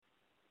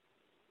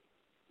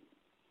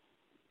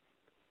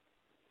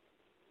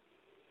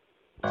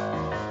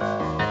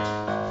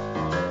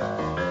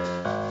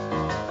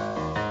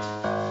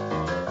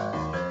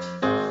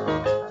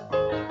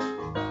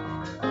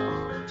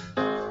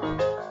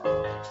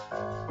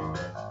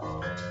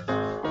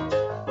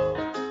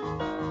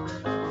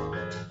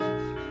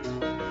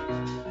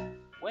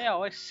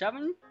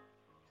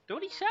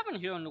7:37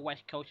 here on the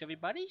West Coast,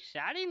 everybody.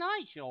 Saturday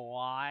night,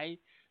 July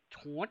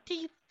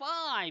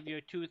 25,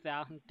 year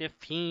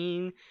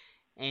 2015.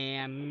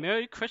 And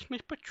Merry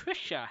Christmas,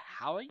 Patricia.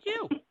 How are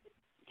you?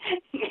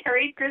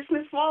 Merry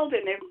Christmas,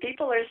 Walden. If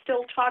people are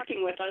still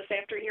talking with us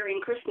after hearing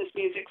Christmas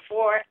music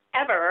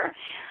forever,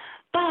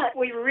 but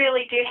we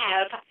really do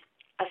have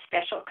a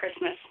special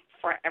Christmas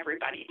for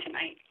everybody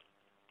tonight.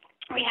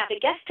 We have a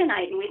guest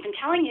tonight, and we've been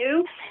telling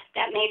you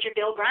that Major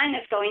Bill Grine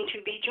is going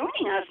to be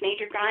joining us.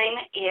 Major Grine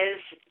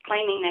is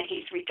claiming that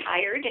he's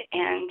retired,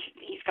 and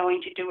he's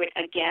going to do it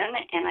again,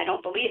 and I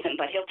don't believe him,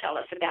 but he'll tell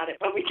us about it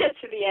when we get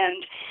to the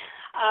end.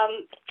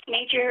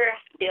 Major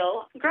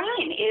Bill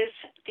Grine is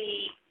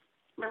the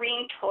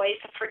Marine Toys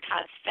for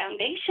Tots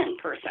Foundation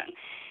person,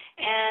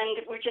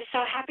 and we're just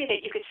so happy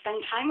that you could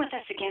spend time with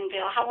us again,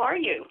 Bill. How are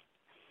you?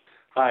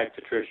 Hi,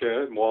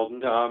 Patricia and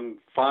Walden. I'm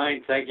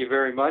fine, thank you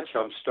very much.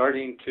 I'm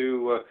starting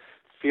to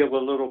feel a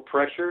little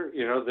pressure.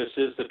 You know, this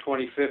is the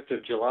 25th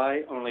of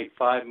July, only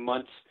 5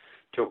 months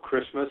till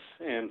Christmas,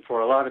 and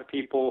for a lot of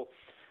people,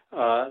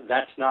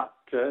 that's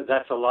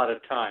a lot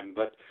of time.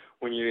 But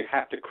when you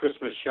have to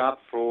Christmas shop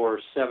for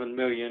 7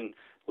 million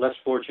less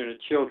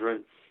fortunate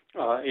children,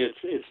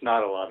 it's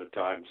not a lot of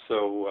time.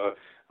 So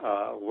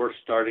we're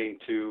starting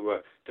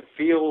to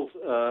feel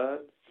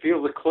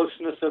the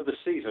closeness of the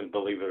season,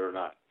 believe it or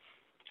not.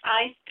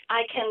 I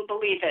can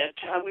believe it.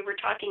 We were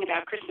talking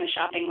about Christmas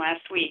shopping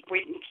last week.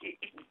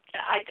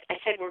 I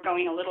said we're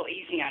going a little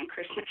easy on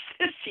Christmas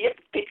this year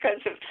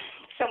because of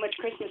so much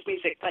Christmas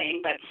music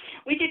playing, but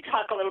we did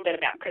talk a little bit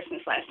about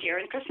Christmas last year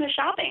and Christmas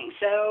shopping,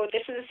 so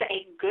this is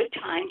a good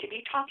time to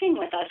be talking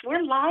with us.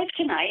 We're live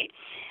tonight.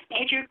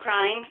 Major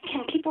Grine,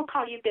 can people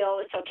call you Bill?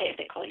 It's okay if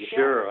they call you Bill.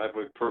 Sure, I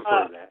would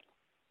prefer that.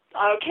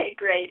 Okay,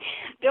 great.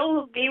 Bill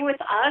will be with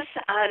us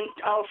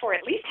for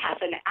at least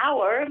half an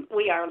hour.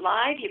 We are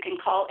live. You can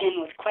call in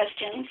with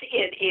questions.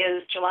 It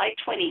is July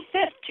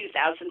 25th,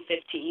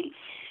 2015.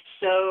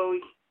 So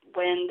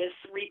when this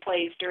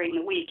replays during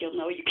the week, you'll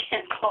know you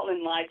can't call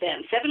in live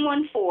then.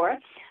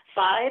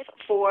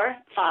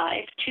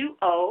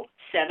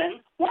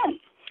 714-545-2071.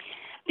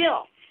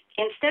 Bill,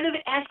 instead of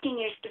asking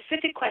you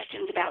specific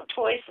questions about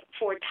Toys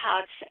for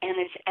Tots and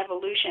its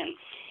evolution,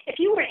 if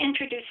you were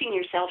introducing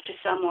yourself to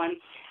someone,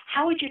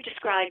 how would you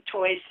describe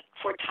Toys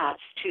for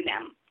Tots to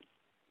them?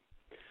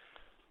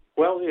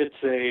 Well,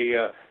 it's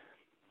a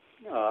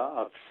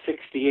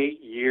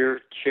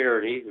 68-year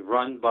charity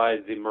run by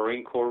the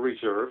Marine Corps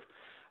Reserve,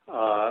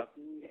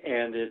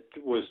 and it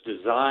was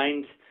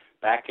designed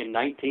back in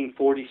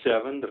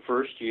 1947, the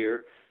first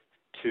year,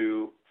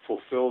 to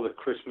fulfill the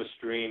Christmas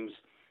dreams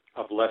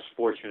of less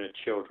fortunate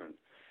children.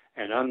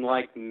 And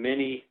unlike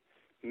many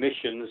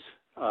missions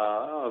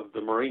of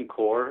the Marine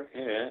Corps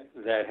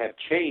that have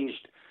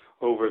changed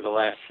over the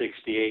last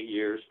 68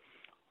 years,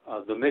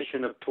 the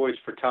mission of Toys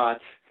for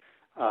Tots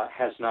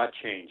has not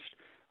changed.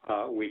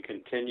 We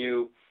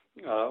continue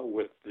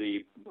with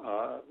the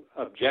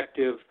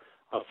objective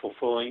of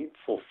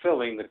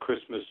fulfilling the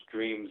Christmas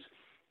dreams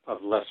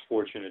of less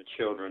fortunate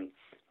children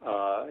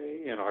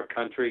in our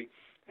country,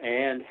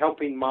 and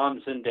helping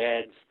moms and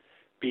dads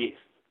be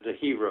the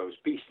heroes,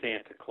 be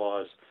Santa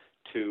Claus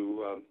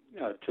to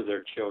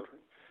their children.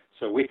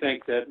 So we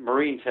think that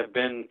Marines have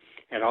been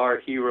and are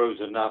heroes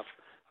enough,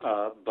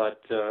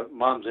 but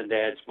moms and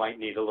dads might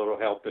need a little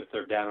help if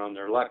they're down on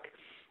their luck,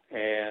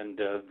 and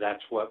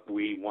that's what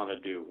we want to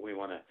do. We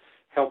want to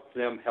help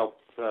them help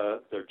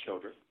their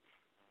children.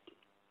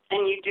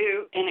 And you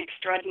do an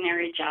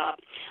extraordinary job.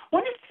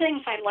 One of the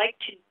things I like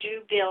to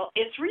do, Bill,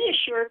 is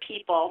reassure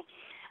people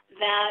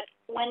that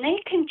when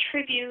they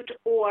contribute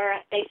or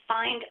they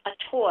find a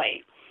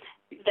toy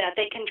that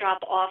they can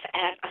drop off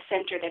at a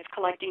center that's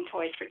collecting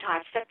Toys for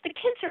Tots, that the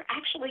kids are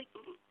actually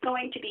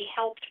going to be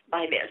helped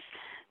by this,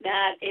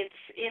 that it's,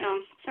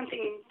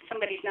 something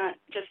somebody's not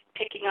just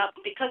picking up,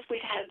 because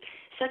we've had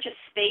such a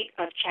spate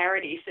of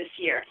charities this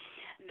year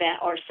that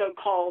are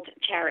so-called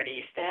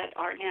charities that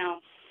are now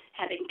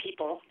having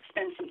people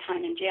spend some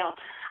time in jail.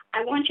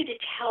 I want you to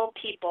tell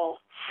people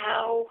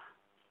how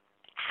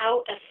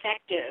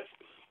effective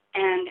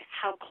and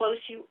how close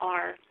you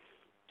are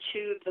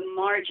to the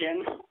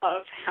margin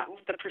of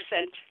the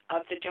percent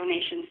of the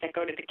donations that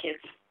go to the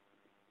kids.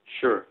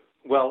 Sure.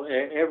 Well,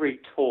 every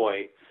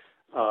toy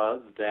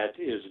that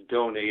is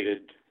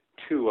donated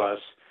to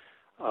us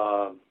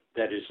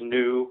that is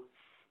new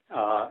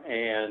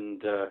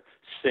and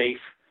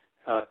safe,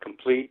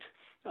 complete,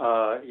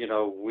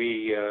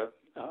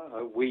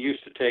 we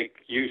used to take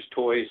used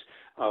toys.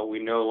 We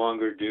no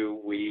longer do.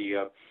 We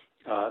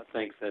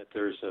think that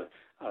there's a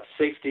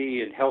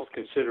safety and health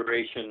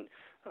consideration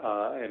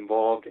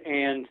involved,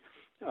 and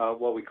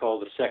what we call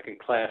the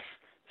second-class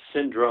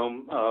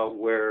syndrome,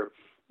 where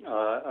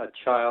a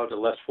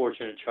less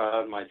fortunate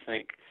child might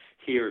think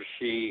he or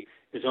she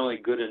is only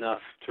good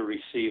enough to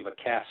receive a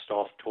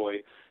cast-off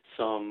toy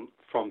from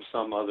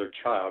some other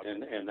child,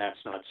 and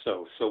that's not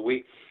so. So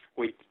we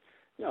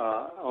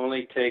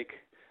only take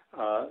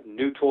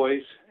new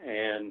toys,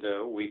 and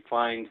we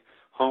find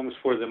homes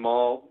for them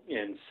all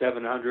in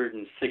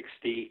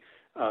 760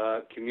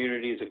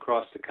 communities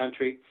across the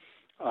country,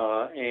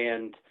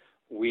 and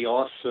we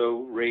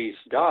also raise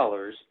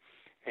dollars,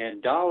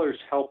 and dollars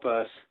help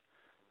us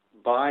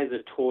buy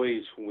the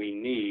toys we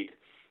need.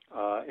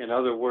 In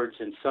other words,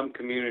 in some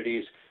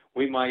communities,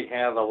 we might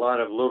have a lot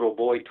of little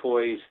boy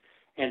toys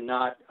and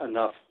not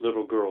enough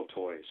little girl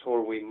toys.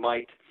 Or we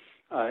might,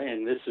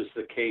 and this is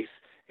the case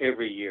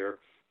every year,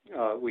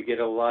 we get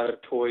a lot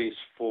of toys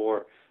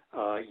for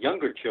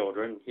younger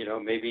children,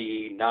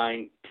 maybe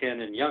 9,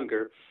 10 and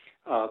younger,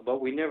 but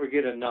we never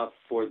get enough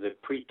for the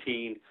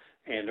preteen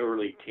and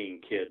early teen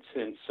kids.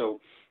 And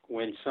so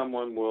when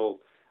someone will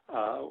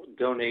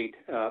donate,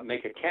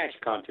 make a cash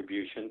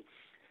contribution,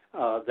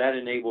 that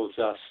enables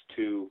us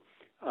to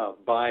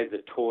buy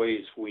the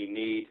toys we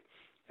need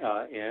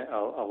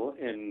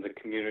in the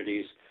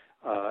communities,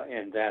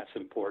 and that's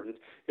important.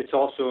 It's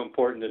also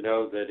important to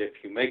know that if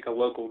you make a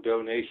local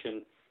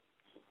donation,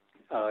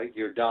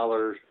 your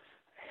dollars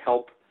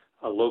help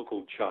a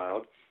local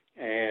child.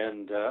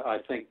 And I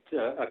think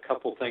a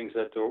couple things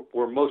that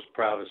we're most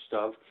proudest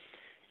of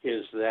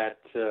is that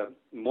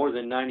more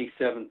than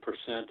 97%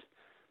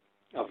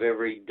 of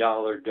every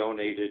dollar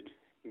donated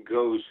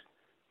goes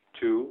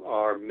to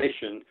our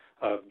mission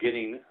of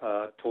getting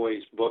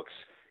toys, books,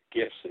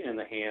 gifts in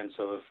the hands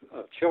of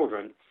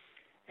children,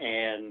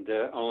 and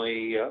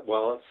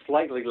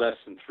slightly less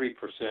than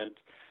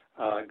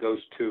 3% goes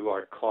to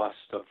our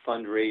cost of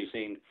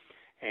fundraising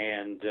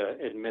and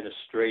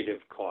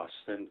administrative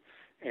costs,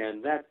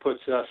 and that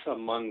puts us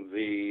among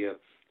the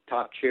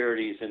top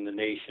charities in the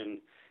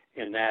nation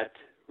in that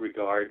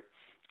regard,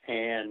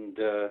 and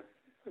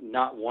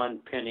not one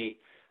penny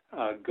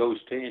goes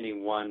to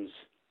anyone's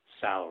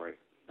salary.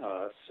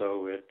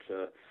 So it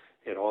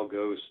all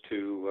goes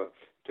to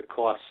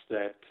costs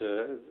that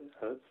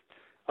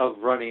of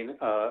running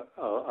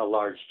a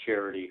large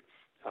charity.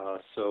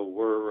 So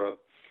we're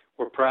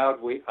proud.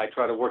 I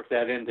try to work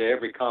that into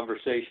every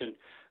conversation,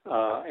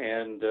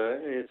 and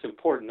it's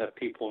important that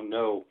people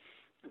know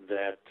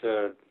that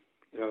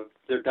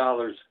their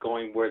dollars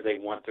going where they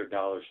want their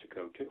dollars to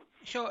go to.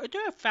 So, is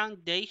there a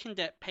foundation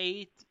that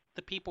pays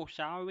the people's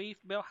salaries,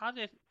 Bill? How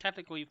does it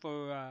technically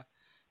for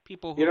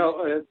people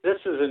who... this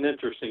is an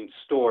interesting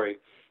story.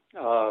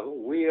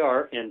 We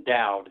are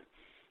endowed,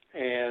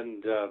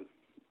 and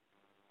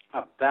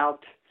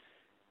about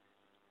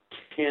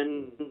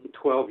 10,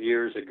 12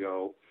 years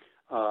ago,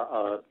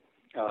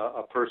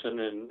 a person,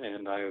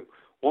 and I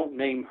won't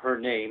name her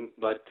name,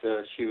 but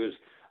she was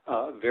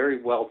very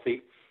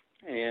wealthy,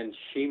 and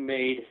she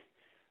made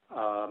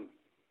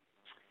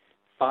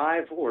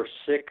 5 or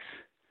 6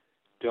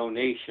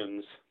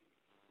 donations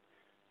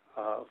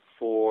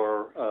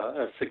for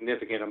a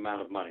significant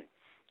amount of money,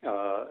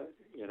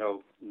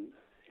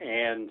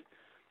 and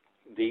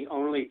the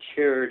only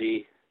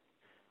charity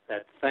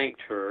that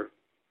thanked her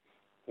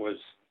was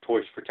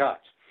Toys for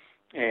Tots.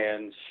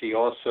 And she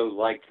also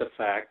liked the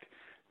fact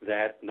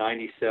that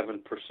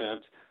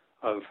 97%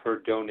 of her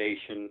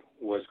donation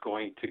was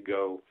going to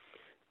go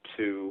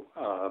to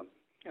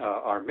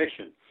our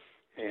mission.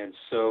 And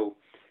so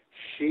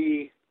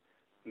she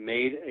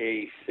made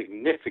a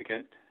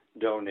significant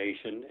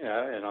donation,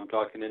 and I'm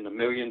talking in the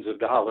millions of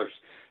dollars,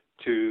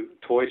 to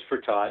Toys for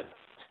Tots.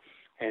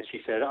 And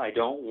she said, I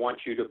don't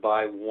want you to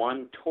buy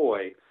one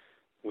toy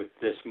with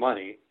this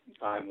money.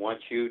 I want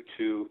you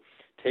to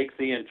take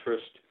the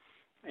interest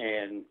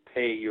and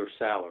pay your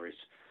salaries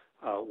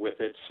with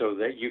it so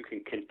that you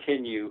can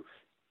continue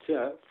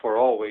for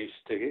always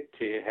to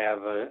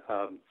have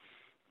a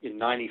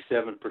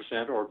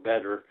 97% or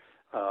better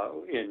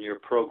in your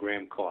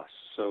program costs.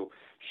 So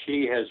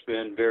she has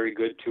been very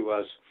good to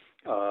us.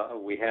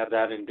 We have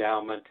that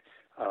endowment,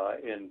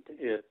 and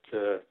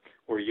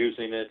we're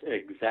using it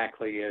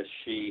exactly as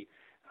she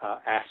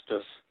asked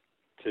us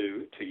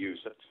to use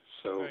it.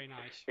 So, very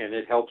nice. And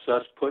it helps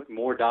us put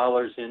more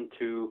dollars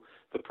into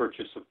the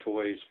purchase of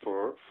toys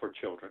for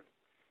children.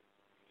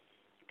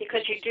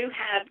 Because you do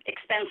have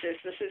expenses.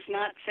 This is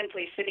not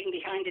simply sitting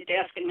behind a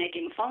desk and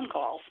making phone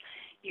calls.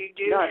 You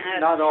do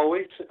have... Not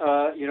always.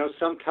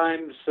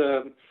 Sometimes,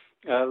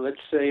 let's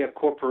say a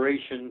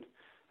corporation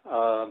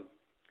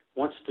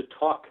wants to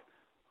talk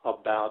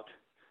about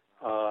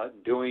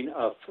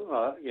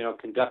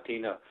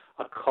conducting a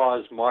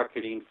cause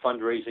marketing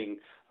fundraising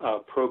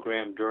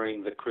program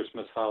during the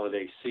Christmas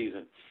holiday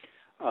season.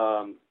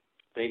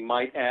 They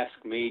might ask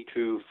me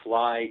to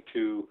fly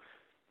to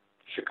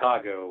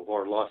Chicago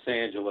or Los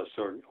Angeles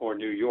or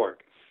New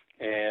York,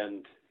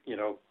 and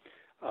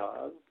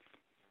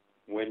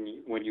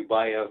when you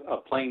buy a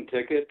plane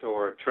ticket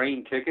or a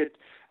train ticket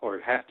or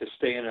have to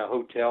stay in a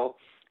hotel,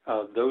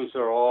 those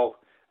are all,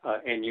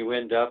 and you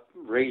end up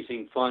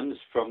raising funds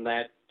from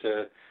that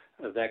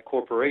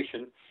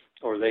corporation,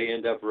 or they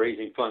end up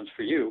raising funds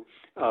for you.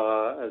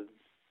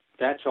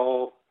 That's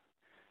all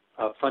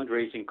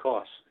fundraising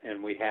costs,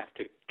 and we have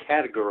to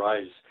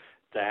categorize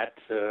that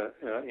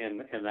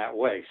in that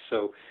way.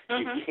 So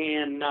you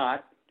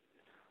cannot.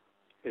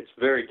 It's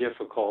very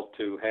difficult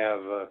to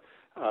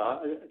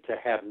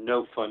have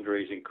no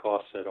fundraising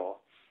costs at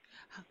all.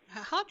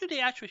 How do they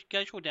actually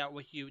schedule that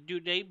with you? Do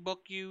they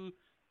book you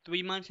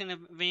 3 months in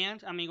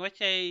advance? I mean, let's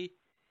say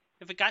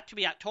if it got to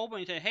be October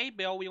and said, "Hey,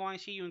 Bill, we want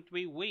to see you in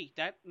 3 weeks,"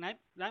 that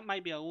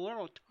might be a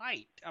little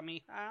tight. I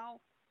mean, how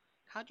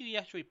do you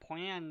actually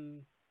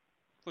plan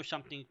for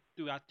something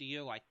throughout the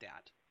year like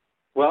that?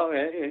 Well,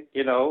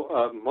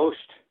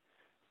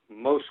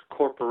 most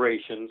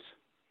corporations,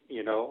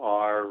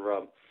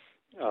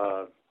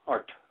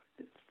 are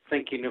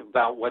thinking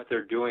about what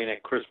they're doing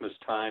at Christmas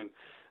time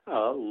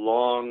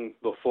long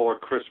before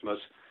Christmas.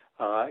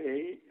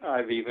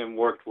 I've even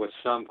worked with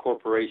some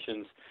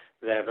corporations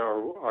that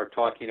are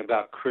talking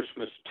about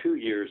Christmas 2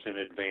 years in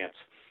advance.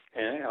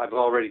 And I've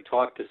already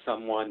talked to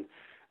someone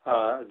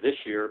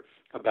this year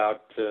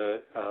about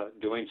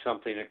doing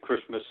something at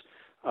Christmas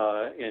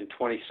in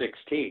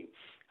 2016.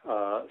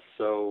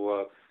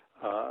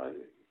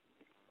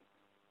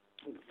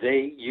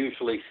 They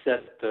usually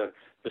set the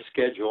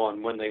schedule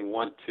on when they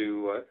want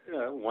to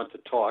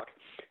talk,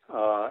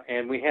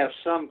 and we have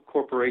some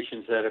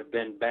corporations that have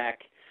been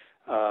back,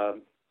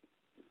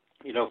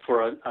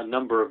 for a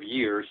number of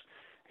years,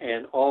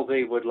 and all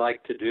they would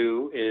like to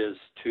do is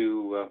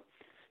to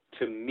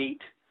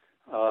meet,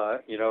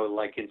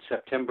 like in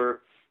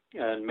September,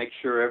 and make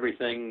sure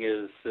everything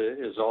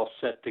is all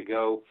set to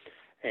go,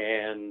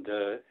 and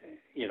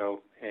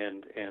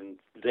and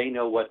they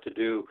know what to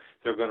do.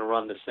 They're going to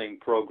run the same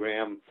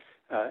program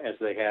as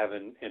they have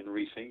in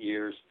recent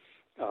years.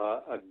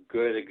 A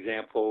good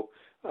example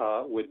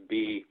would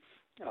be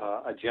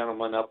a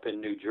gentleman up in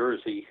New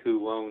Jersey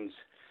who owns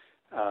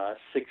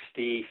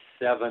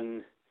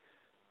 67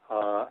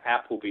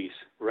 Applebee's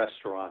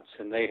restaurants,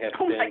 and they have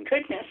my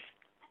goodness.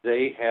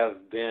 They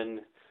have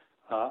been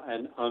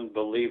an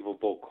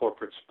unbelievable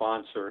corporate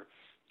sponsor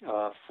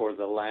for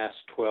the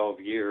last 12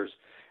 years,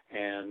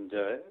 and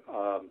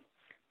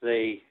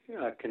they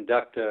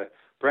conduct a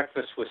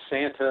breakfast with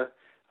Santa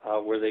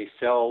where they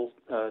sell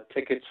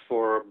tickets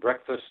for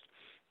breakfast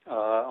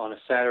on a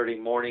Saturday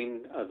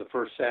morning, the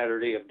first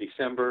Saturday of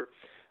December,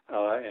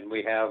 and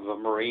we have a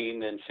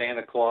Marine and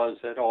Santa Claus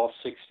at all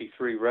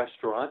 63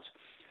 restaurants,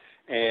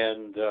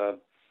 and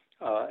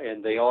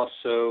they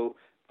also,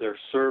 their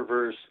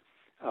servers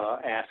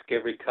ask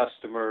every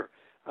customer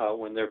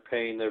when they're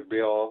paying their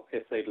bill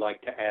if they'd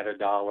like to add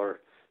 $1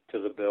 to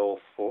the bill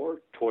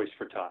for Toys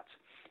for Tots.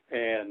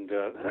 And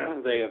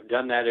they have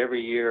done that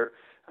every year.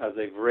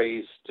 They've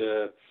raised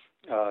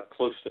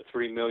close to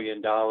 $3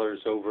 million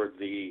over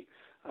the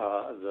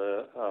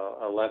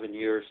 11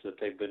 years that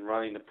they've been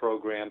running the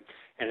program,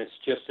 and it's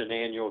just an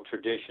annual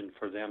tradition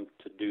for them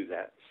to do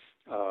that.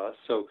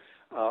 So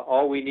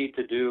all we need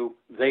to do,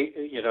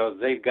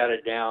 they've got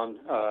it down.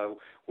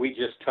 We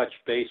just touch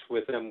base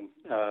with them,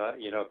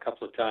 a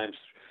couple of times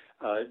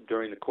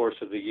during the course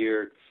of the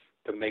year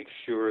to make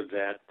sure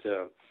that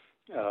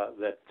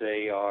that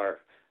they are,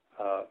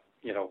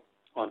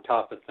 on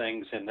top of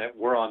things, and that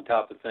we're on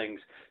top of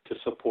things to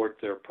support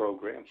their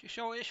program.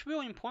 So it's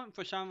really important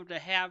for someone to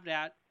have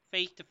that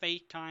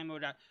face-to-face time or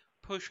that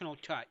personal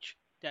touch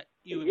that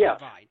you would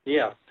provide.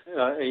 Yeah,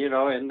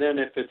 and then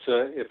if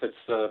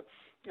it's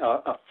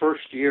a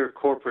first-year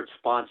corporate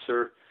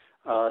sponsor,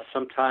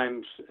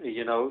 sometimes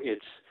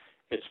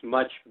it's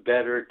much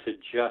better to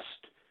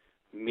just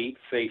meet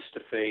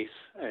face-to-face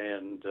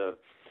and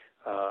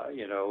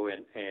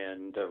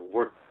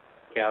work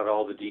out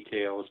all the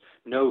details,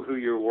 know who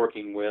you're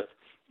working with,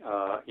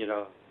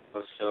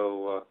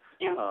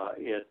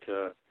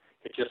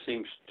 it just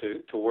seems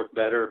to work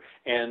better.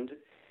 And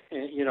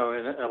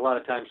a lot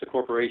of times the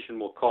corporation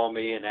will call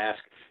me and ask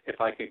if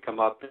I could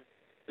come up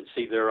and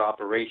see their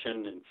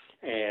operation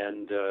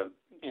and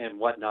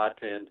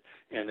whatnot, and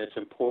it's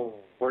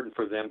important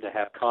for them to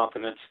have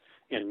confidence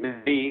in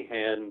me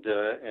and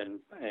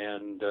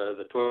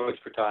the Toys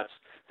for Tots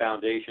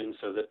Foundation,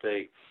 so that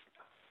they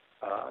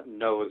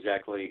know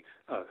exactly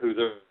who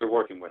they're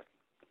working with.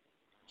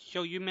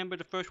 So you remember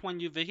the first one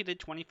you visited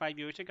 25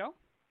 years ago?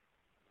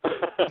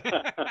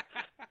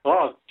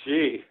 Oh,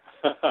 gee.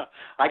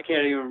 I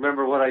can't even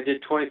remember what I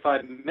did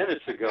 25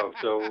 minutes ago.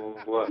 So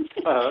let's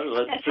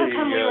see. How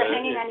come we were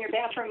hanging on your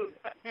bathroom?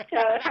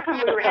 How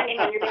come we were hanging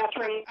on your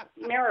bathroom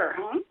mirror,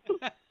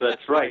 huh?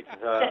 That's right.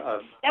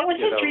 That was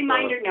his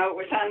reminder note.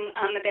 Was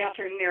on the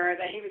bathroom mirror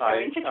that he was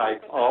going to talk I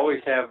about.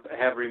 always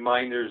have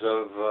reminders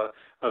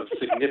of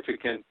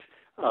significant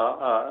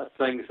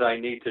things I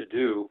need to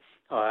do.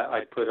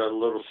 I put a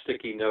little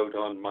sticky note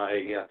on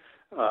my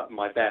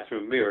my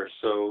bathroom mirror,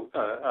 so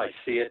I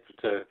see it.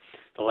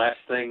 The last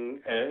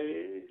thing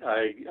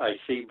I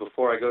see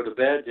before I go to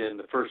bed, and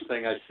the first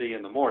thing I see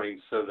in the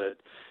morning, so that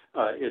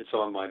it's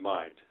on my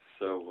mind.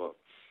 So.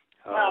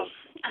 Well,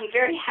 I'm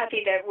very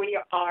happy that we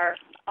are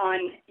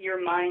on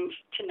your mind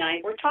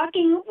tonight. We're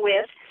talking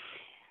with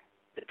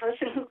the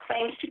person who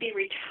claims to be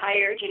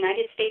retired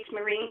United States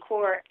Marine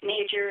Corps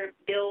Major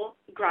Bill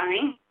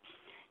Grine,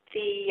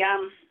 the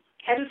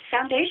head of the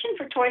Foundation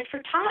for Toys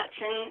for Tots,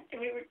 and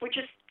we're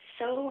just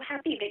so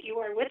happy that you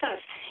are with us.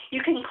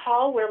 You can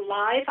call. We're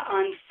live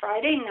on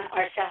Friday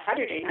or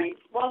Saturday night.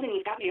 Walden,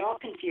 you got me all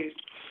confused.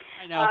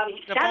 I know.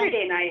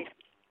 Saturday night.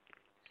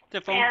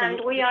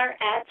 And we are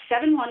at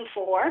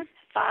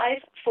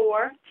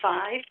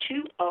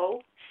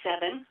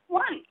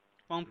 714-545-2071.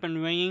 Phone's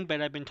been ringing,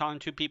 but I've been talking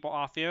to people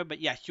off air.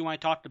 But yes, you want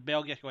to talk to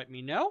Bill, just let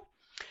me know.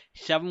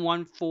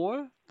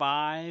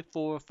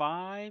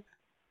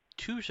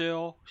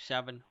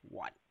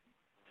 714-545-2071.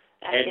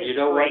 And you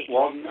know what,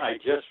 Walton? I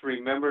just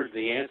remembered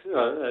the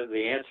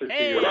answer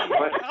to your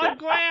question. I'm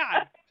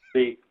glad.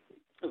 I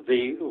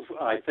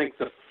think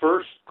the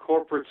first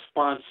corporate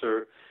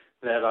sponsor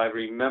that I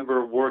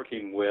remember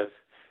working with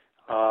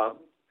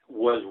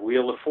was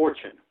Wheel of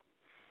Fortune,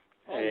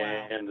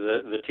 and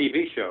the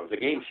TV show, the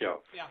game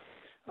show. Yeah.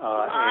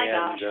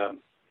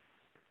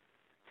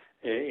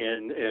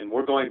 And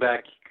we're going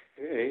back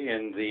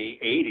in the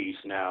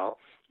 80s now,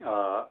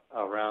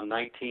 around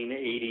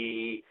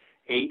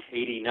 1988,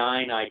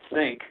 89, I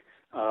think,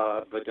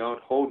 but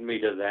don't hold me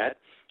to that.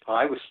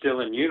 I was still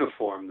in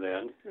uniform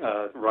then,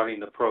 running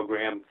the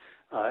program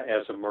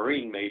as a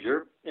Marine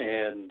major,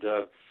 and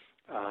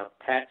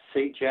Pat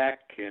Sajak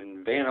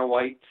and Vanna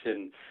White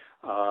and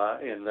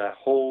the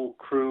whole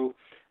crew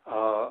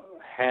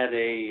had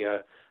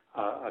a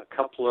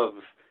couple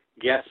of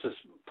guesses,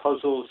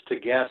 puzzles to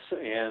guess,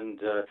 and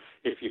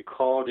if you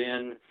called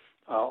in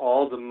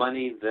all the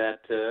money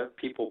that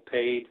people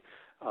paid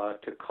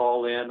to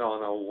call in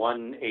on a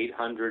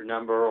 1-800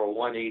 number or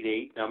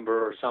 188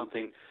 number or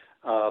something,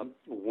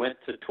 went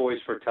to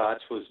Toys for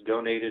Tots, was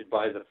donated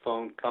by the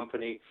phone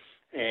company,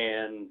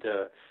 and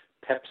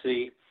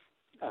Pepsi,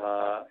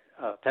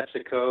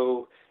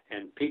 PepsiCo,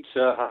 and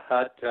Pizza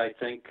Hut, I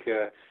think,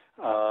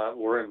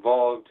 were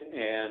involved,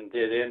 and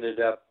it ended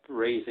up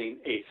raising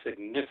a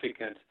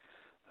significant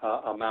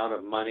amount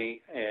of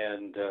money,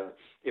 and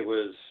it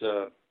was,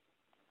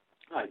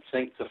 I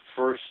think, the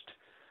first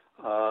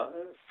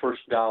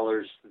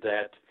dollars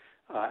that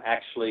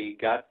actually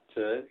got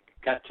to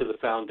the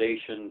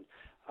foundation,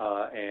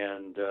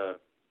 and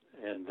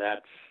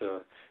that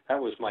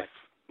was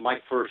my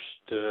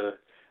first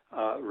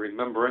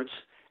remembrance,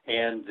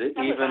 and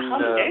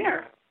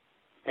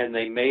and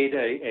they made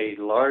a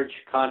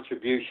large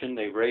contribution.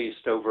 They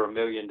raised over $1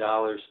 million,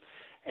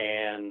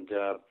 and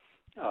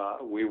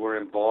we were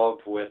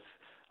involved with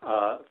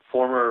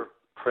former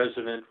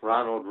President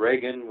Ronald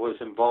Reagan was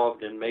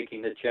involved in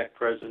making the check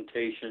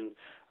presentation,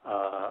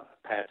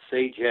 Pat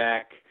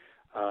Sajak,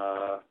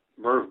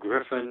 Merv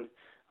Griffin,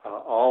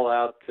 all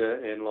out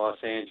in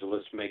Los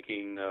Angeles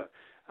making,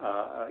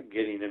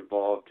 getting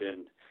involved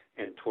in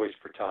Toys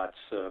for Tots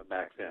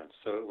back then.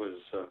 So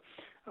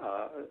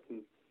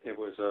it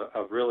was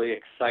a really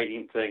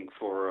exciting thing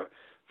for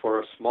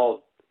a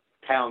small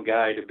town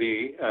guy to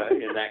be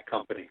in that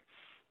company.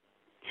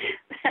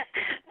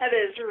 That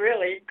is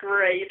really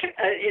great.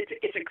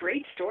 It's a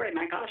great story.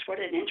 My gosh, what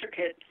an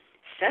intricate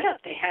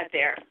setup they had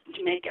there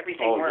to make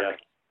everything work. Yeah.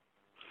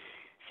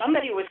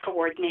 Somebody was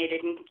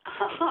coordinating.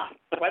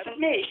 It wasn't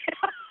me.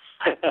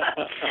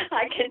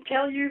 I can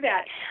tell you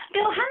that.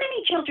 Bill, how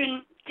many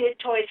children did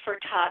Toys for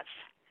Tots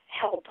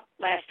help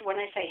when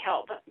I say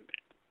help,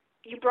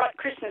 you brought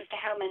Christmas to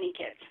how many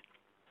kids?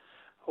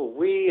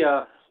 We,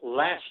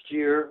 last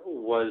year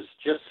was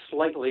just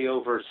slightly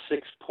over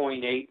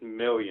 6.8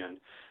 million.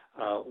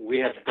 We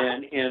have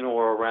been in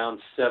or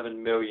around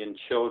 7 million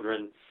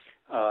children,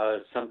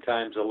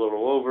 sometimes a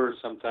little over,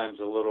 sometimes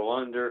a little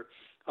under,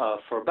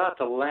 for about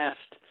the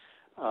last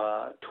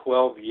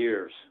 12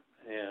 years.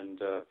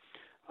 And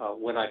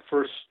when I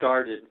first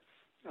started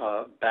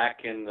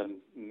back in the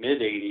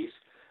mid-'80s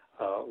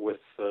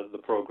with the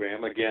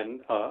program,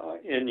 again,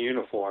 in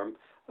uniform,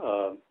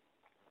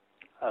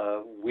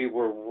 we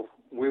were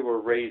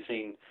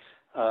raising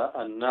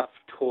enough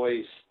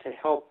toys to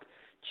help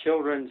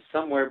children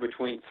somewhere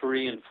between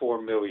 3 and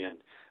 4 million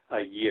a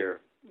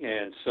year,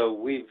 and so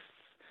we've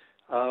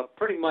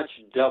pretty much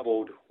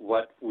doubled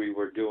what we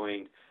were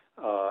doing,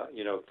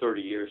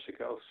 30 years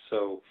ago.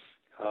 So,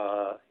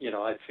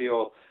 I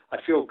feel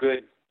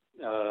good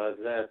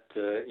that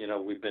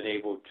we've been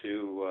able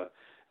to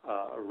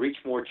reach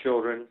more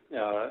children,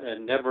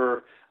 and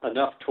never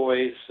enough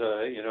toys.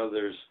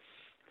 There's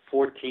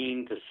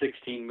 14 to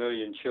 16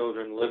 million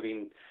children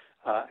living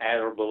at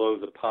or below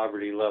the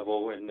poverty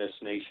level in this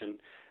nation,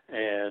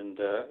 and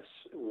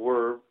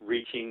we're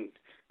reaching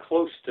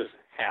close to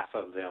half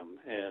of them,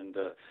 and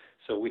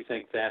so we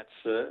think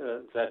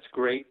that's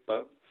great,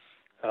 but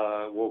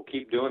we'll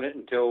keep doing it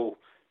until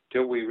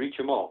we reach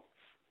them all.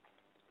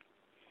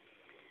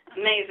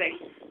 Amazing.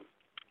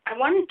 I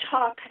want to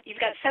talk, you've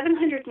got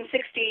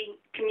 760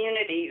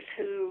 communities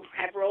who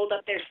have rolled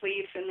up their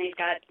sleeves and they've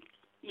got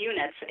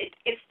units.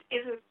 Is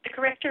it the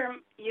correct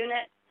term,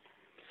 unit?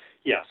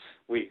 Yes,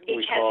 we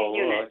call a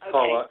unit.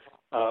 Okay.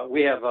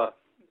 We have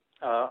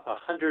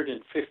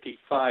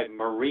 155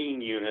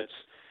 Marine units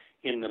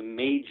in the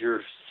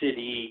major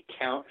city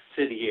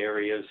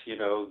areas.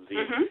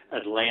 The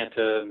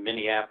Atlanta,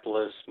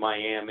 Minneapolis,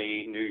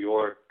 Miami, New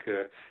York,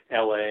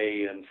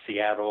 L.A., and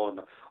Seattle,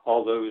 and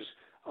all those.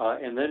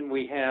 And then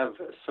we have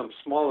some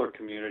smaller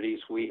communities.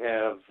 We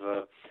have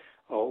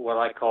what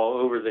I call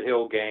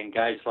over-the-hill gang,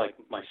 guys like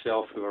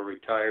myself who are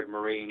retired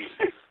Marines,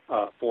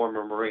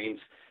 former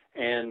Marines.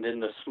 And in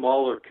the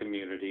smaller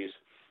communities,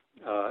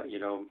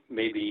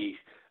 maybe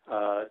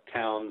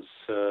towns,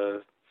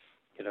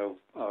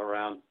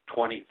 around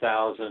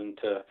 20,000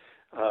 to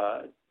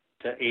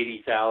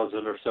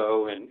 80,000 or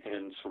so,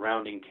 and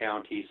surrounding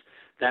counties.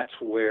 That's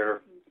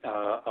where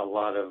a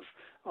lot of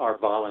our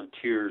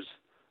volunteers,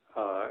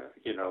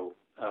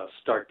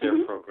 start their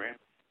Mm-hmm. program.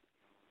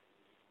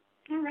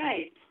 All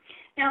right.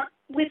 Now,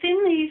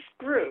 within these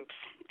groups,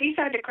 these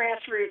are the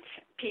grassroots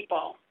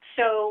people.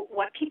 So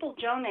what people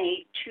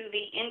donate to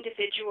the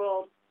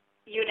individual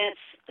units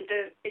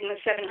in the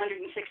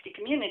 760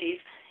 communities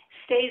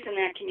stays in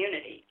that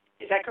community.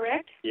 Is that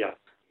correct? Yes.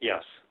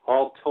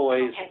 All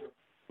toys Okay.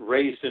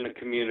 raised in a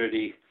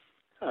community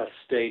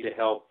stay to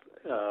help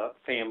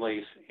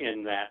families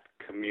in that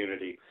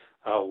community.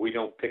 We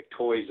don't pick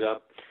toys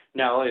up.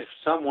 Now, if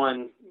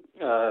someone,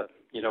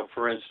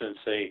 for instance,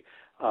 a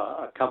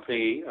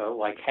company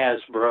like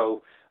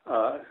Hasbro,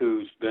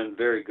 who's been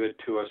very good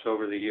to us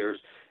over the years,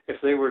 if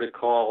they were to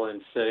call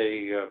and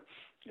say,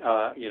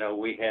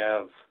 we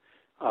have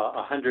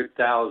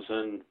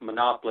 100,000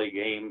 Monopoly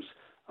games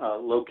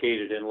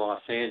located in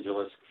Los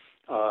Angeles,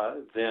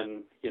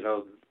 then,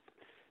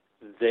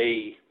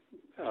 they,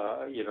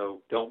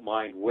 don't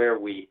mind where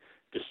we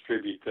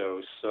distribute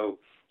those. So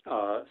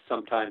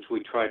sometimes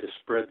we try to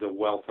spread the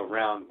wealth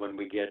around when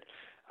we get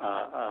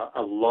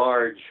a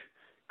large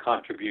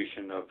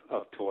contribution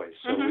of toys.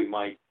 So Mm-hmm. we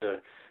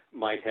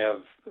might have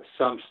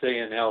some stay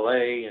in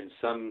L.A. and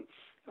some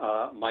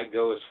might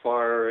go as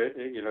far, as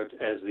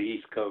the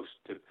East Coast,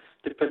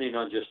 depending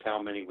on just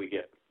how many we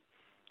get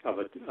of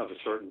a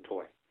certain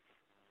toy.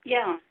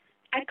 Yeah.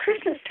 At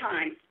Christmas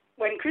time,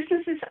 when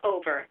Christmas is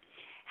over,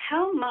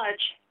 how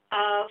much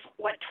of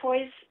what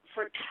Toys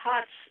for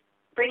Tots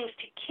brings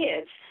to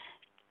kids,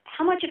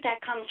 how much of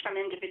that comes from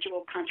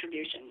individual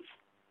contributions?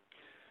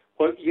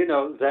 Well,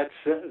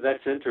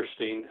 that's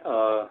interesting.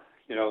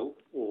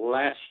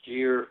 Last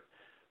year,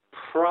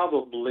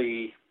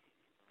 probably,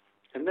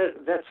 and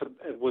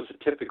it was a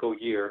typical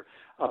year,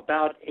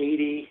 about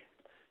 80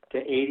 to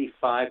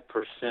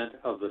 85%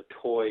 of the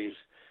toys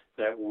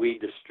that we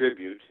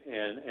distribute,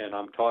 and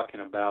I'm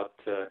talking about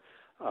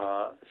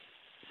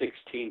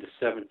 16 to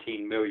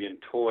 17 million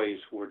toys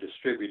were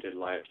distributed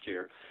last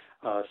year.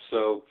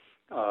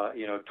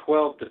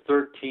 12 to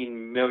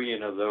 13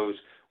 million of those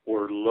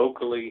were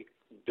locally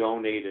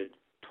donated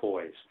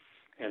toys,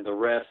 and the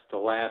rest, the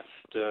last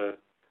 15%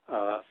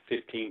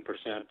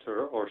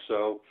 or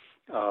so,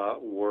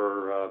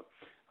 were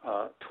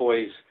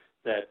toys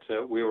that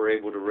we were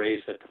able to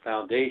raise at the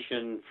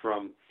foundation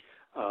from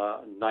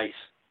nice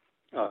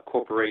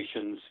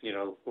corporations,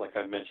 like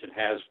I mentioned,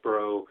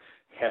 Hasbro,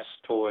 Hess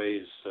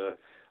Toys,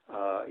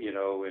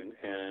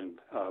 and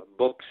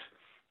books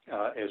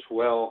as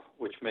well,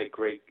 which make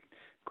great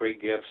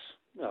gifts.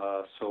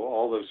 So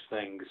all those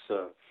things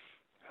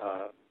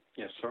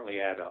certainly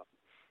add up.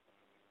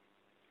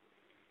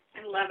 I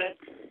love it.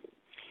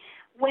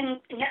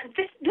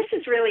 This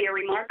is really a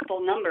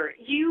remarkable number.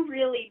 You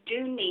really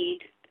do need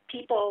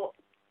people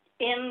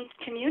in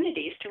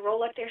communities to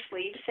roll up their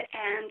sleeves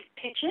and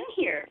pitch in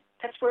here.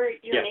 That's where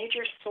your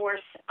major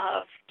source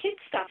of kid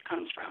stuff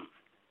comes from.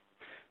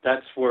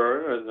 That's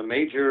where the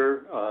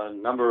major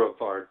number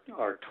of our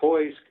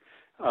toys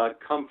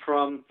come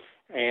from,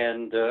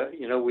 and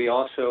we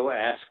also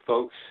ask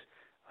folks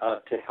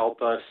to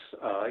help us.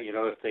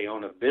 If they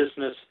own a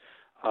business,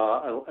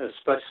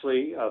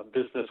 especially a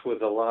business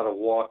with a lot of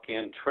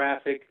walk-in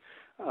traffic,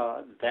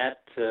 that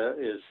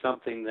is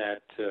something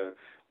that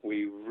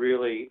we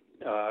really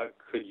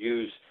could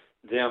use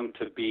them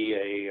to be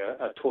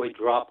a toy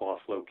drop-off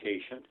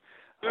location.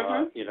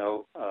 Mm-hmm.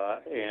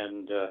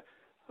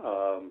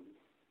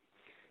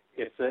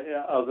 If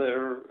the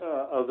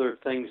other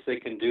things they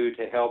can do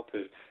to help,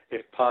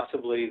 if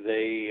possibly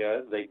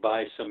they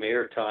buy some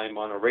airtime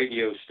on a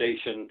radio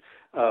station,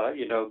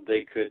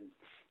 they could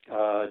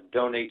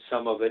donate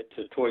some of it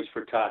to Toys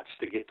for Tots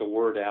to get the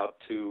word out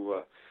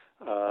to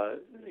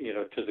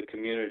to the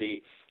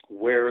community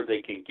where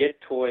they can get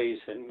toys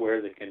and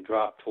where they can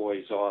drop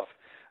toys off.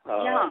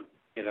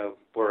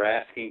 We're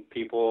asking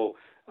people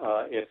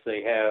if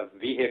they have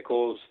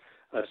vehicles,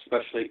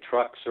 especially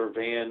trucks or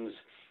vans,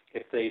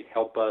 if they'd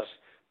help us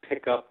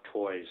pick up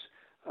toys,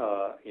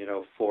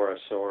 for us,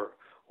 or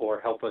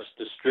help us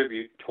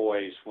distribute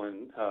toys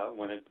when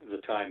the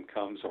time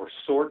comes, or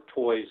sort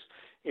toys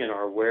in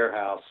our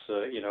warehouse,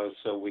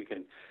 so we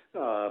can,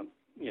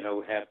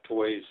 have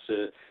toys,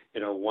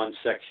 one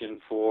section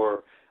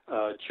for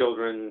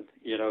children,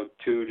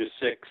 2 to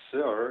 6,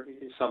 or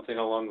something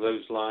along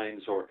those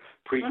lines, or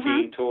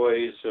preteen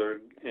toys,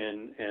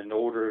 and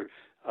older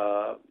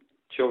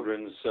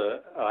children's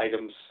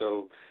items.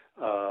 So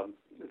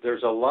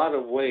there's a lot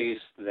of ways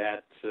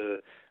that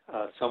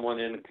someone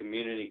in a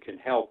community can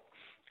help,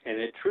 and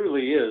it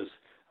truly is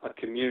a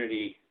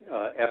community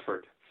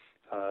effort.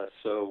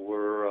 So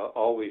we're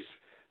always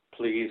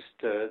pleased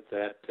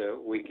that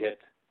we get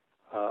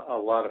a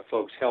lot of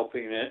folks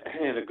helping it.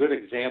 And a good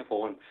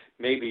example, and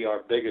maybe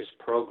our biggest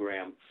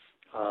program,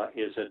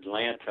 is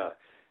Atlanta.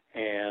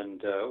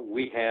 And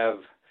we have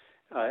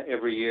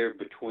every year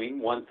between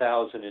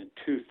 1,000 and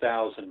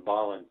 2,000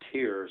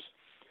 volunteers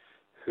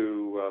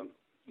who,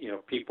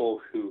 people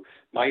who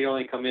might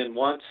only come in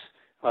once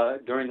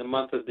during the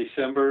month of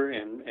December,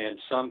 and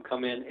some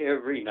come in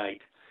every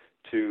night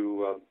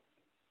to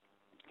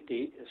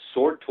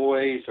sort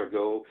toys or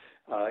go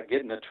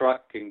get in a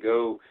truck and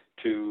go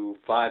to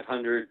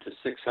 500 to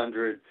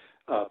 600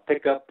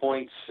 pickup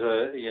points.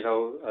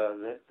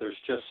 There's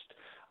just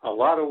a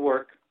lot of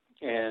work,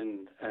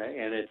 and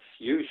it's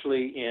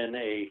usually in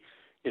a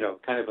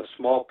kind of a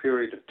small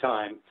period of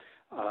time.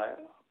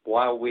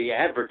 While we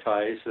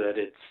advertise that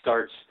it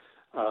starts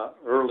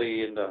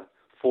early in the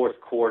fourth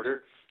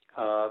quarter,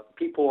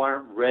 people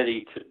aren't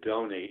ready to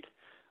donate,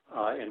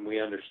 and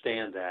we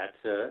understand that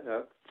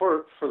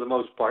for the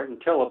most part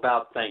until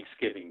about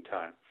Thanksgiving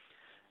time.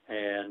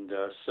 And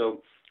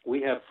so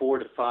we have 4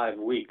 to 5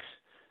 weeks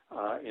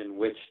in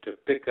which to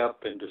pick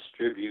up and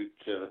distribute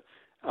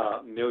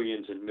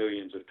millions and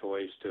millions of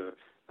toys to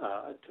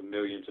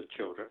millions of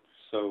children.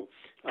 So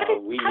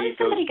we need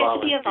those volunteers. How does somebody get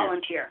to be a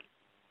volunteer?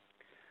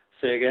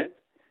 Say again?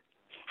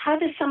 How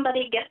does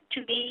somebody get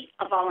to be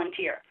a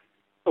volunteer?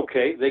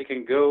 Okay, they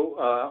can go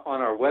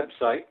on our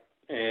website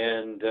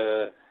and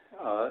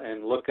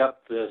look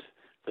up the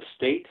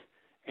state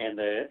and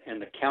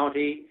the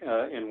county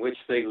in which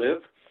they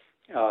live,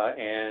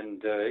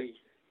 and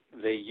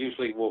they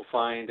usually will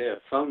find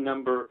a phone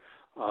number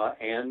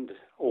and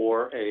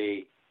or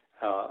an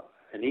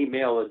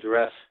email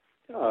address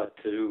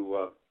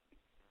to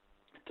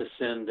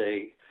send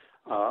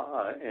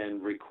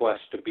and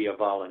request to be a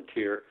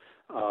volunteer.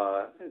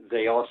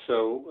 They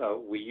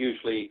also we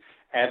usually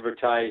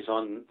advertise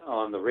on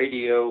the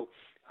radio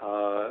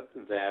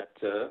that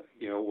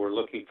we're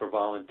looking for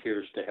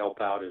volunteers to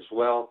help out as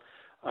well,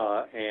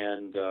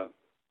 and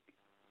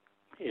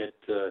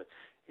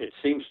it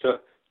seems to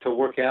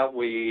work out.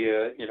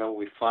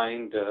 We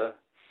find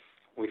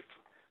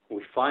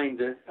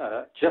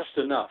just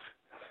enough.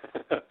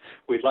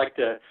 We'd like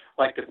to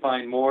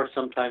find more.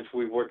 Sometimes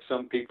we work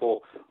some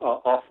people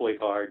awfully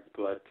hard,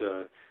 but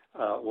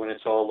when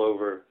it's all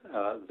over,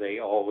 they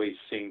always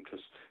seem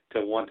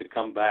to want to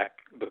come back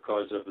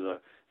because of the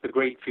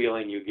great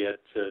feeling you get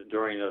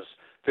during this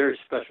very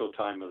special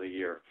time of the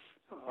year.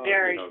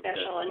 Very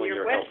special. And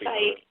your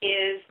website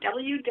is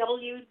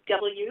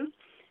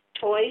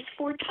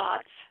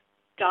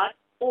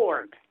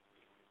www.toysfortots.org.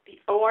 The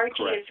ORG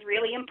Correct. is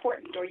really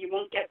important, or you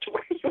won't get to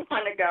where you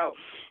want to go.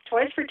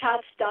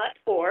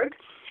 Toysfortots.org.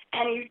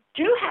 And you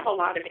do have a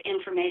lot of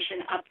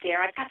information up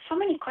there. I've got so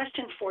many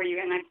questions for you,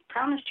 and I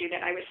promised you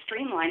that I was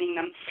streamlining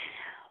them.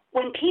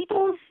 When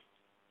people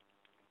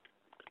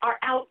are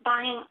out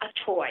buying a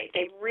toy,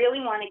 they really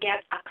want to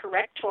get a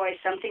correct toy,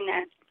 something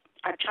that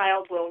a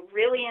child will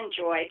really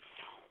enjoy.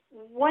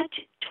 What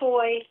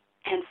toy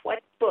and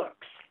what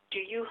books do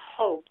you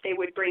hope they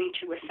would bring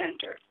to a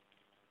center?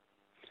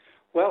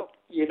 Well,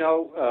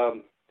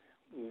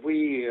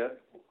 we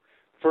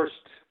first,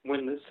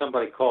 when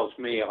somebody calls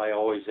me, I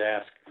always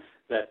ask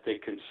that they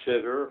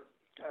consider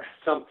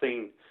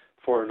something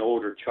for an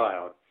older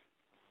child,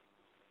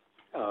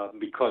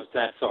 because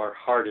that's our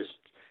hardest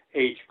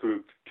age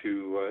group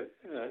to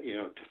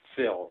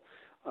fill,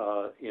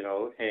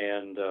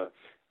 and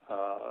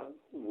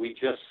we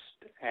just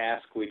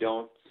ask. We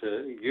don't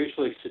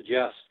usually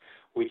suggest.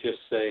 We just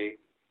say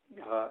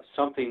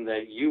something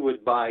that you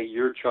would buy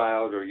your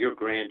child or your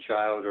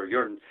grandchild or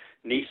your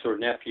niece or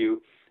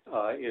nephew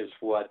is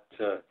what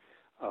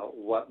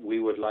we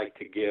would like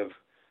to give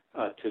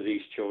to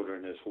these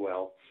children as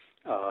well.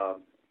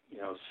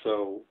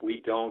 So we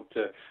don't.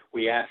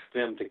 We ask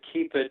them to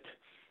keep it.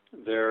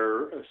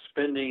 They're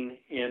spending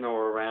in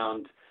or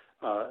around,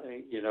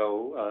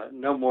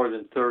 no more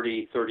than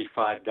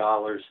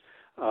 $35.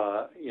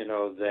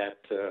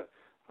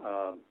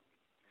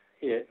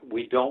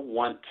 We don't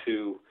want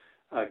to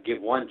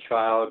give one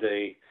child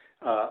a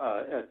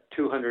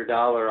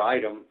 $200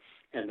 item,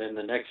 and then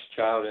the next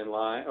child in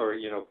line, or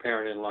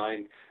parent in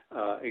line,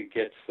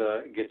 gets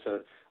a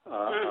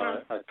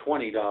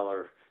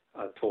 $20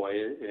 toy,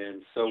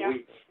 and so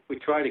we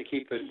try to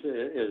keep it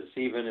as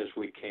even as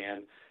we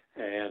can,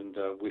 and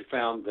we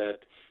found that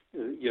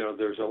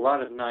there's a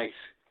lot of nice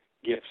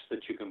gifts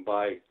that you can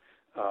buy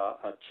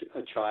a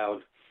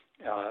child,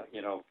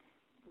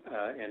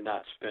 and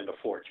not spend a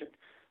fortune.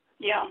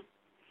 Yeah.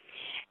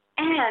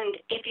 And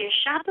if you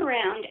shop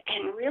around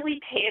and really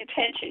pay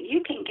attention,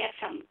 you can get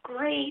some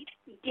great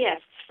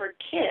gifts for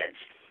kids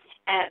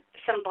at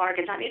some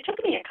bargains. I mean, it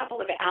took me a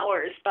couple of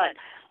hours, but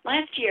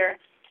last year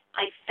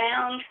I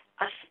found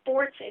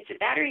it's a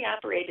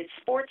battery-operated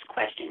sports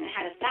question. It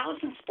had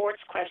 1,000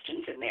 sports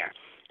questions in there.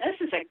 This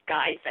is a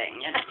guy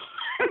thing, I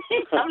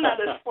mean, I'm not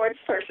a sports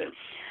person.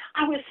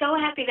 I was so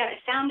happy that I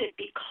found it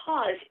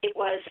because it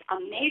was a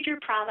major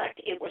product.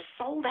 It was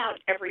sold out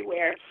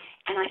everywhere,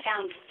 and I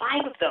found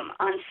 5 of them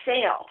on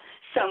sale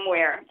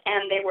somewhere,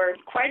 and they were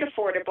quite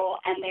affordable,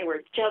 and they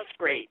were just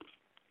great.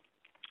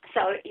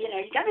 So, you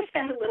got to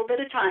spend a little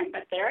bit of time,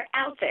 but they're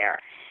out there.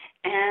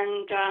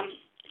 And,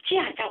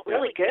 I felt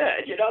really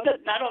good,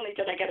 that not only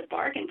did I get a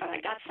bargain, but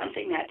I got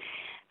something that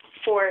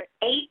for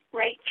 8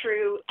 right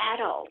through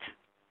adult,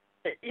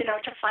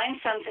 to find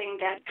something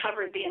that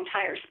covered the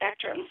entire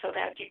spectrum so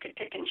that you could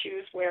pick and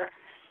choose where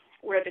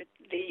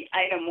the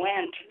item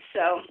went.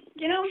 So,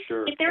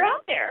 Sure. if they're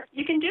out there,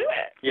 you can do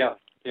it. Yeah.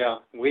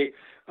 We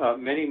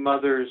many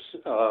mothers,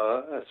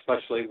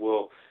 especially,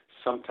 will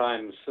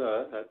sometimes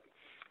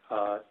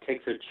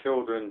take their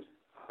children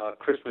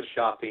Christmas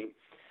shopping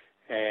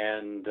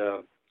and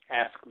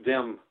ask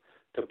them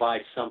to buy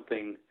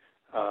something,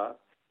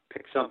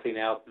 pick something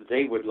out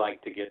they would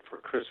like to get for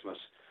Christmas,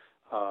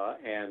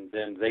 and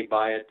then they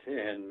buy it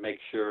and make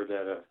sure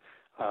that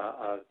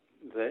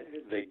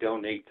they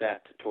donate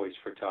that to Toys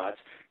for Tots.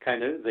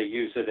 They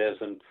use it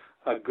as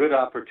a good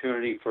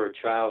opportunity for a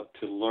child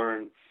to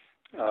learn,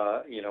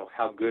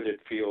 how good it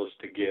feels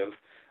to give,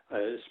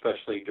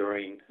 especially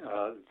during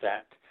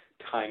that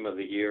time of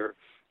the year,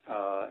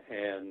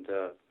 and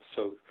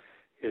so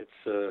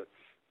it's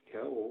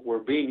we're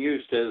being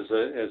used as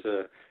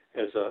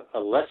a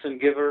lesson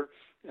giver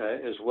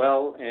as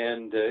well,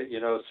 and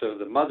so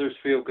the mothers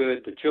feel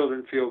good, the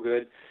children feel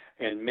good,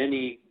 and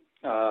many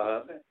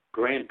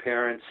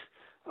grandparents,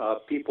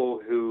 people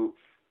who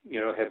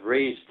have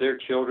raised their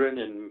children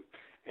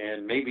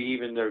and maybe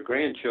even their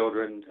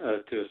grandchildren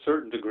to a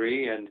certain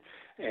degree, and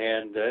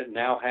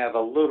now have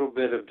a little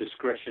bit of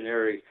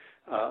discretionary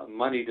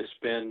money to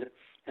spend,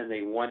 and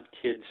they want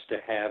kids to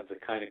have the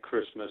kind of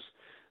Christmas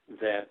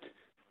that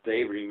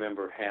they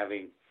remember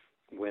having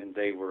when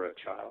they were a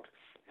child.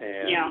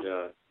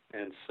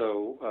 And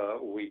so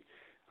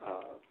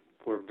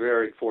we're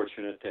very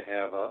fortunate to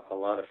have a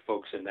lot of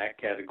folks in that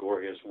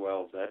category as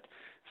well that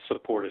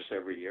support us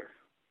every year.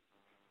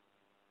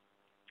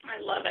 I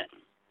love it.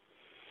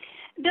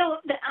 Bill,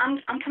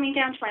 I'm coming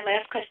down to my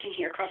last question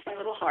here, across my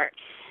little heart.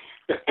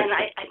 And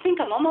I think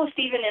I'm almost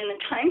even in the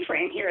time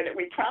frame here that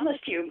we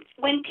promised you.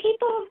 When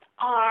people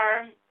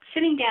are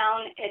sitting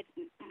down,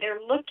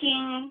 they're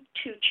looking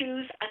to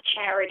choose a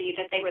charity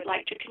that they would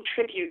like to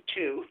contribute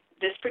to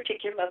this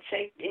particular, let's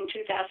say, in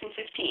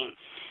 2015,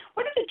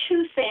 what are the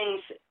 2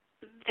 things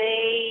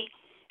they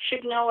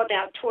should know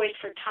about Toys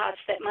for Tots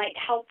that might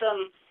help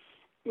them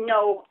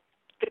know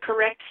the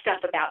correct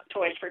stuff about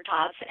Toys for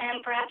Tots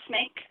and perhaps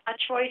make a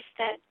choice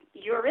that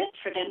you're it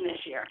for them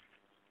this year?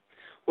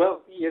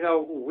 Well,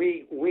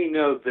 we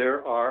know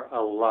there are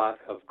a lot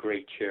of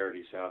great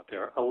charities out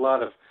there, a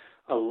lot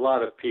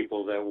of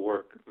people that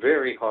work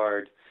very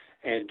hard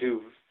and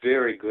do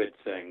very good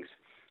things,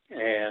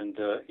 and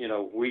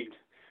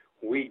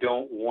we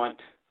don't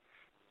want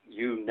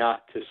you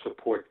not to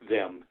support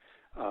them.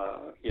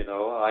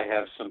 I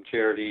have some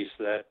charities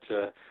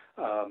that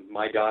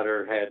my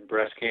daughter had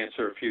breast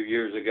cancer a few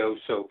years ago,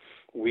 so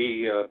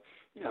we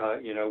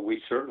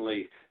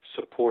certainly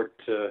support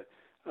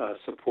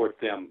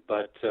them.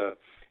 But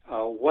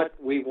what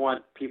we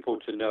want people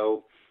to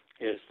know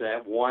is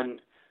that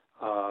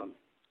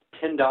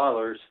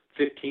 $10,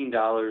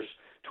 $15,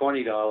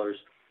 $20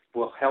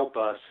 will help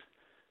us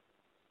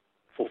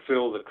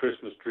fulfill the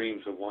Christmas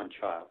dreams of one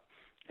child.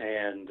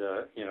 And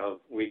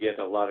we get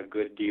a lot of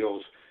good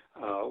deals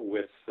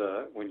with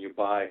when you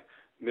buy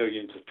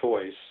millions of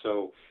toys.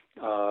 So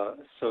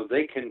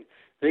they can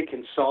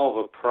solve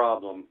a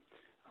problem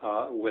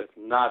with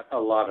not a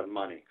lot of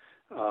money.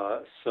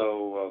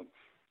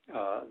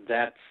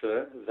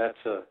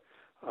 That's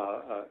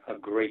a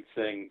great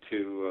thing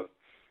to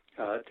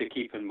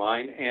keep in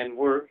mind. And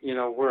we're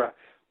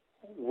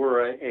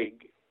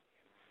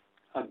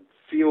a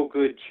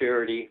feel-good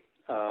charity.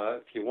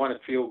 If you want to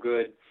feel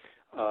good,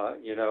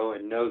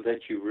 and know that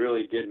you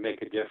really did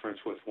make a difference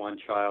with one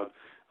child,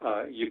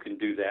 you can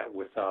do that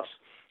with us.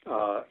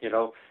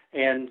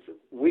 And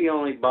we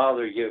only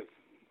bother you,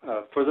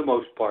 for the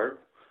most part,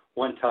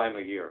 one time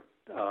a year,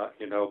 at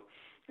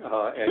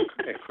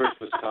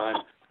Christmas time.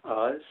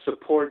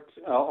 Support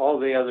all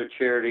the other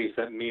charities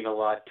that mean a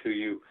lot to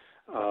you,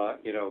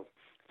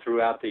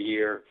 throughout the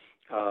year.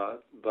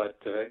 But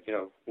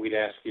we'd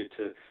ask you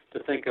to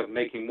think of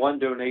making one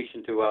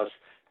donation to us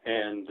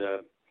and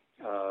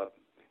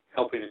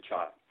helping a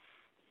child.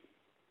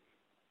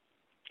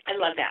 I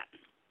love that.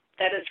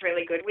 That is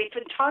really good. We've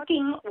been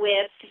talking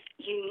with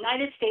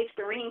United States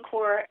Marine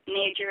Corps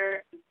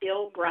Major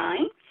Bill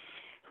Brine,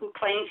 who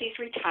claims he's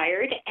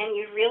retired, and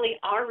you really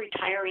are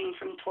retiring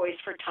from Toys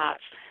for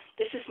Tots.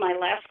 This is my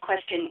last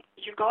question.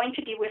 You're going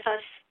to be with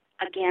us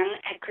again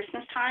at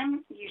Christmas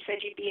time? You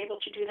said you'd be able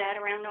to do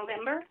that around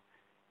November?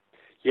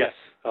 Yes.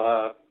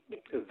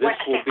 This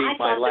will be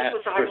my last.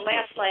 This was our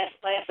last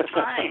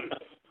time.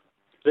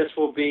 This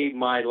will be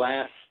my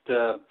last,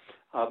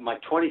 my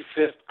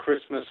 25th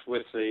Christmas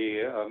with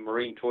the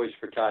Marine Toys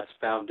for Tots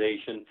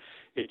Foundation.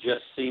 It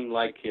just seemed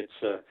like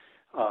it's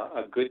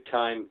a good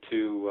time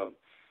to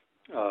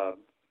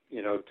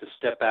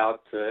step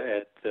out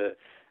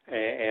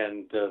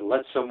and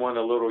let someone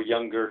a little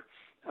younger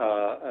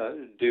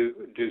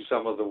do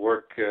some of the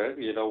work.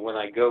 When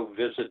I go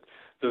visit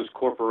those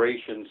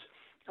corporations,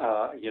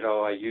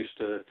 I used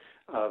to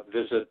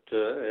visit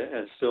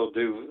and still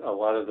do. A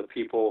lot of the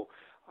people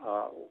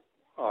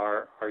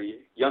are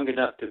young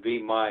enough to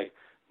be my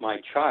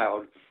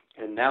child,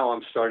 and now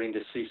I'm starting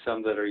to see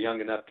some that are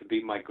young enough to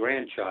be my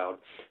grandchild,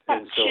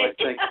 and so I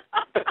think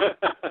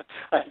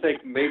I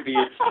think maybe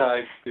it's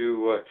time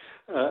to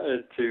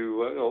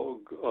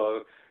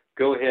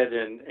go ahead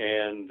and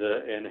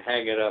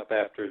hang it up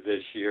after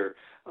this year.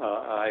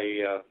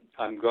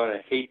 I'm going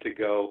to hate to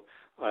go.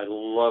 I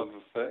love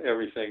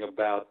everything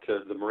about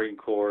the Marine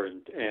Corps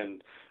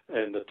and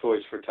the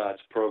Toys for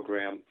Tots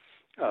program,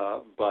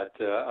 but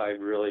I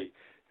really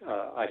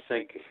I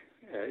think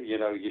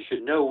you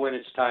should know when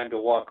it's time to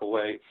walk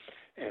away,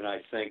 and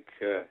I think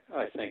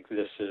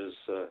this is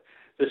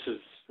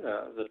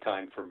the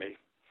time for me.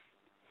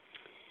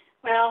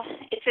 Well,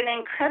 it's an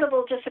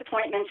incredible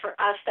disappointment for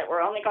us that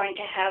we're only going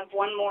to have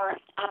one more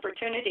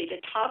opportunity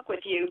to talk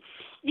with you.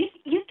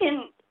 You've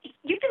been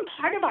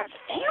part of our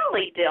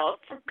family, Bill.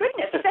 For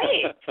goodness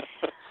sake.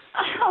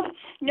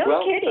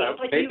 No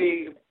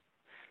kidding.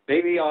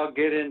 Maybe I'll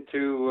get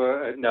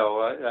into no,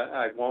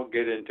 I won't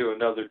get into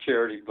another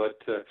charity,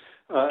 but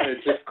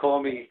just call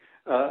me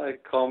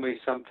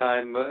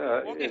sometime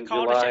in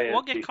July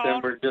and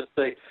December. Just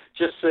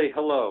say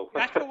hello.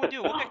 That's what we'll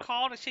do. We'll get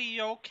called to see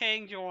you okay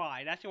in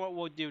July. That's what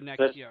we'll do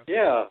next year.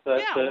 Yeah,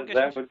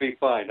 that would be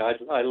fine.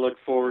 I look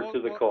forward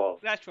to the call.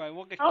 That's right.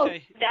 We'll get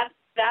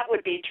that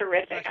would be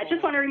terrific. I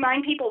just want to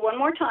remind people one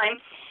more time.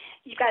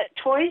 You've got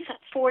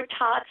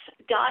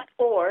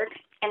toysfortots.org.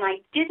 And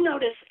I did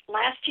notice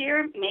last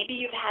year, maybe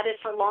you've had it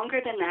for longer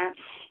than that,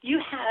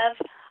 you have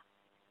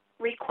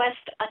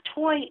request a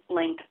toy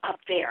link up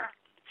there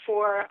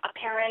for a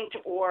parent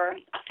or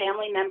a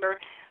family member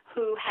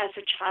who has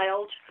a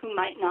child who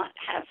might not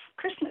have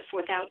Christmas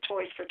without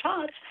Toys for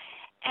Tots.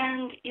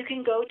 And you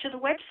can go to the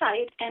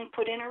website and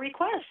put in a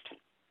request.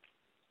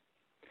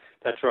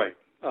 That's right.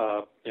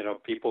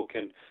 People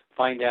can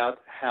find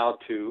out how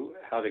to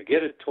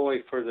get a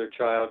toy for their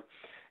child,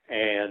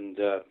 and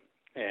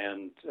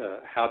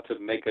how to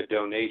make a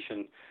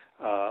donation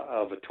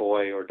of a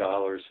toy or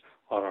dollars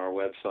on our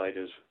website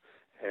as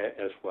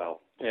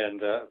well.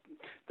 And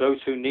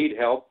those who need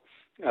help,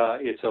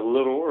 it's a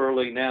little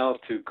early now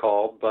to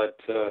call, but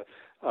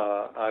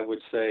I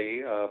would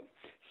say,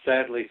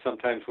 sadly,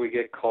 sometimes we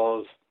get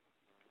calls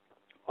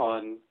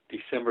on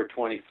December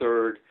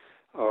 23rd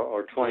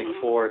or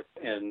 24th,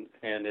 and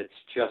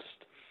it's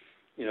just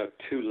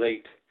too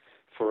late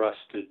for us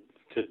to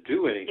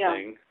do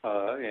anything.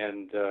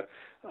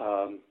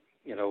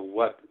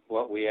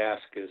 What we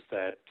ask is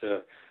that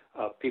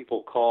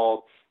people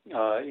call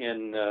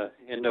in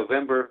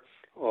November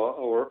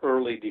or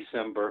early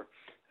December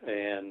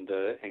and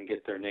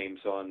get their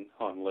names on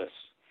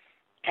lists.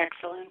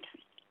 Excellent.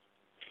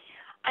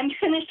 I'm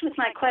finished with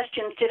my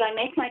questions. Did I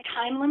make my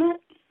time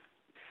limit?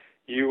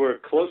 You were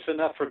close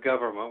enough for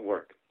government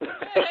work.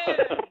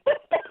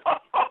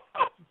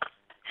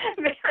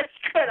 Very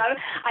good.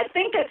 I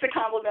think that's a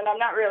compliment. I'm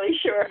not really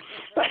sure.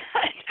 But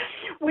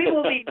we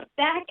will be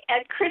back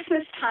at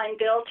Christmas time,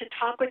 Bill, to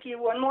talk with you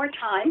one more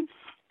time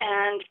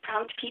and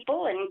prompt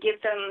people and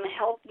give them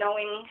help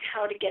knowing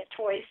how to get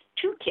toys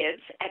to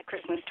kids at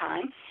Christmas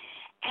time.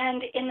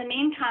 And in the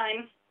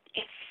meantime,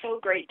 it's so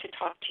great to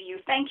talk to you.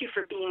 Thank you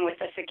for being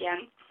with us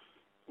again.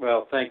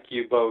 Well, thank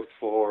you both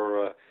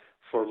for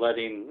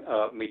letting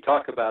me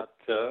talk about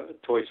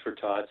Toys for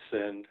Tots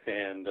and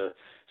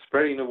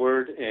spreading the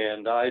word,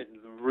 and I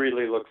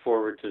really look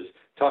forward to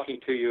talking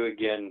to you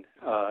again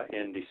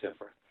in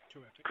December.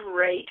 Terrific.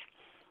 Great.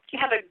 You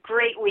have a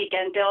great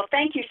weekend, Bill.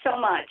 Thank you so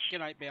much. Good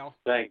night, Bill.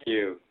 Thank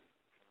you.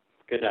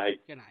 Good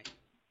night. Good night.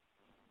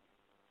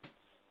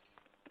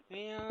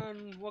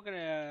 And we're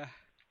gonna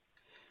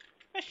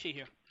let's see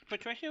here,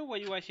 Patricia. What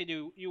do you like to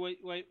do? You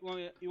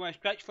want to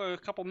stretch for a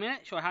couple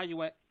minutes, or how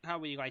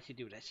would you like to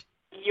do this?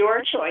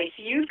 Your choice.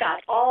 You've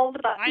got all the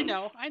buttons. I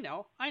know.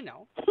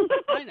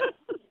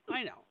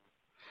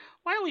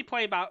 Why don't we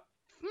play about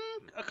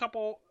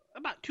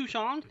two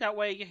songs? That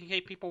way, in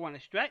case people want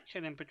to stretch,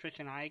 and then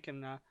Patricia and I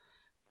can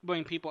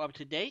bring people up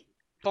to date.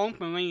 Phone's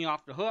been ringing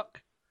off the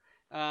hook.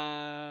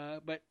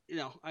 But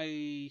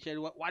I said,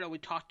 why don't we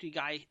talk to you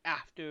guys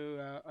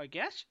after our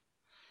guest?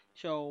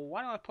 So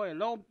why don't I play a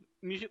little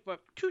music for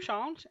 2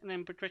 songs, and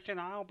then Patricia and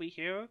I will be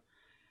here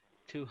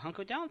to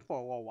hunker down for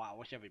a little while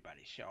with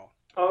everybody. So.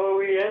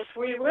 Oh, yes,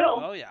 we will.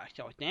 Oh, yeah.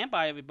 So stand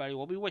by, everybody.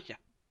 We'll be with you.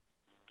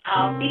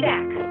 I'll be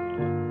back.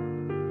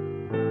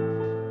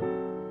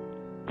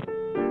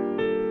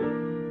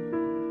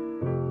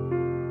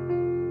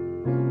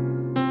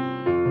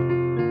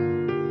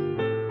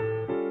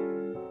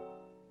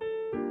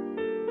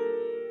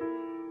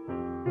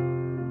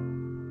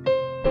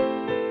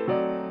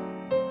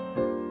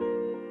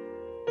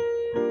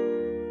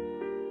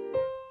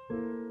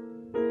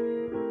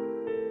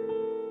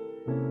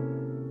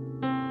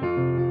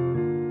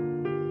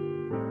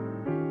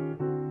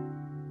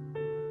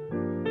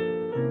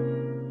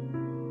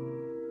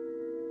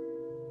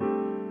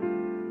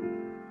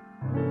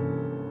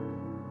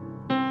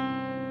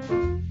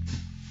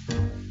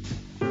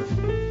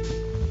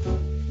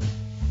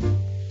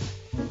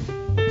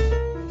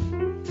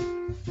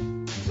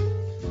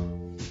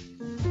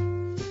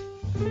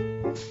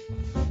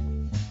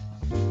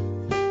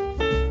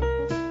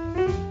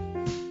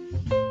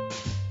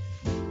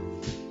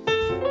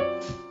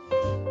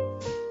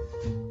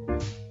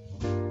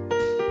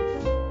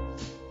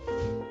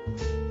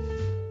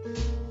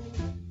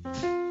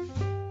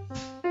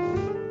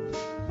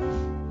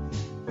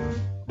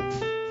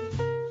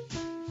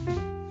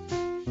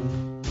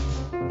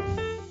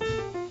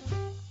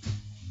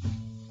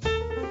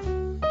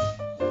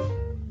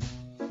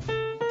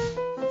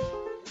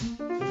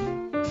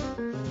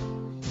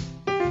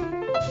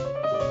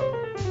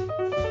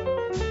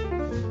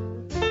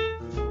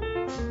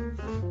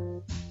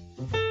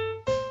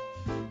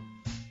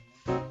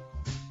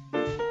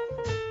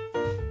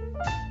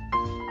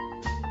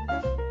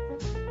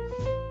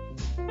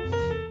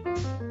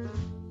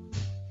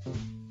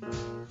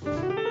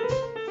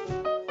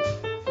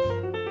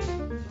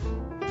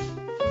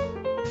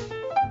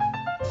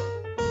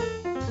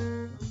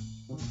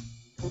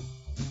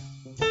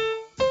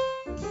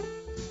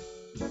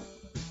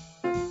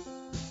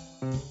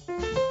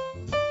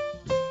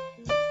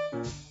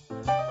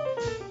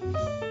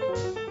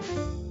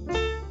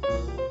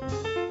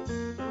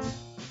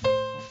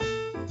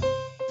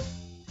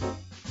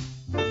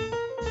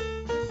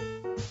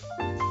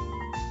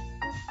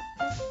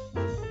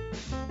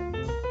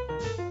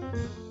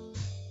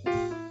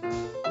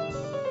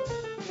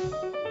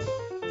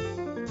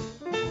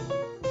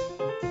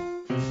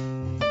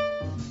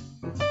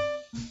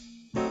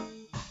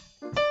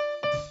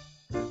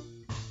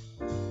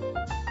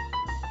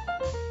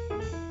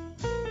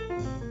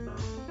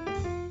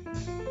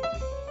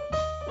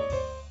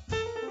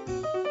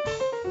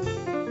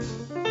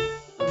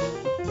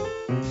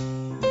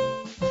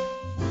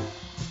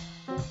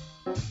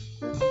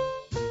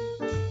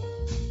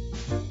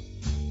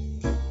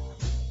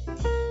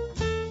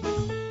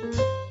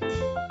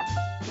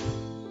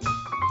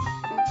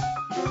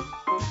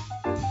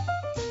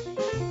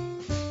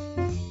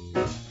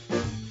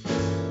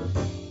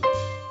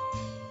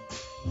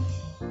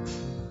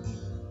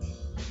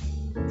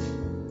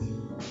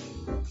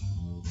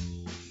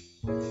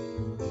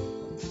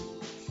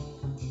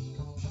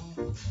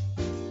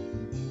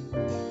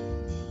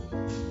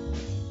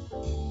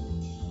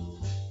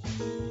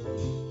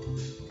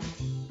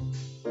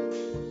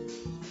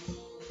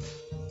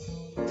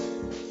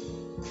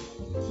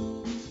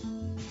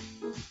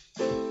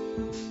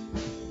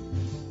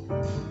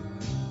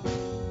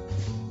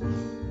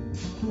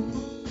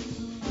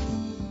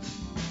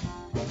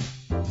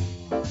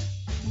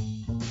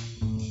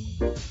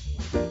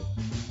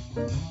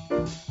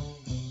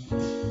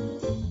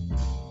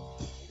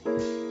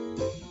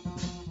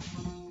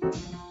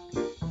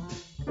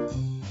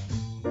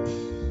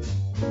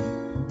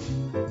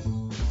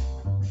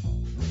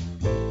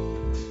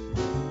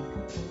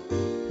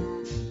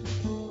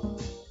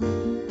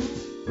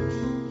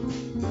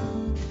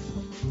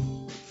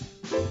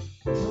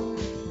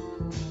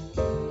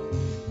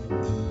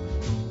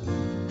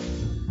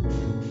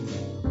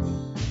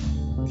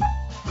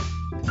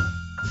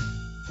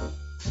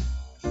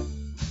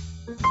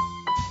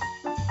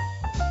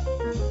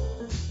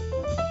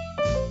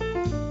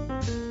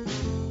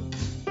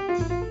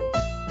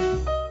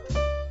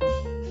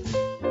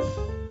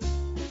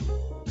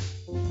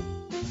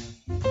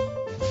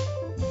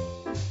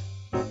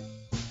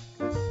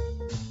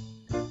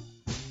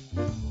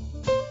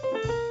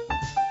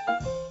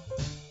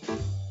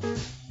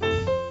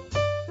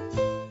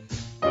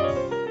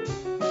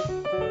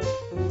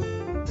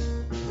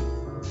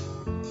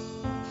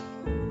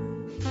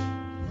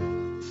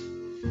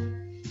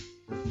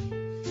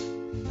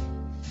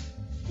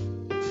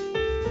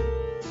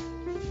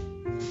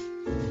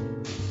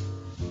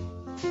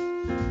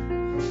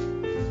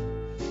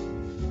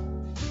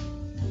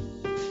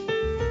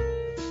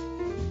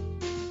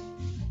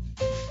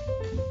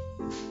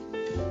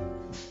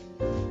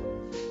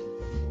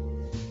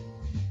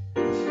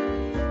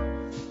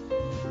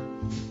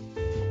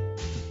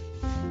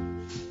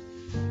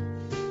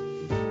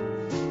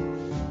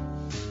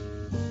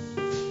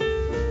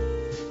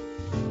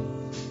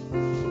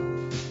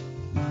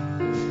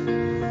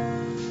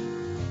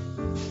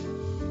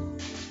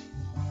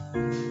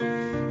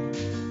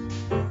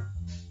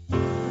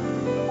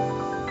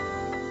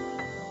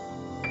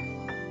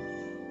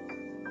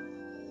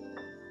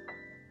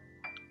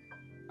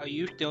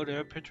 you still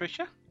there,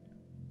 Patricia?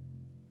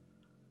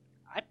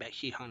 I bet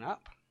she hung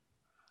up.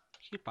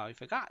 She probably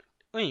forgot.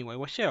 Anyway,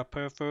 we'll share a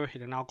prayer first,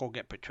 and then I'll go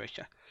get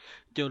Patricia.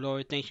 Dear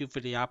Lord, thank you for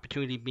the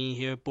opportunity of being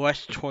here.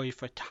 Bless Troy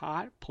for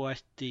Todd.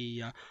 Bless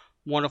the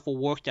wonderful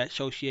work that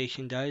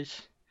association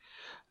does.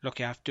 Look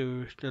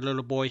after the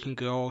little boys and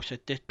girls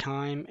at this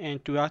time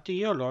and throughout the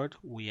year, Lord.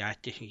 We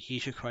ask this in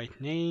Jesus Christ's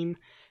name.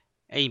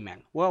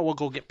 Amen. Well, we'll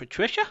go get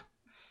Patricia.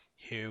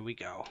 Here we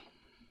go.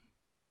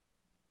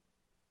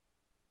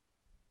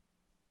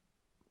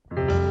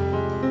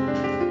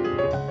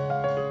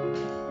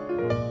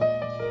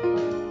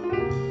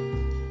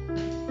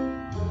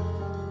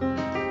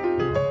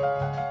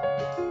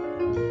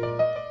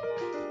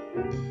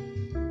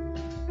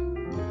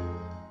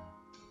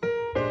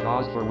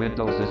 JAWS for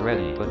Windows is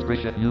ready.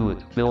 Patricia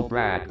Hewitt, Bill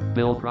Bragg,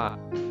 Bill Prime.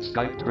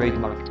 Skype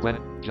trademark 20.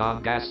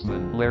 John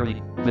Gassman,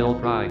 Larry, Bill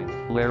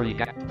Prime, Larry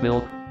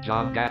Bill,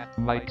 John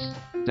Mikes,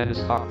 Dennis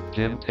Hart,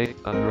 Jim Tate,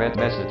 unread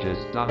messages,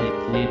 Donnie,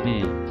 Lee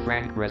Beal,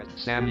 Frank Brett,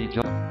 Sammy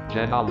Jen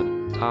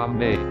Allen, Tom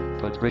May,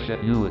 Patricia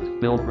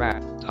Hewitt, Bill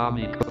Bragg,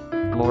 Tommy Cook,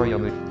 Gloria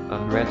Mc,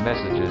 unread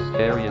messages,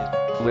 Harriet,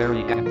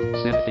 Larry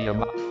Cynthia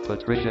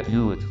Patricia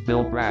Hewitt,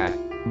 Bill Bragg,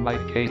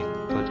 Mike Kate,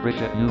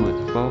 Patricia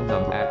Hewitt, phone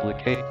number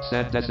applicate,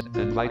 send as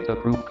invite a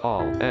group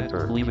call,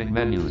 enter, leaving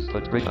menus,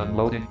 Patricia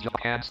unloading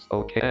hands,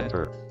 okay,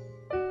 enter.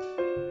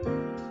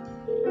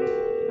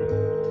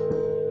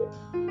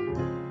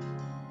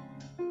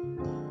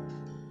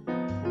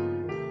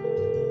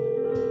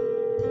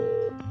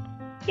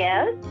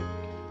 Yes?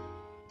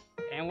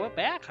 And we're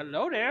back.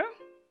 Hello there.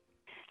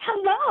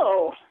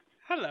 Hello.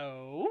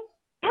 Hello.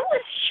 That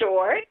was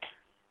short.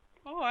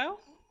 Oh, well.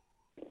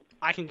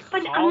 I can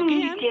But call you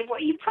again. did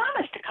what you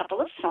promised, a couple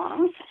of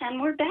songs,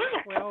 and we're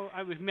back. Well,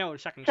 I was mailed a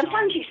second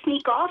Sometimes song. you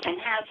sneak off and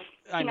have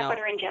I peanut know.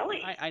 butter and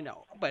jelly. I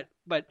know. But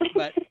I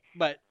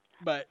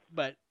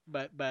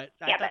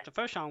Yeah, thought the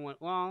first song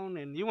went long,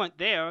 and you weren't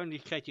there, and you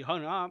said you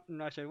hung up,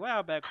 and I said, well,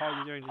 I better call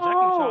you during the second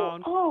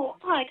song.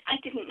 I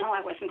didn't know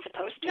I wasn't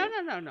supposed to.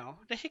 No.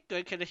 This is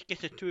good, because this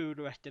gets us through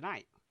the rest of the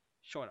night.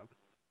 Sort of.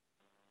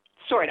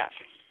 Sort of.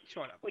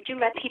 Would you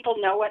let people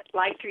know what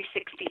Live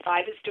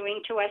 365 is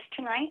doing to us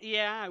tonight?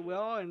 Yeah, I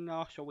will, and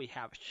also we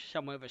have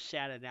somewhat of a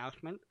sad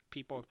announcement.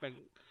 People have been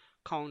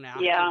calling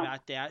out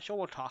about that, so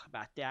we'll talk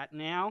about that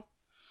now.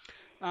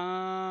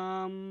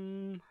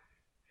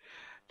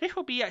 This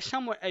will be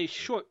somewhat a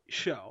short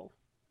show,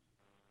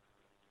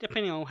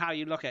 depending on how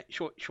you look at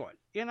short,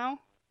 you know?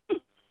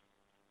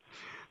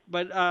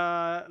 But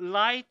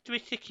Live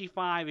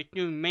 365 is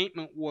doing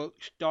maintenance work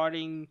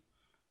starting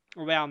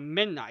around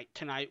midnight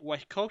tonight,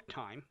 West Coast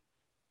time,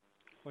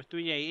 or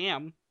 3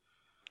 a.m.,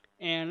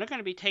 and they're going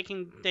to be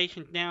taking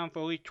stations down for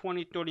at least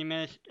 20-30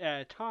 minutes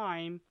at a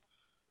time,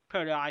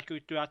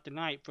 periodically throughout the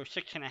night for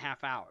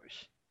 6.5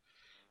 hours.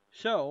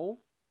 So,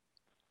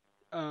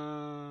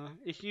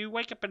 if you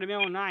wake up in the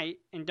middle of the night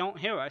and don't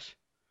hear us,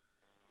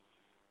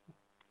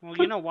 well,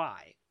 you know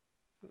why.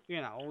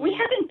 You know, we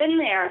haven't been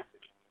there.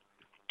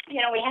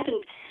 You know, we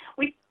haven't.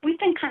 We've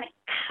been kind of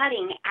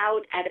cutting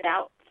out at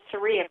about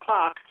 3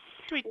 o'clock,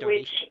 3:30.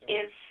 which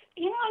is,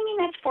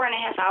 that's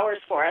 4.5 hours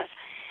for us.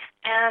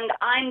 And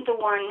I'm the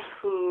one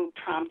who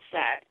prompts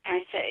that.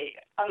 I say,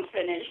 I'm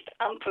finished.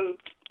 I'm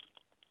pooped.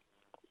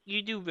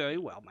 You do very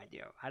well, my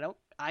dear.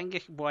 I'm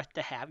just blessed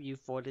to have you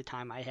for the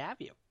time I have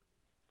you.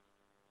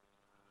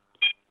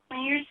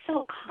 Well, you're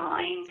so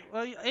kind.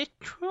 Well, it's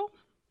true.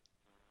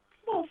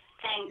 Well,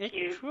 thank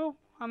you. It's true.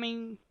 I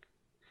mean,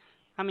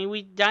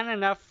 we've done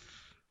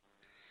enough.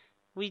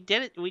 We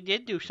did it. We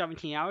did do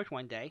 17 hours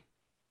one day.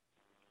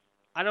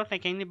 I don't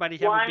think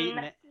anybody's ever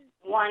beaten it.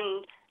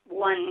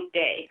 One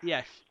day.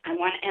 Yes. I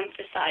want to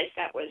emphasize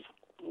that was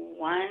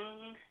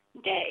one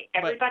day.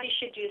 Everybody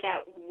should do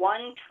that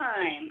one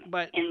time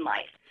in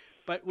life.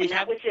 But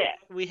that was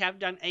it. We have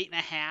done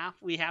 8.5.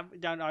 We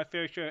have done our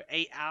fair share of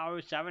 8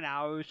 hours, 7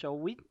 hours. So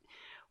we've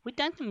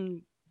done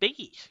some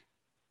biggies.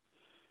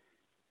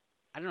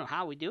 I don't know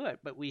how we do it,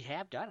 but we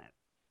have done it.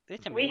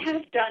 It's amazing. We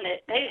have done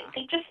it.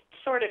 They just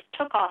sort of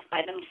took off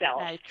by themselves.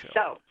 That's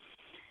true.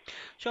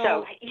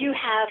 So you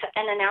have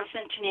an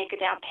announcement to make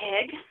about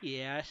Peg?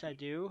 Yes, I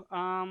do.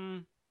 I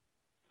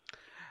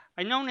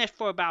known this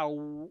for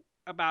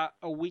about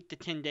a week to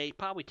 10 days,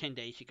 probably 10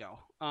 days ago.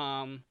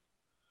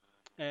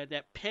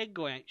 That Peg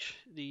Lynch,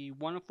 the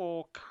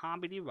wonderful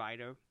comedy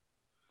writer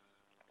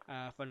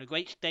from the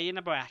great state of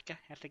Nebraska,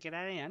 has to get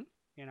that in.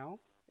 You know,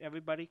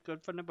 everybody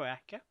good for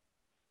Nebraska.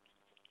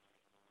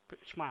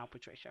 Smile,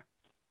 Patricia.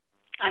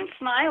 I'm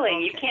smiling.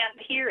 Okay. You can't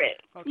hear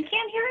it. Okay. You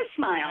can't hear a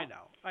smile.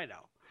 I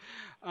know.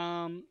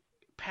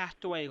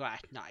 Passed away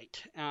last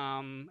night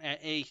at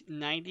age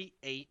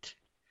 98.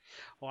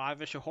 A lot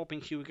of us are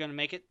hoping she was going to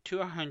make it to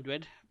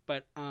 100,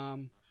 but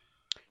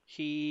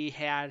she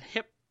had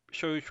hip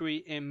surgery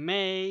in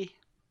May,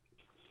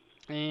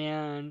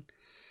 and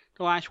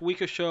the last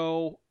week or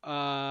so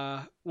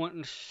went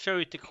in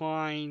serious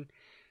decline.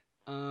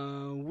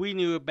 We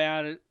knew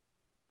about it.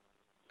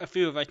 A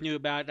few of us knew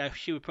about it, that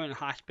she was put in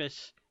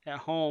hospice at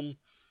home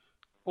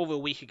over a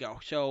week ago.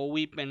 So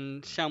we've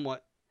been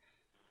somewhat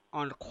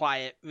on the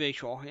quiet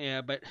visual.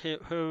 Yeah, but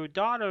her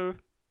daughter,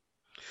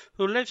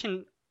 who lives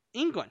in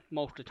England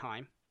most of the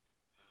time,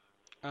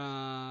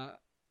 uh,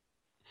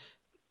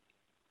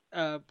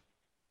 of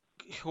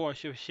course,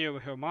 she was here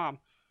with her mom,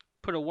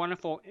 put a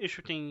wonderful,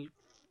 interesting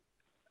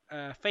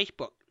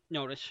Facebook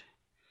notice.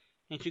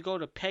 And if you go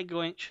to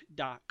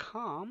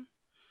peglynch.com,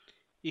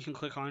 you can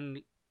click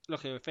on,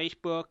 look at her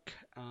Facebook,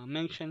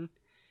 mention.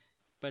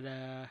 But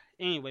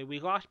anyway, we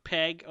lost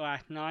Peg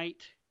last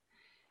night.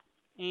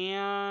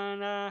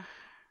 And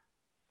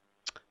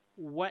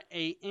what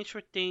a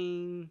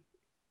interesting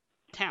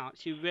talent.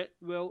 She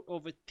wrote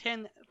over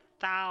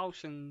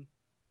 10,000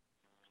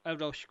 of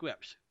those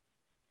scripts.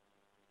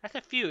 That's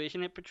a few,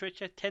 isn't it,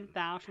 Patricia?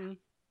 10,000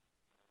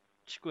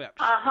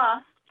 scripts.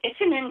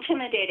 It's an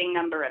intimidating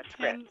number of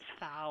scripts.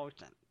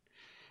 10,000.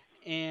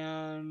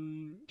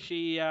 And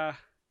she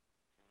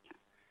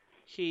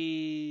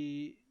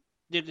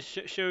did the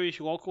series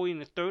locally in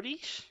the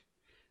 30s.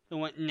 It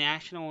went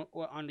national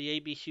on the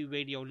ABC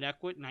Radio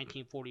Network in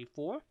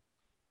 1944.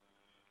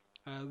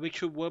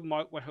 Richard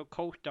Woodmark was her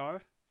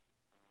co-star.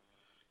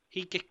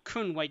 He just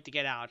couldn't wait to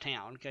get out of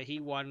town because he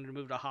wanted to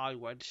move to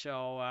Hollywood.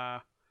 So,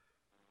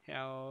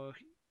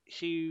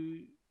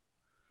 she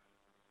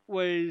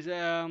was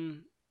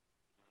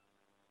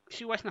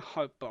she wasn't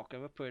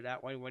heartbroken, let's put it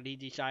that way, when he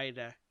decided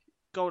to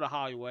go to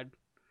Hollywood.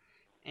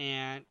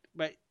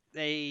 But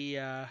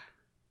they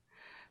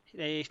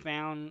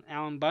found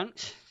Alan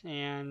Bunce,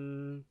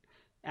 and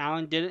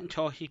Alan did it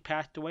until he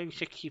passed away in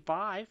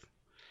 '65.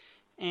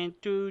 And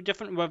through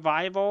different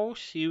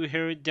revivals, you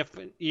heard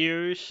different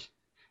years.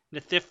 In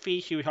the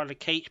 50s, she was on the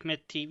Kate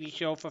Smith TV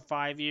show for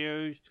 5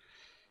 years.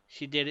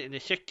 She did it in the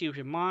 60s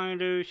with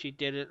Monitor. She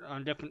did it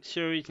on different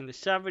series in the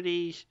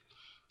 70s.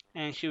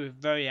 And she was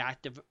very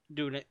active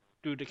through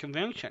the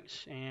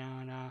conventions.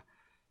 And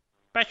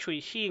especially,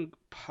 she and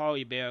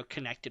Polly Bear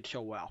connected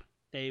so well.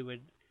 They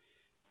would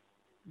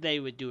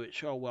do it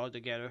so well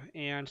together.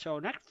 And so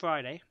next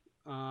Friday,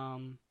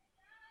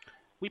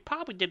 we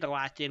probably did the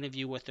last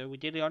interview with her. We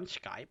did it on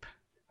Skype,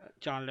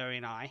 John, Larry,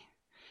 and I.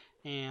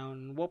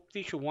 And we'll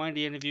feature one of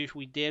the interviews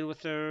we did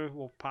with her.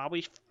 We'll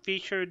probably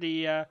feature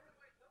the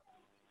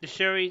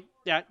series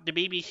that the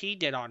BBC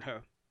did on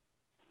her.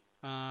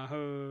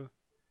 Her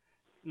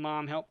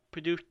mom helped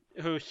produce,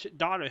 her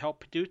daughter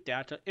helped produce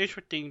that. It's an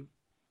interesting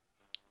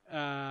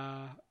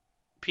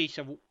piece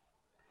of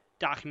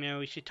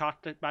documentary. She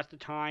talked about the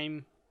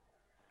time.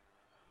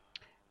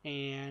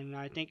 And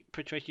I think,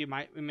 Patricia, you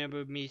might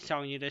remember me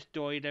telling you this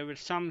story. There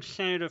was some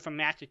senator from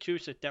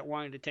Massachusetts that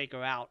wanted to take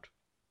her out.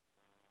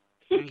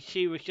 And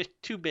she was just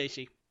too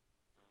busy.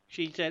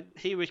 She said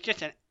he was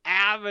just an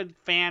avid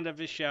fan of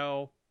the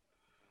show.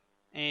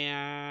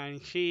 And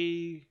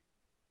she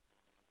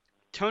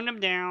turned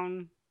him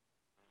down.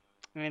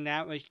 And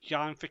that was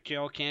John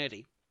Fitzgerald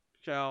Kennedy.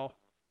 So,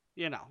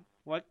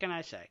 what can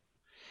I say?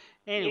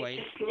 Anyway.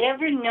 You just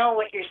never know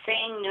what you're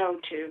saying no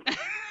to.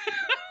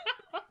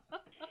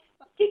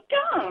 You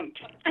don't.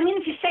 I mean,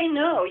 if you say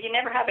no, you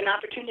never have an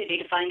opportunity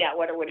to find out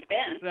what it would have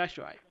been. That's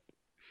right.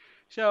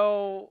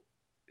 So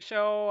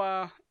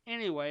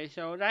anyway,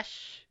 so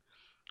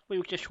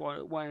we just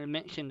wanted to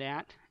mention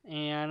that.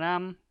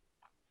 And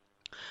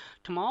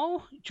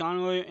tomorrow,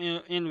 John will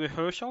in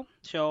rehearsal,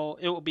 so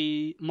it will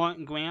be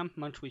Martin Graham,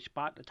 monthly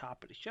spot at the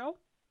top of the show.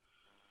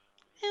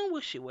 And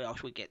we'll see what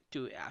else we get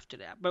to after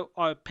that. But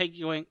our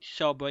Peggy Lynch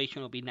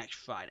celebration will be next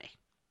Friday.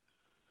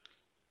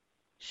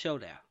 So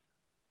there.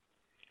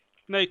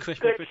 Merry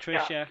Christmas, Good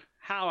Patricia. Stuff.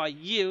 How are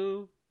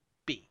you?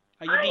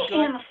 Are you I good?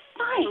 am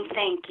fine,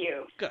 thank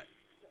you. Good.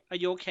 Are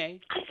you okay?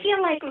 I feel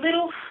like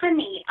little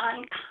Honey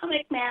on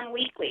Comic Man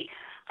Weekly.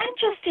 I'm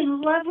just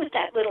in love with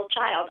that little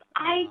child.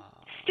 I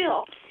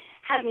still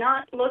have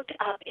not looked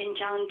up in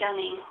John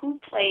Dunning who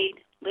played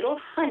little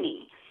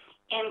Honey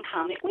in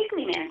Comic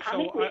Weekly Man.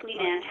 Comic Weekly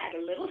Man had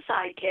a little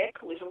sidekick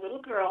who was a little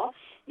girl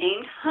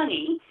named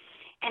Honey,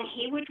 and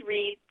he would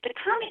read the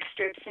comic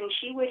strips, and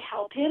she would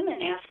help him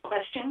and ask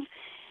questions.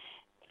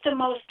 The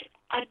most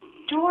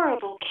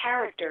adorable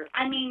character.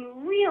 I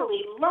mean,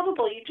 really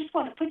lovable. You just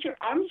want to put your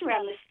arms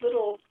around this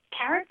little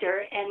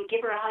character and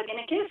give her a hug and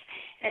a kiss.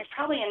 And it's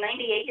probably a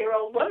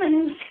 98-year-old woman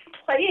who's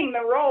playing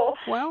the role.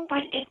 Well,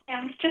 but it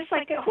sounds just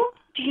like a...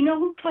 Do you know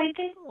who played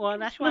it? Well,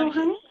 that's why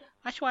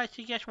I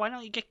suggest, why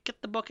don't you get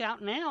the book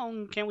out now,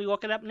 and can we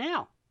look it up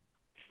now?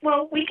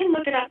 Well, we can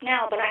look it up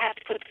now, but I have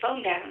to put the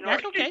phone down in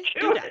order okay. to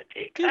do it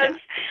because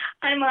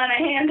I'm on a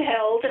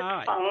handheld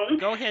phone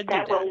Go ahead,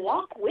 that will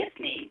walk with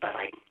me, but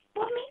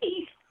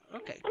maybe.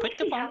 Okay, put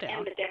the phone down. How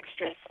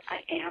ambidextrous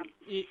I am.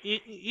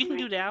 You can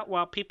do that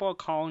while people are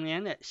calling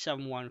in at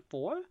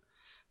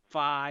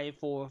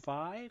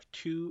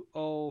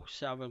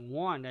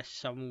 714-545-2071.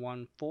 That's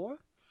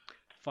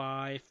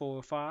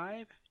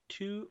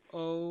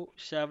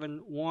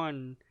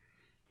 714-545-2071.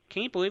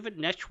 Can you believe it?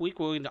 Next week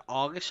we're into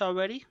August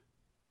already.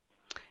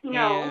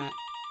 No.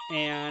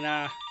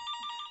 And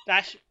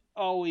that's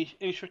always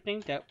interesting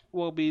that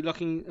we'll be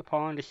looking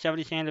upon the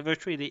 70th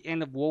anniversary of the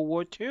end of World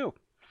War II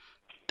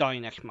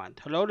starting next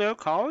month. Hello there,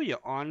 caller. You're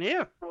on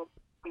there.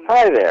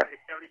 Hi there.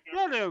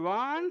 Hello there,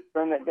 Ron.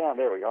 Turn that down.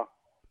 There we go.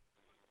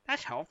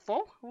 That's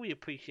helpful. We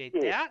appreciate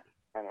Yeah. that.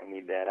 I don't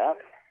need that up.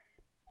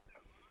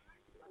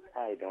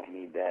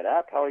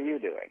 How are you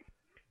doing?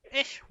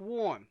 It's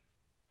warm.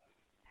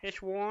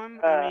 It's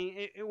warm. Uh,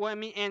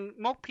 And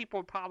most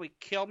people probably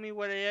kill me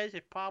what it is.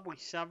 It's probably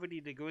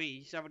 70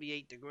 degrees,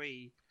 78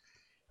 degrees.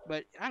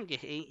 But I'm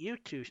just ain't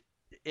used to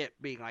it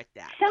being like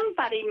that.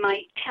 Somebody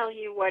might tell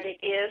you what it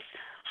is.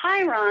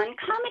 Hi, Ron.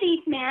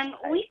 Comedy Man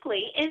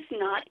Weekly is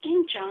not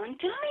in John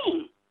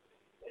Dunning.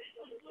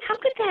 How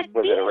could that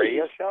Was be? it a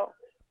radio show?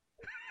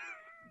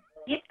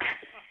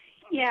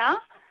 Yeah.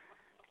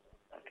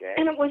 Okay.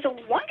 And it was a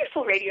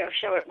wonderful radio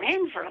show. It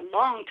ran for a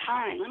long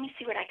time. Let me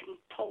see what I can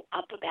pull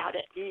up about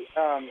it. See,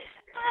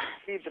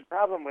 the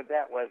problem with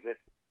that was that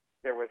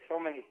there were so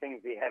many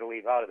things he had to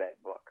leave out of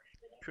that book.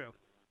 True.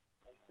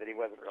 That he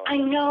wasn't really. I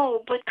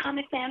know, but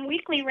Comic Man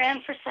Weekly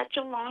ran for such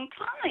a long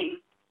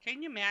time.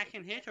 Can you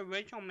imagine his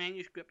original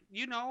manuscript?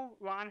 You know,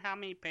 Ron, how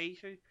many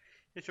pages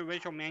his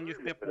original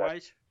manuscript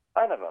was? A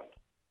ton of them.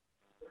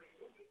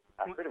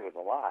 I heard it was a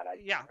lot.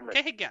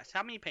 Take a guess.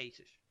 How many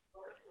pages?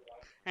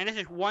 And this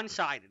is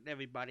one-sided,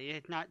 everybody.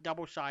 It's not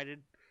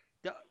double-sided.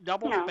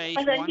 Double-spaced.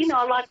 No, but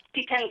a lot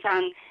depends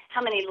on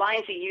how many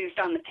lines he used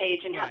on the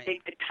page and how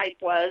big the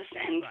type was,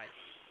 and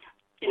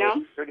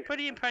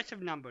Pretty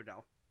impressive number,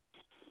 though.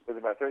 Was it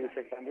about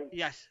 3,600?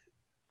 Yes,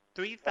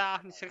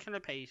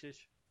 3,600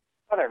 pages.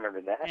 Oh, I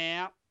remember that.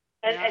 Yeah.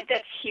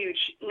 That's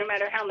huge. No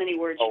matter how many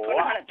words you put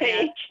on a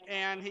page.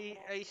 And he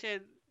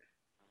said,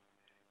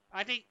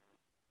 I think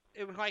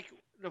it was like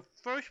the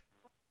first,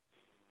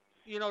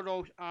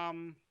 those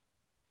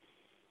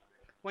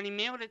when he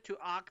mailed it to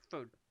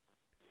Oxford.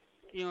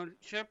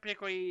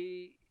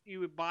 Typically you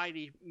would buy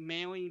these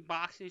mailing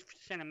boxes to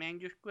send a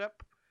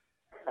manuscript,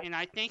 and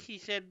I think he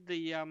said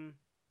the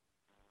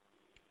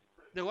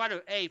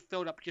letter A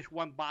filled up just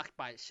one box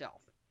by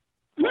itself.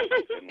 Oh my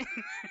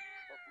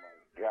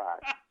God,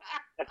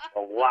 that's a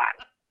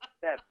lot.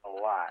 That's a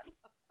lot.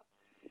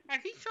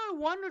 And he sort of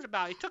wondered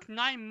about it. It took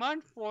 9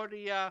 months for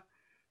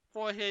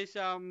his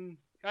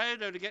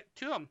editor to get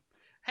to him.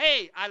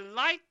 Hey, I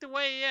like the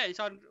way it is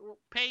on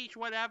page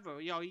whatever.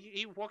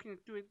 He walking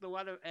through the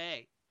letter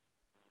A.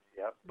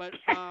 Yep. But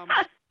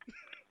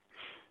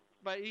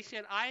but he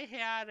said I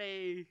had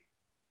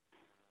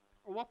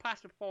we'll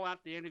pass the poll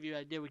out the interview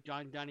I did with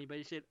John Dunny, but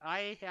he said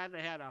I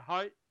had a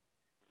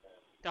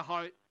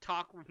heart-to-heart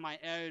talk with my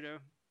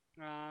editor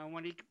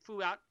when he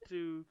flew out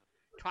to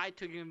try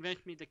to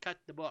convince me to cut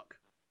the book.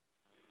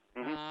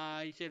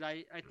 Mm-hmm. He said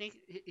I think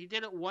he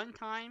did it one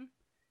time,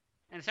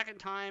 and the second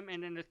time,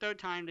 and then the third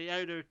time the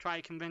editor tried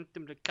to convince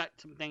him to cut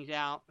some things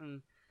out,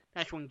 and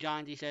that's when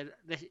John D said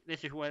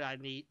this is what I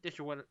need. This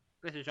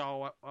is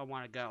all I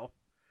want to go.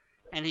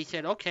 And he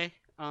said okay,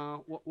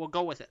 we'll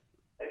go with it.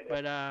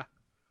 But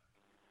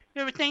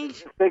there were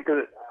things. Think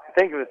of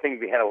the things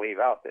we had to leave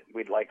out that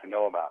we'd like to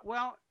know about.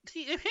 Well,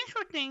 see, it's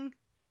interesting.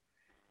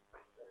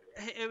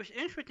 It was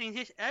interesting.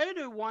 His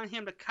editor wanted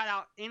him to cut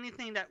out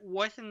anything that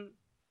wasn't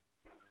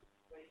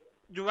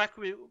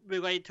directly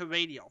related to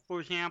radio. For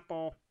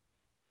example,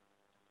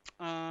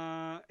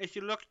 if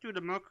you look through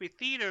the Mercury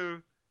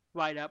Theater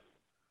write-up,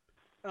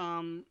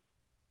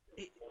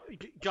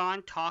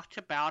 John talks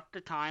about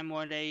the time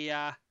when they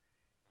had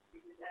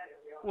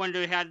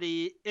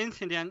the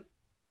incident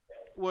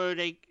where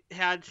they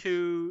had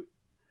to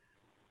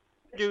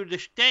do the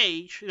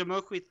stage, the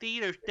Mercury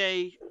Theater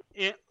stage,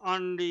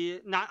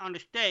 not on the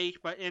stage,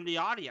 but in the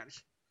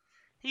audience.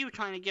 He was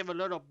trying to give a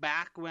little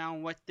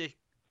background what this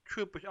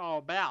troupe was all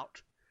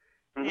about.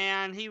 Mm-hmm.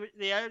 And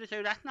the editor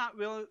said, that's not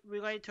really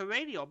related to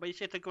radio, but he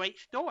said it's a great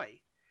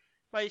story.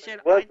 But he said,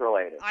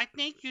 I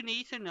think you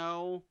need to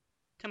know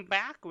some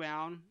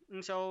background.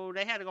 And so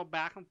they had to go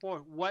back and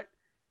forth. What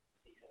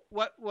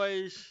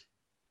was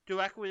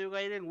directly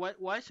related and what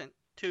wasn't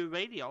to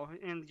radio.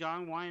 And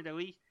John wanted to at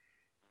least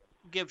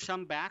give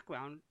some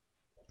background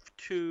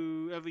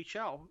to every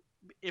show,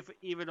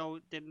 even though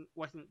it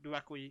wasn't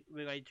directly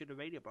related to the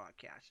radio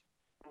broadcast.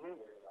 Mm-hmm.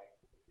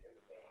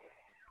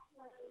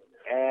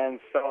 And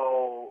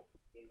so,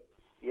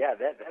 yeah,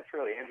 that's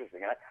really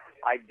interesting.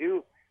 I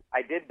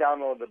did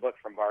download the book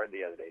from Bard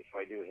the other day, so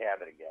I do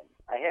have it again.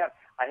 I have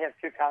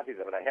two copies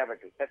of it. I have a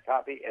cassette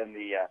copy and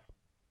the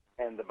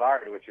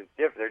Bard, which is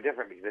different. They're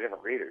different because they're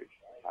different readers.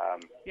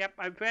 Yep,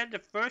 I've read the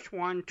first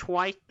one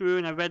twice through,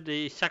 and I read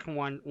the second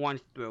one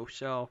once through.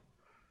 So,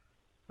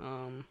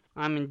 I'm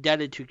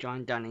indebted to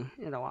John Dunning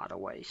in a lot of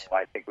ways.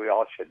 Well, I think we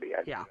all should be.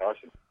 Yeah.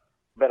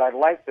 But I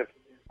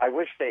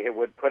wish they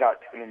would put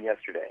out Tune In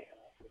Yesterday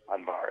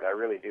on Bard. I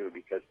really do,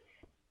 because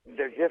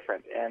they're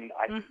different, and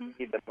I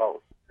need them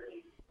both.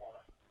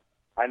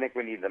 I think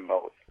we need them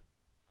both.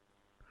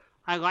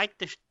 I like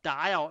the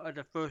style of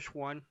the first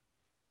one.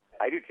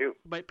 I do too.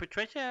 But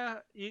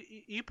Patricia,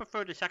 you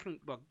prefer the second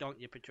book, don't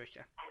you,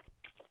 Patricia?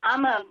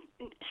 I'm a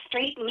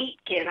straight meat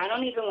kid. I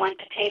don't even want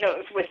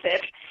potatoes with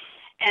it.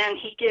 And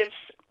he gives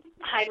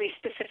highly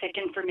specific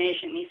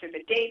information. These are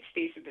the dates,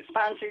 these are the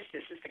sponsors,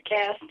 this is the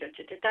cast, and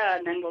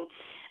then we'll,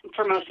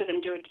 for most of them,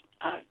 do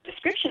a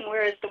description,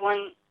 whereas the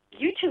one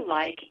you two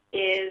like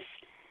is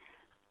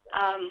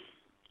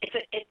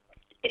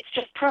it's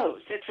just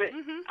prose. It's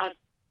a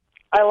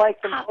I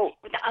like them both.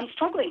 I'm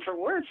struggling for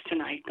words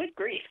tonight. Good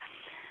grief.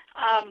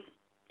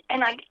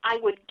 And I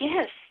would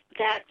guess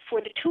that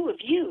for the two of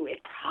you,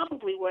 it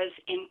probably was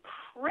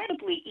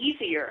incredibly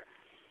easier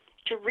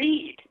to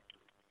read.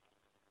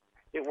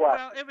 It was.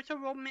 Well, it was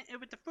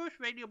the first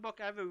radio book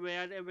I ever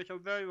read. It was a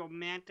very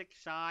romantic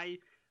side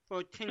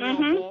for a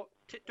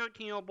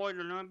 13-year-old boy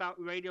to learn about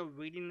radio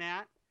reading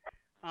that.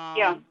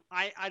 Yeah.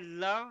 I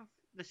love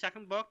the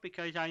second book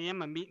because I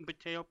am a meat and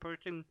potato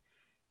person.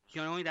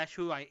 Generally, that's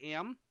who I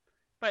am.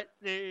 But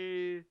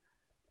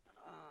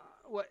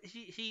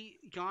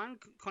John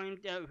claimed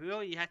that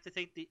really you have to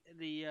thank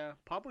the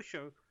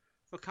publisher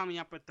for coming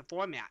up with the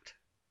format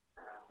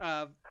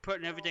of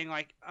putting everything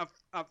like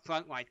up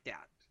front like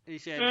that. He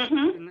said,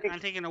 I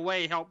think in a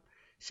way it helped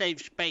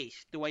save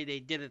space the way they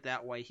did it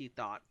that way. He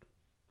thought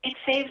it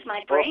saves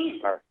my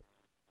brain.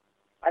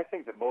 I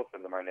think that both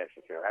of them are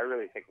necessary. I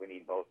really think we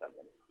need both of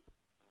them.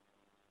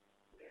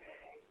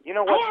 You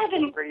know what? I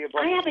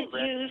haven't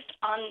used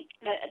on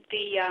the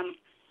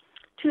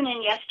Tune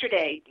In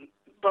Yesterday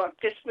book.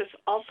 This was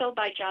also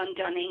by John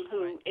Dunning,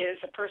 who is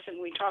a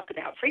person we talk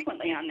about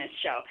frequently on this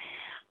show.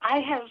 I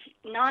have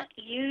not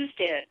used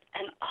it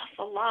an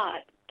awful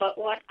lot, but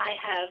what I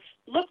have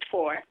looked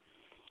for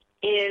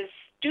is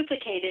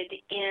duplicated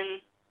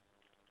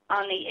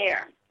on the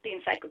air, the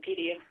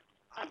Encyclopedia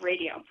of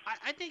Radio.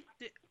 I think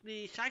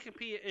the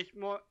Encyclopedia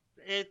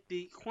is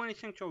the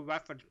quintessential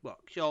reference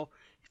book. So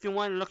if you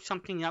want to look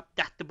something up,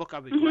 that's the book I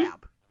would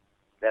grab.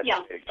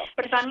 Yeah,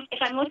 but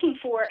if I'm looking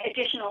for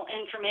additional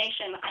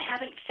information, I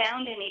haven't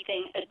found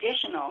anything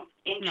additional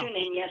in Tune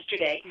In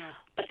Yesterday. No.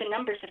 But the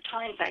numbers of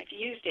times I've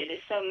used it is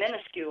so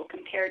minuscule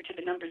compared to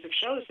the numbers of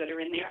shows that are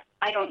in there.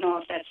 I don't know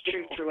if that's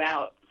true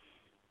throughout.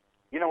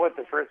 You know what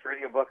the first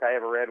radio book I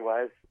ever read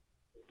was?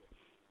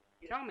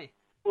 Tell me.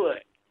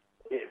 What?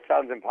 It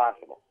sounds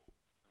impossible.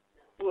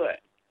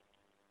 What?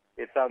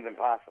 It sounds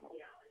impossible.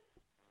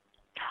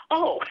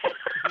 Oh.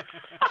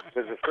 It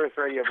was the first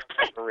radio book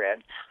I ever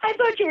read. I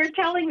thought you were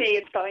telling me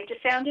it's going to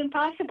sound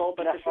impossible,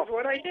 but this is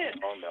what I did.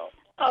 Oh, no.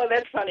 Oh,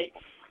 that's funny.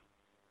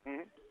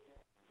 Mm-hmm.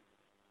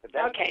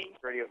 Okay.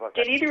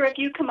 Did either of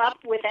you come up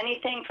with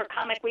anything for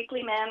Comic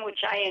Weekly Man,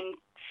 which I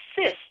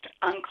insist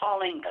on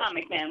calling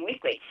Comic Man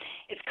Weekly?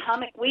 It's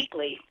Comic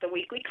Weekly, the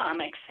weekly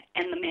comics,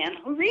 and the man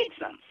who reads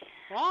them.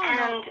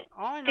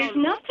 There's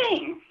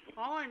nothing.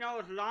 All I know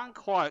is Lon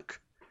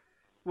Clark,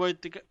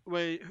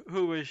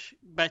 who was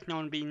best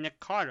known to be Nick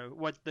Carter,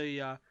 was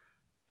the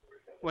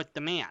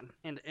man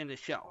in the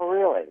show. Oh,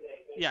 really?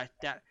 Yeah,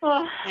 that.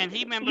 Well, and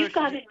he remembers.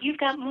 You've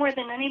got more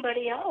than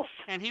anybody else.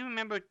 And he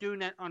remembered doing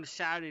that on a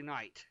Saturday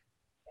night.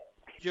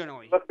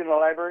 Generally. Looked in the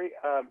library.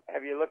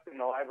 Have you looked in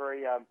the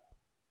library?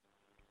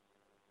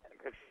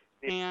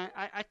 And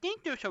I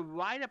think there's a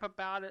write-up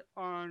about it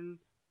on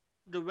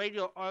the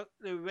radio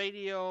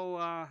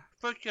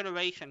First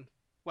Generation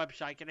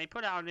website, and they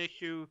put out an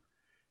issue,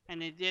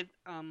 and they did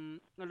a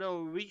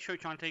little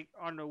research on the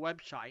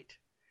website.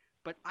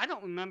 But I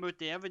don't remember if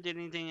they ever did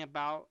anything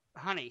about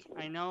Honey.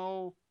 I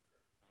know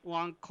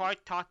Lon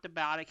Clark talked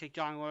about it because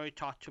John Lurie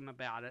talked to him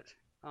about it.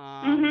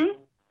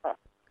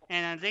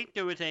 And I think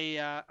there was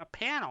a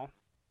panel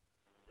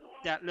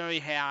that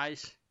Lurie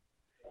has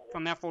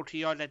from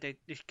FOTR that they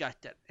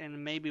discussed it,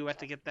 and maybe we have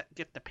to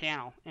get the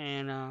panel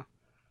and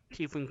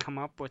see if we can come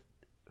up with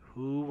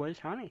who was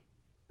Honey.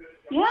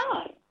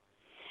 Yeah,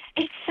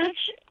 it's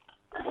such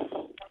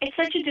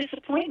a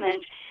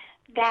disappointment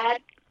that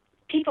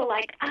people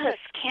like us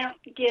can't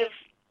give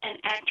an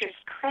actress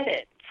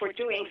credit for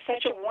doing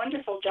such a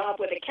wonderful job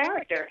with a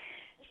character.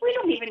 We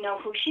don't even know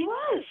who she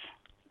was.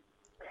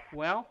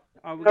 Well,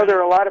 there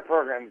are a lot of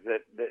programs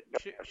that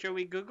should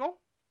we Google?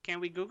 Can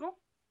we Google?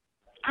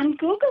 I'm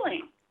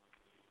Googling.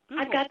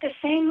 Google. I've got the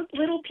same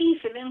little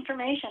piece of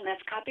information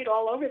that's copied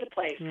all over the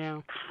place.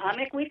 Yeah.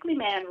 Comic Weekly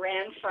Man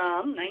ran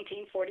from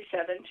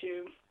 1947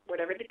 to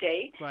whatever the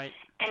date. Right.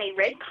 And he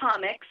read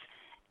comics,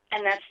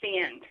 and that's the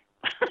end.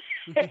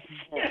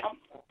 You know,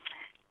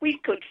 we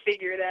could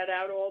figure that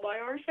out all by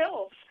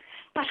ourselves.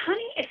 But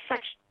Honey is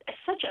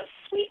such a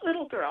sweet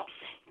little girl.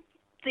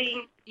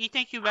 You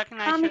think you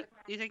recognize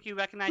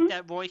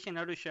that voice in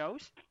other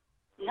shows?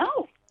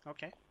 No.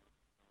 Okay.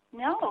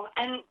 No,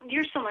 and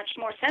you're so much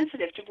more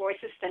sensitive to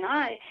voices than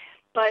I,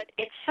 but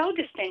it's so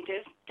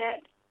distinctive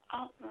that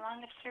and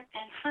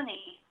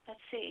Honey. Let's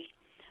see.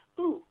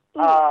 Ooh.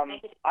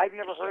 I've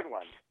never heard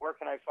one. Where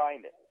can I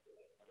find it?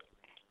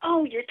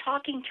 Oh, you're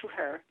talking to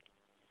her.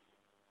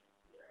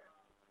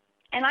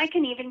 And I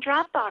can even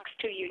Dropbox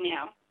to you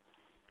now.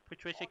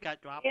 Patricia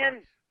got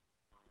Dropbox.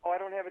 I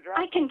don't have a Dropbox.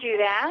 I can do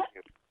that.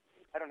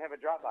 I don't have a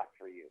Dropbox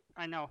for you.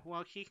 I know.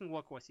 Well, she can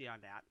work with you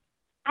on that.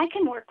 I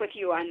can work with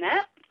you on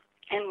that,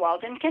 and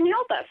Walden can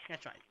help us.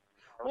 That's right.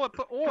 Or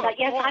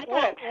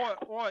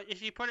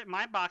if you put it in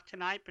my box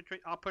tonight,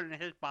 I'll put it in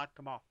his box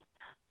tomorrow.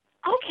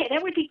 Okay,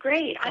 that would be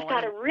great. I've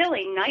got a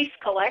really nice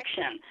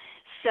collection.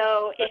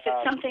 So if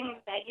it's something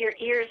that your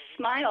ears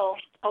smile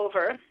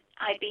over,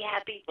 I'd be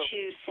happy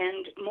to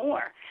send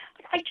more.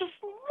 But I just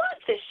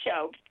love this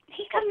show.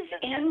 He comes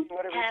in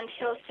and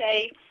he'll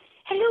say,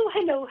 hello,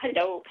 hello,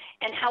 hello.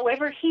 And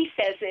however he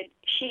says it,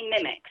 she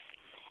mimics.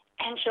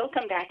 And she'll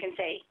come back and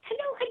say,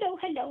 hello, hello,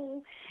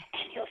 hello.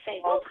 And he'll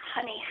say, well,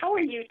 honey, how are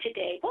you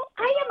today? Well,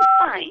 I am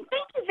fine.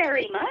 Thank you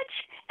very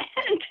much.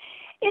 And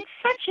it's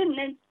such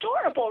an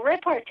adorable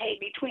repartee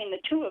between the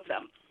two of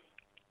them.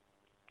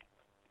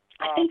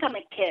 I think I'm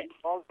a kid.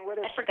 Well,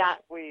 I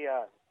forgot.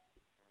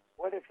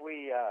 What if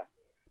we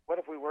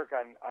work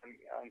on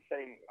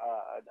setting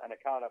an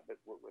account up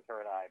with her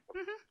and I?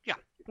 Yeah,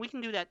 we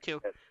can do that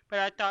too. But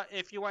I thought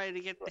if you wanted to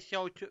get the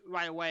show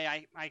right away,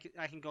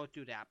 I can go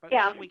through that. But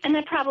yeah, and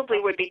that probably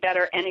would be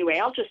better anyway.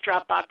 I'll just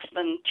Dropbox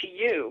them to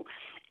you,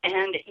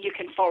 and you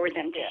can forward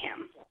them to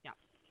him. Yeah.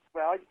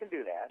 Well, you can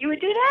do that. You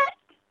would do that?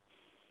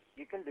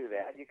 You can do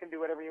that. You can do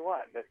whatever you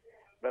want.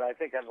 But I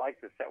think I'd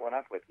like to set one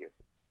up with you.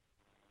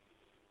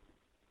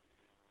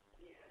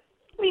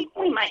 We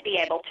might be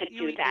able to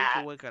do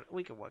that.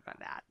 We can work on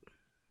that.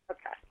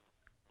 Okay.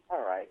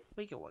 All right.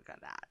 We can work on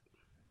that.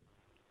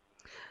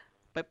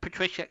 But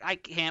Patricia, I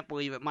can't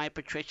believe it. My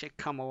Patricia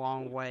come a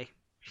long way.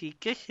 She's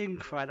just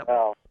incredible.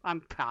 Oh. I'm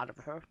proud of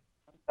her.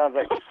 Sounds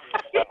like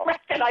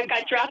And I've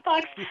got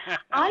Dropbox.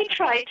 I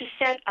tried to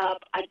set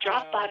up a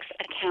Dropbox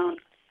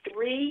account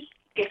 3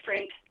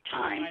 different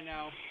times. I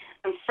know.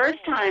 The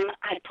first time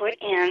I put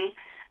in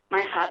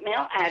my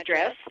Hotmail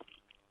address,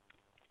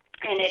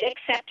 and it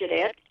accepted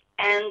it,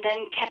 and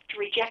then kept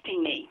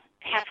rejecting me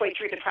halfway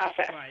through the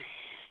process. Right.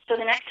 So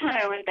the next time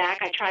I went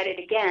back, I tried it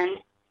again,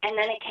 and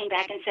then it came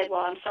back and said,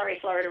 well, I'm sorry,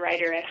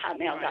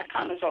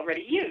 floridawriter@hotmail.com is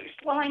already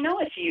used. Well, I know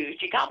it's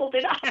used. You gobbled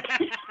it up.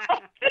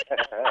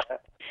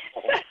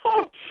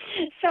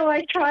 so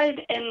I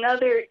tried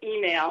another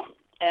email,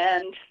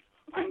 and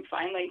I'm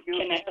finally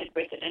connected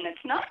with it. And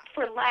it's not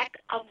for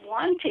lack of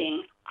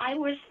wanting. I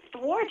was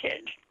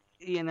thwarted.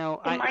 You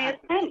know,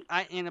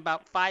 in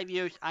about 5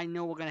 years, I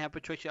know we're going to have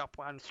Patricia up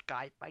on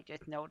Skype. I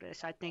just know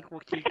this. I think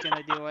she's going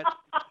to do it.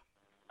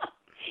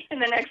 In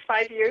the next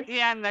 5 years?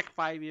 Yeah, in the next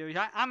 5 years.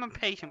 I'm a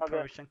patient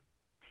person.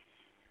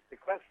 The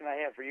question I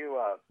have for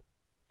you,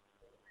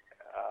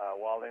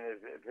 Walden, is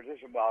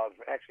Patricia, well,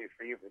 actually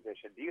for you,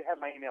 Patricia, do you have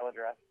my email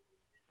address?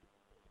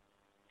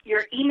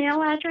 Your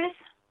email address?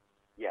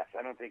 Yes,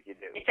 I don't think you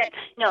do.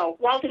 No,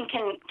 Walden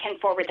can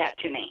forward that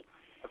to me.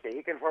 Okay,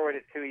 he can forward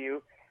it to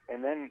you.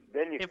 And then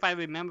you. If I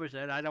remember it,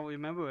 I don't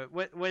remember it.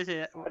 What is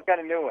it? I've got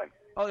a new one.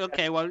 Oh,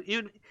 okay. Well,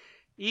 you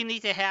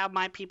need to have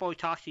my people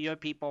talk to your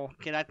people,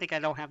 because I think I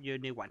don't have your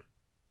new one.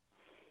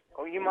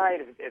 Oh, you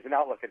might. It's an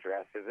Outlook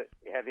address, is it?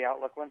 You have the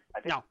Outlook one? I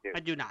think No, you do. I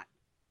do not.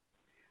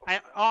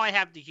 All I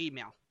have the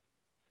Gmail.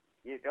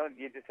 You don't.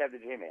 You just have the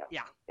Gmail.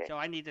 Yeah. Okay. So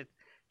I need to.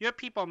 Your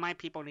people, and my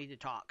people need to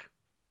talk.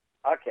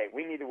 Okay,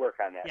 we need to work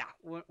on that. Yeah.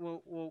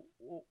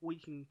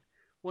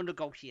 We'll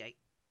negotiate.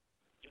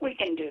 We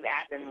can do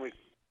that.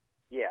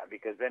 Yeah,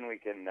 because then we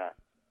can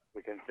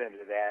send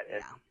her that.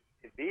 Yeah.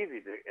 It's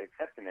easy to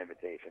accept an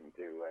invitation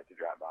to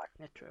Dropbox.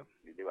 That's true.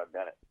 You do. I've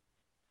done it.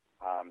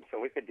 So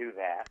we could do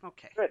that.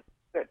 Okay. Good.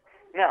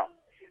 Now,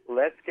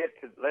 let's get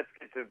to the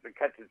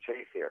cut to the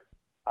chase here.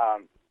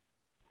 Last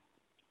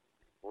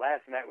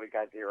night we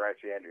got Dear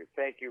Archie Andrews.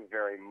 Thank you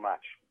very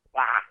much.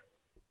 Bah!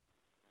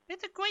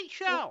 It's a great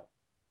show.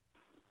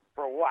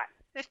 For what?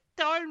 It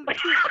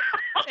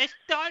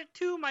started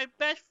two of my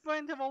best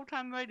friends of old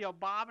time radio,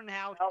 Bob and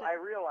Hal. Well, I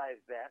realize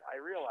that.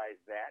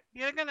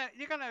 You're gonna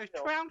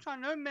trounce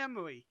on their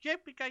memory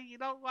just because you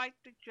don't like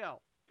the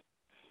show.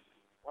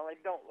 Well, I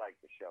don't like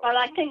the show. Well,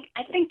 I think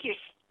you're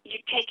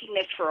taking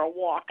this for a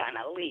walk on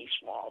a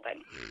leash,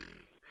 Walden.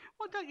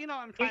 Well, don't you know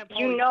I'm trying to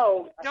pull you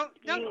know. Don't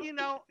you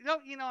know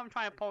I'm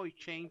trying to pull his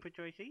chain,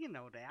 Patricia? You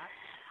know that.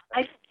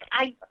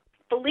 I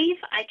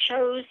believe I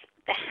chose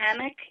The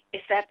Hammock.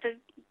 Is that the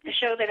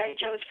show that I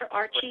chose for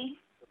Archie?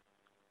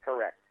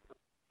 Correct.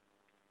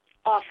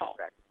 Awful.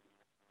 Correct.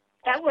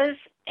 That was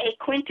a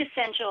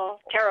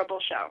quintessential terrible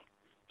show.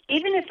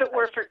 Even if it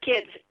were for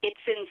kids,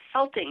 it's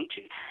insulting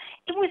to.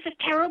 It was a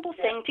terrible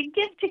thing to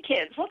give to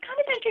kids. What kind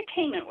of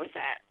entertainment was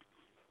that?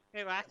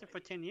 It lasted for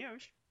 10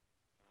 years.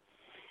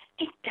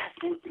 It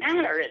doesn't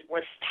matter. It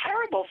was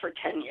terrible for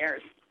 10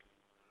 years.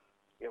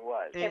 It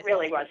was. It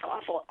really was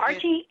awful.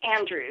 Archie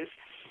Andrews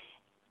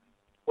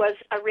was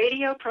a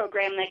radio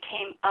program that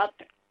came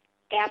up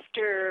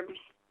after,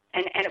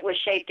 and it was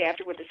shaped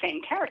after with the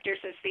same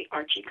characters as the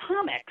Archie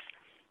comics.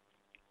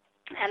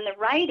 And the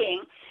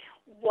writing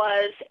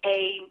was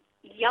a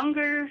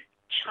younger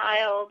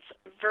child's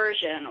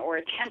version, or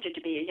attempted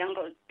to be a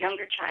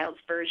younger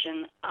child's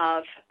version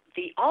of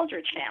the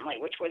Aldrich Family,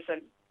 which was a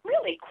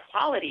really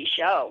quality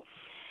show.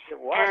 It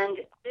was.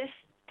 And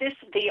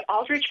the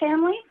Aldrich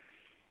Family.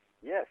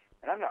 Yes,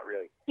 and I'm not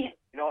really. Yeah.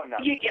 No, I'm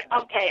not.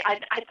 Okay, I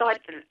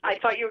thought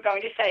you were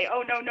going to say,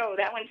 oh no,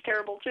 that one's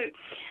terrible too.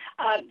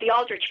 The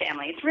Aldrich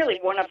Family. It's really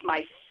one of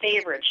my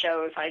favorite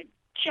shows. I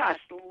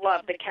just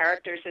love the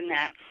characters in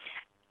that.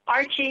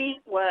 Archie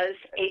was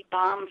a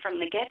bomb from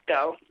the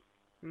get-go.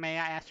 May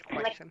I ask a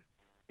question?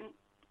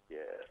 Yeah.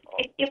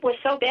 It was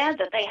so bad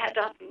that they had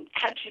to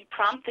had to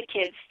prompt the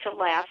kids to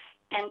laugh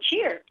and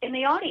cheer in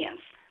the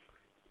audience.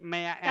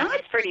 May I Now ask?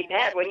 it's pretty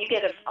bad when you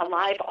get a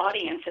live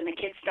audience and the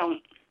kids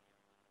don't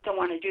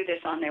want to do this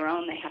on their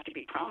own. They have to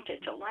be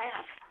prompted to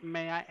laugh.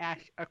 May I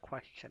ask a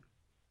question?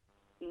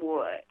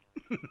 What?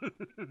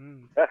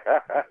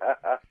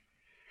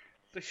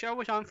 The show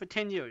was on for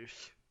 10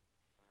 years,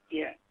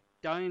 Yeah.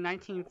 starting in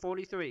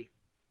 1943.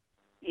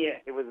 Yeah.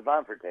 It was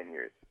on for 10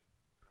 years.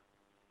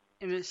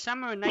 In the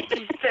summer of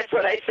 19 That's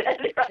what I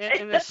said, right?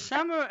 in the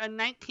summer of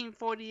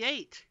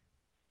 1948,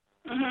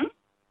 Mm-hmm.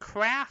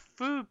 Kraft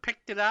Food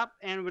picked it up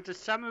and was the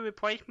summer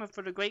replacement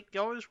for the Great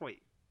Gildersleeve.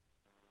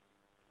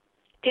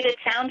 Did it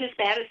sound as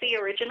bad as the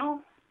original?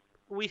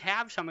 We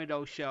have some of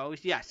those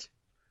shows, yes.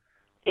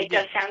 It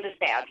does sound as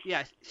bad.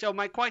 Yes. So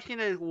my question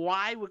is,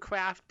 why would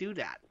Kraft do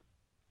that?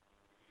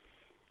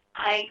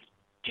 I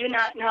do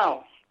not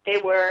know. They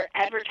were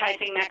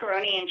advertising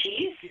macaroni and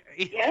cheese?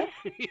 Yes?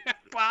 Yeah,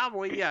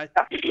 probably, yes.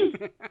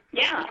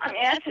 Yeah, I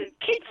mean, that's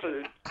a kid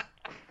food.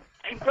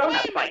 And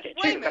grown-ups like it,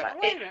 Wait a too. minute,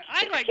 but wait a minute.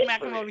 I it's like kid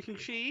macaroni food. and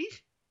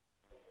cheese.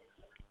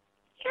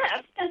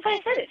 Yeah, as I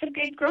said, it's a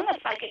good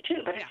grown-ups like it,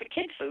 too, but Yeah. it's a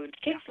kid food.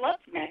 Kids love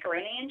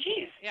macaroni and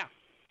cheese. Yeah.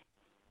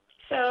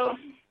 So,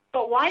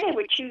 but why they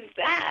would choose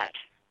that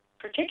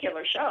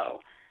particular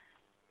show?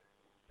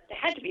 There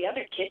had to be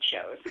other kid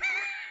shows.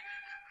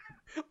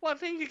 Well, I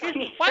think you I could.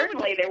 mean,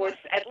 certainly there was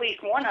at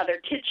least one other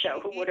kid show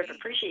who would have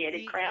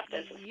appreciated Kraft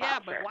as a sponsor. Yeah,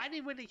 but why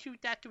would they choose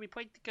that to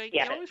replace the Great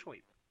Yeah, but-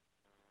 Gildersleeve?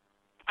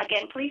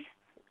 Again, please?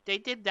 They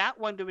did that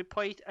one to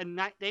replace a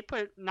night. They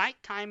put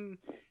nighttime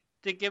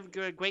to give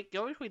Great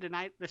Gildersleeve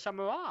the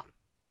summer off.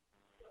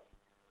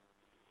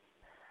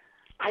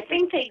 I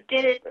think they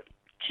did it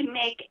to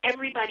make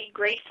everybody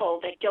grateful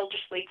that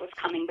Gildersleeve was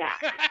coming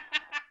back.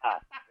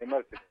 They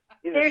must have.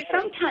 There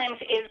sometimes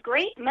is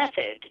great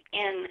method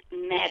in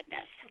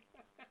madness.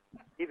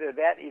 Either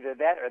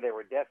that, or they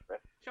were desperate.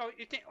 So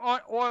you think,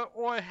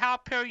 or how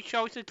Perry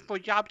chose it for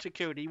job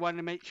security. He wanted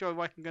to make sure it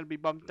wasn't going to be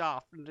bumped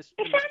off. In this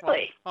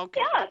Exactly.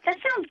 Okay. Yeah, that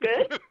sounds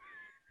good.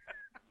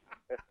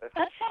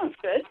 That sounds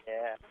good.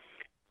 Yeah.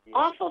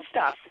 Awful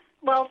stuff.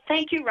 Well,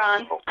 thank you,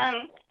 Ron.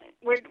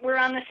 We're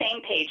on the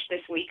same page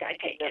this week, I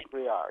take Yes, it.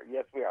 we are.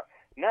 Yes, we are.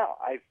 Now,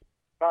 I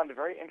found a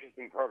very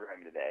interesting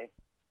program today.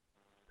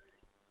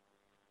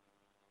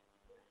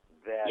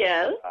 That,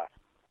 Yes?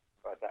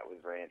 thought that was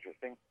very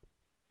interesting.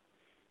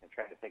 I'm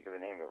trying to think of the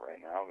name of it right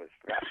now. It was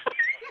forgot.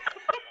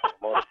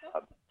 Right.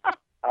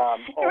 I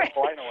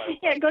know what it was.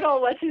 Yeah, good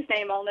old what's his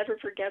name? I'll never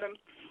forget him.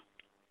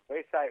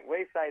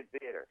 Wayside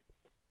Theater.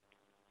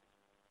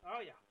 Oh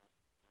yeah.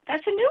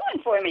 That's a new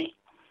one for me.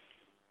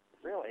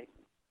 Really?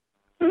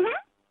 Hmm.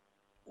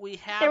 We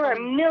have. There are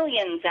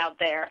millions out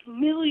there.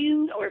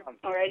 Millions, or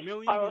as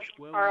Millions,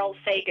 Carl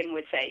Sagan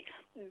would say,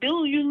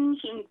 billions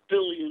and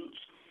billions.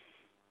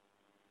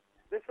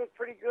 This was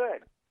pretty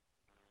good.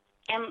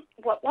 And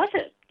what was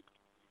it?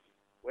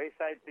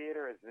 Wayside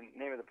Theater is the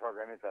name of the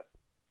program. It's a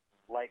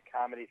light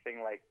comedy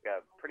thing, like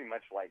pretty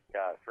much like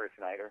First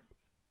Nighter.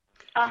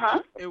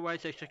 Uh-huh. It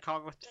was a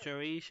Chicago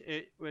series.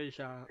 It was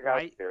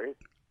Chicago series.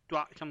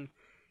 some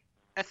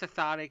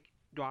episodic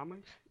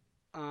dramas,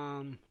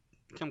 some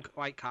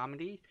light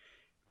comedy.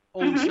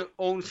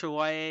 Owen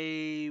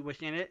Soleil was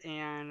in it,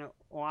 and a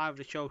lot of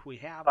the shows we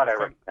have. I thought I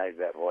recognized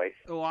that voice.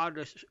 A lot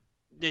of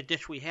the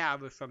disc we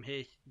have is from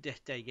his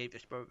disc that he gave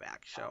us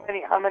back. So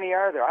How many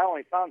are there? I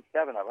only found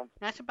 7 of them.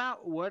 that's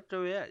about what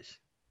there is.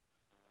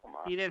 Come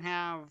on. He didn't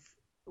have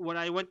when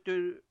I went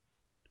through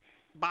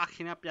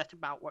boxing up. That's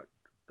about what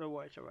there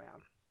was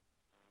around.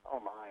 Oh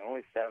my,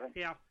 only 7?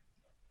 Yeah.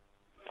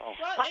 Oh.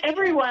 Well,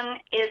 everyone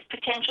is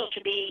potential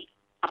to be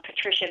a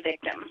Patricia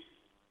victim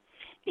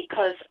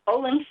because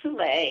Olin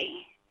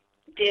Soule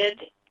did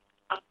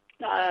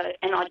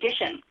an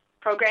audition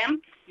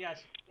program.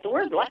 Yes. The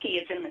word lucky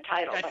is in the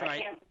title. That's but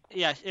right. I can't.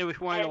 Yes, it was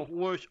one of the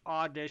worst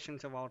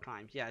auditions of all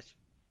time. Yes.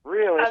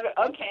 Really?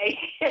 Okay.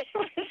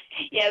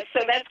 Yes,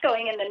 so that's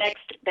going in the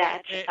next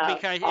batch.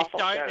 Because it awful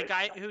started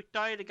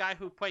shows. the guy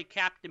who played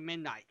Captain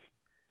Midnight,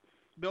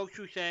 Bill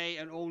Sousa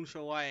and Owen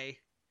Soleil.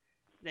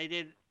 They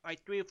did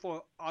like 3 or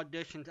 4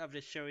 auditions of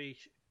this series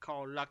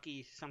called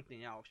Lucky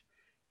Something Else,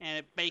 and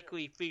it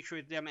basically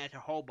featured them as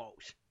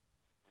hobos.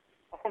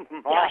 Oh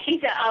Yeah,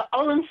 my.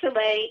 Olin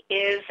Soule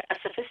is a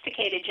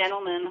sophisticated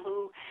gentleman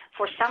who,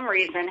 for some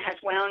reason, has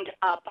wound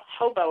up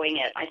hoboing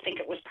it. I think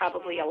it was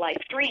probably a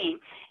life dream,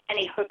 and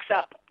he hooks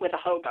up with a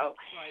hobo.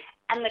 Right.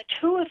 And the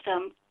two of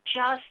them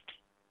just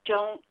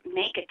don't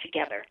make it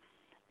together.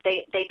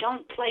 They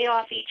don't play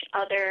off each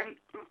other.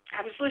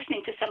 I was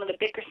listening to some of the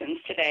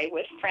Bickersons today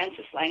with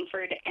Francis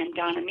Langford and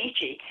Don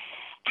Amici.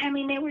 I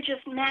mean, they were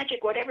just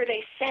magic. Whatever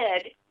they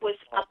said was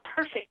a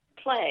perfect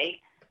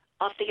play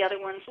off the other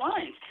one's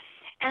lines.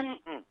 And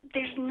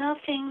there's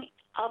nothing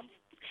of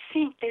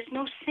sync. There's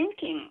no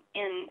syncing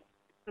in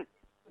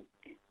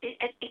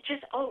it.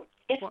 Just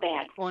it's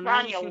bad. Well,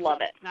 Ron, you'll love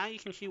it. Now you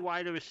can see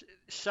why there was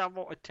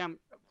several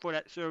attempts for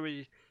that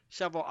series,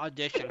 several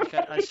auditions.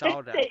 'Cause I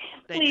saw that.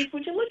 Please,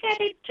 would you look at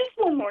it just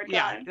one more time?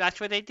 Yeah, that's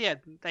what they did.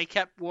 They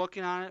kept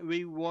working on it,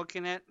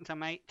 reworking it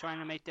trying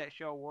to make that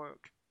show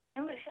work.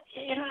 It was,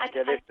 you know,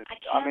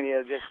 How many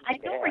editions I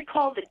did you don't have?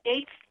 recall the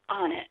dates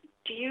on it.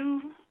 Do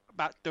you?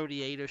 About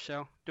 38 or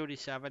so,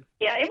 37.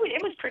 Yeah, it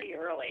was pretty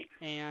early.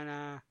 And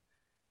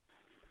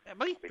at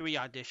least 3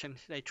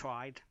 auditions they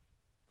tried.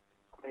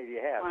 How many do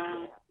you have?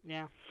 Wow.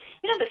 Yeah.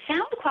 You know, the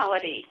sound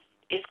quality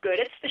is good.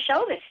 It's the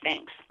show that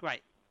stinks.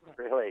 Right.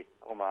 Really?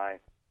 Oh my.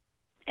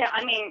 Yeah,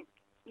 I mean,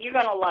 you're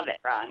going to love it,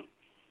 Ron.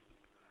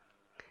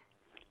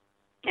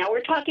 Now,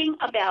 we're talking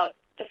about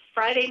the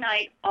Friday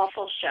night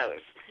awful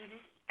shows. Mhm.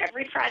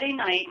 Every Friday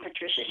night,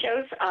 Patricia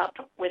shows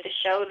up with a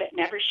show that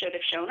never should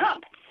have shown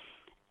up.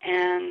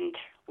 And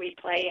we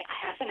play a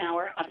half an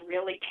hour of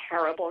really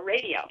terrible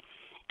radio.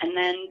 And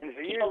then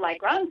people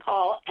like Ron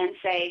call and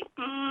say,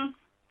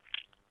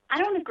 I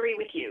don't agree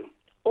with you.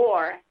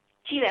 Or,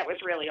 gee, that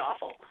was really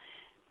awful.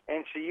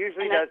 And she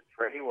usually does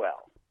pretty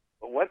well.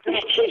 But what's in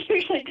She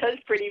usually does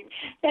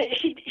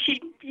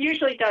she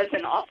usually does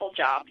an awful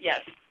job,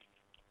 yes.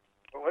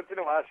 But once in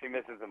a while she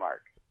misses the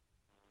mark.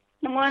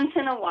 Once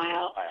in a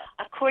while,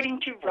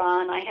 according to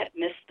Ron, I have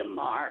missed the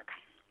mark.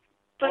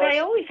 But I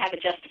always have a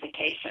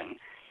justification.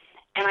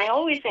 And I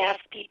always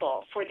ask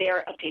people for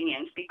their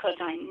opinions because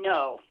I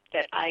know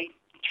that I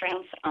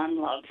trounce on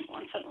loves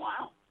once in a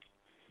while.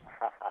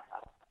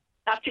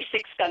 Dr.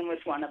 Six Gun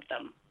was one of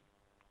them.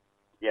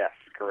 Yes,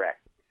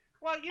 correct.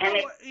 Well,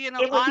 It was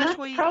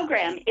honestly, not the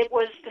program, it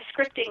was the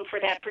scripting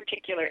for that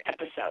particular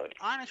episode.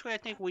 Honestly, I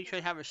think we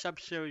should have a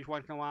sub-series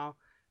once in a while.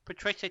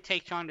 Patricia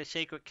takes on the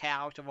sacred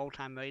cows of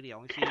old-time radio.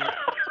 And she...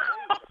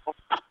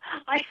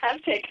 I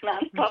have taken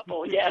on a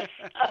couple, yes.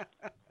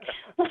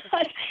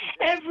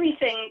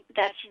 Everything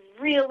that's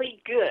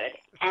really good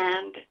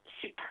and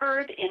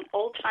superb in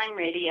old-time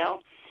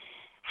radio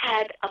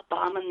had a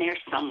bomb in there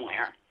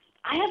somewhere.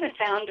 I haven't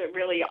found a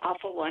really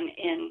awful one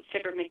in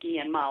Fibber McGee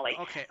and Molly.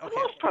 Okay.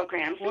 Most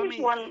programs, there was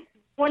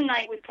one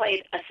night we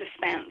played a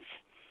suspense,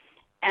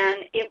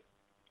 and it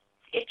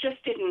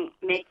just didn't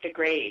make the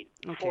grade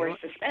for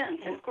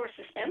suspense. And of course,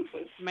 suspense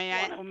was. May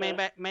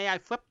I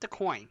flip the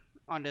coin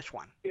on this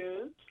one?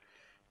 Yes.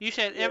 You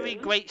said every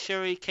great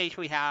series case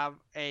we have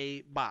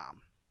a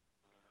bomb.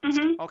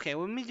 Mm-hmm. Okay,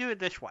 let me do it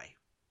this way.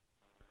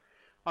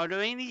 Are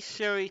there any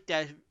series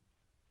that's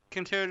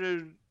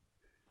considered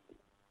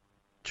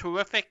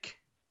terrific,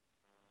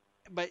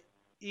 but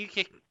you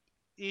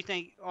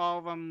think all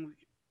of them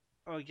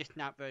are just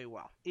not very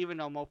well, even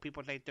though most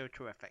people think they're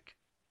terrific?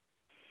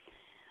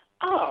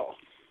 Oh,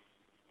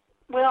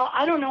 well,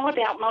 I don't know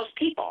about most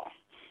people.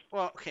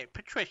 Well, okay,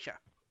 Patricia.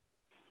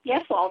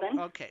 Yes, Walden.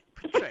 Okay,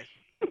 Patricia.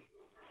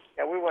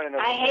 Yeah, we want to know.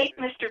 I hate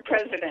Mr.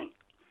 President.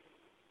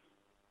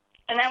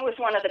 And that was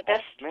one of the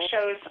best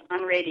shows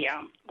on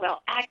radio.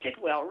 Well acted,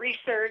 well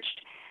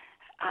researched.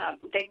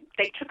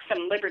 They took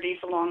some liberties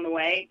along the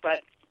way,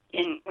 but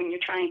when you're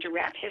trying to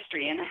wrap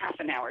history in a half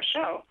an hour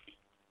show,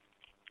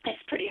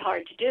 it's pretty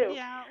hard to do.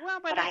 Yeah, well,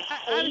 but I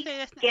hate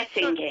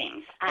guessing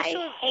games.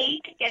 I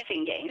hate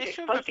guessing games. You're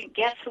supposed to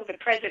guess who the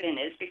president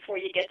is before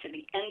you get to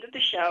the end of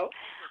the show.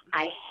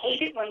 I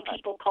hate it when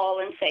people call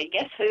and say,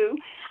 guess who?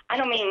 I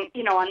don't mean,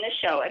 on this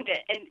show. And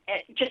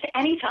just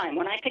any time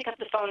when I pick up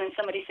the phone and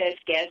somebody says,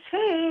 guess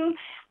who?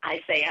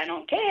 I say, I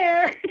don't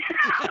care.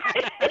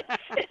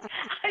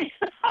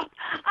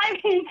 I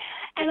mean,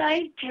 and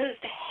I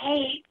just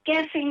hate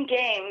guessing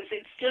games.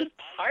 It's just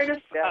part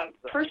of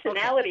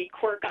personality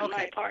quirk on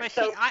my part. But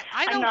so see,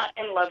 I'm not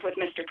in love with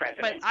Mr.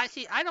 President. But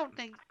I don't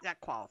think that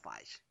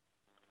qualifies.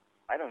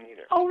 I don't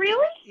either. Oh,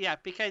 really? Yeah,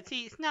 because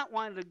it's not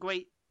one of the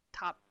great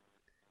top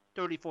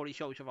 30, 40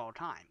 shows of all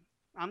time.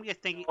 I'm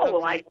just thinking. Oh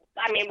well, I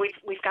mean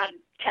we've got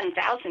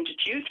 10,000 to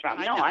choose from.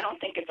 I don't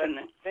think it's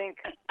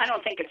I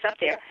don't think it's up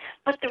there.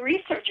 But the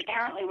research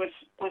apparently was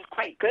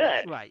quite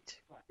good. Right.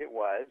 It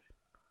was,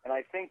 and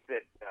I think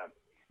that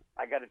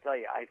I got to tell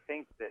you, I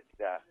think that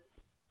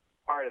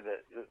part of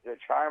the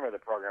charm of the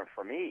program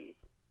for me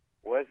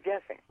was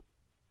guessing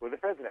who the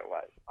president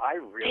was. I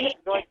really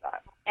enjoyed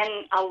that.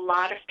 And a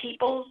lot of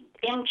people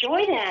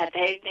enjoy that.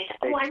 They say,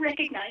 oh, I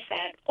recognize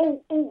that.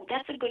 Oh,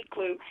 that's a good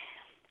clue.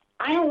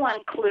 I don't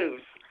want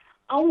clues.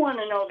 I want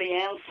to know the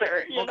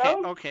answer, you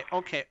know? Okay.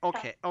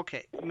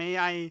 May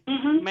I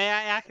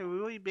ask a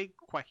really big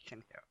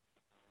question here?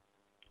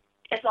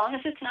 As long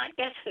as it's not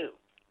guess who.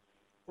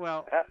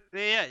 Well, it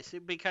is,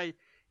 because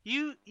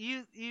you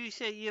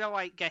say you don't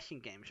like guessing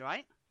games,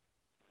 right?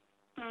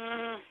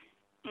 No.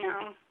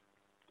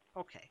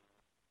 Okay.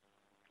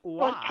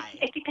 Why? Well,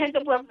 it depends.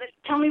 Well,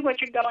 tell me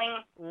what you're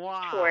going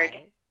toward.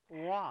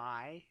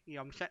 Why?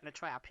 I'm setting a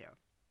trap here.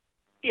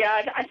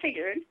 Yeah, I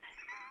figured.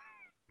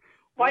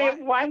 Why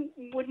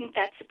wouldn't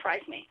that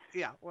surprise me?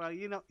 Yeah, well,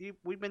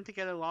 we've been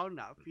together long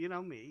enough. You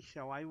know me,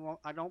 so I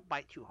don't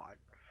bite too hard.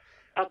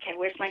 Okay,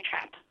 where's my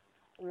trap?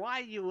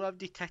 Why do you love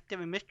detective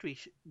and mystery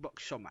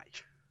books so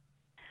much?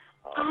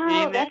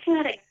 Oh, that's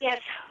not a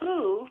guess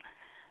who.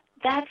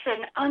 That's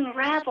an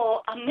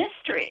unravel a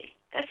mystery.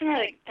 That's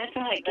not a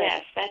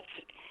guess. That's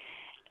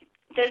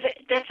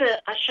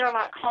a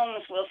Sherlock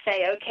Holmes will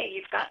say, okay,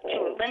 you've got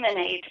to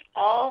eliminate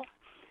all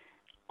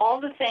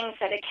the things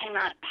that it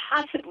cannot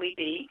possibly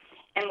be,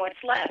 and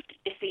what's left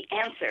is the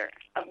answer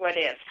of what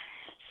is.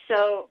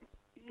 So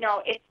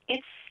no,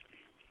 it's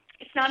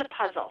not a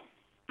puzzle.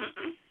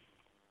 Mm-mm.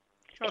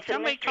 So It's a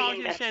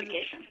mystery said,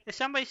 investigation. if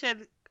somebody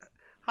said,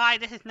 "Hi,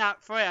 this is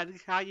not Fred.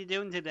 How you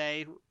doing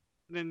today?"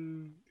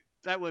 Then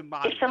that would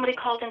bother If you. somebody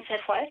called and said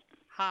what?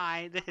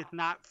 Hi, this is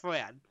not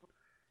Fred,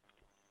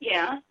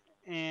 Yeah.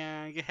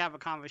 and just have a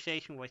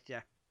conversation with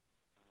you.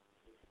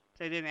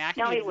 They didn't ask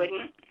No, you. he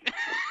wouldn't.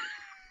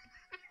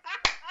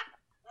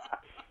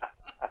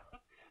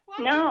 Well,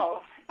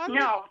 No. I'm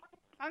No.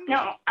 I'm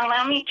No.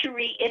 Allow me to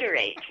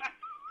reiterate.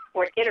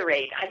 Or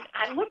iterate.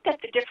 I looked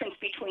at the difference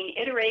between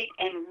iterate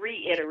and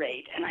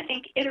reiterate, and I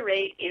think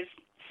iterate is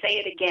say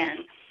it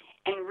again,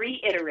 and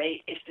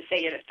reiterate is to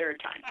say it a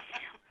third time.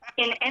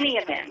 In any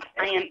event,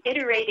 I am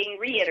iterating,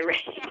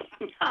 reiterating.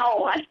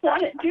 No, I don't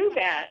want to do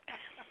that.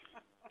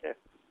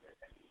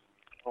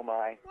 Oh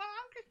my. Well,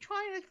 I'm just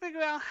trying to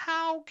figure out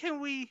how can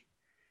we No,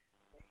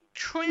 we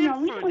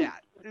transfer don't.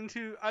 that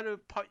into other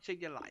parts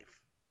of your life.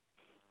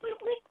 We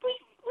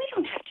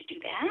don't have to do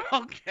that.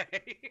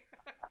 Okay.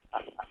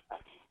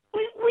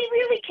 We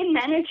really can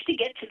manage to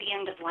get to the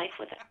end of life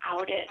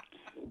without it.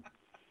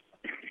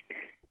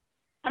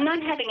 I'm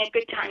not having a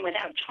good time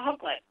without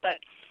chocolate, but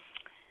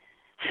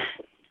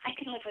I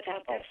can live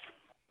without this.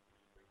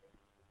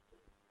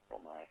 Oh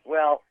my.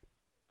 Well,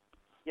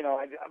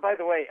 by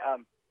the way,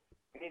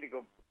 we need to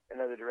go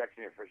another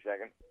direction here for a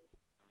second.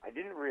 I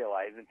didn't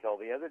realize until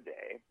the other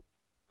day,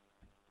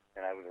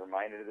 and I was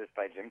reminded of this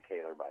by Jim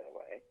Taylor, by the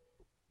way,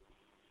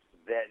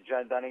 that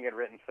John Dunning had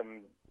written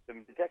some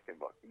detective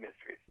book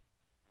mysteries.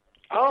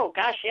 Oh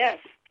gosh, yes.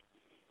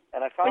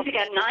 And I Was found he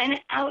got 9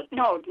 out?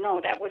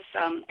 No, that was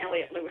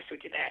Elliot Lewis who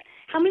did that.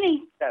 How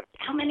many? 7.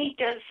 How many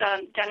does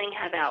Dunning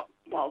have out,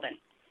 Walden?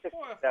 6,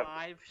 4 or 7.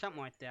 5,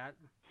 something like that.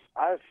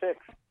 I was 6.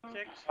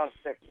 6. I was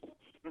 6.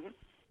 Mm-hmm.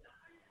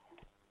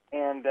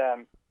 And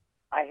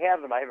I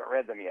have them. I haven't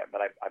read them yet,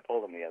 but I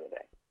pulled them the other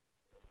day.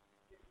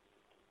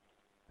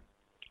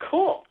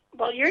 Cool.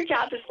 Well, your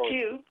job is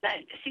to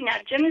see now.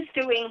 Jim is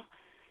doing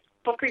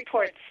book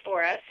reports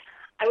for us.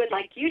 I would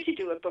like you to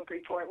do a book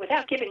report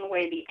without giving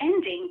away the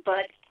ending,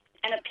 but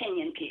an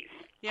opinion piece.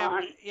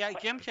 Yeah,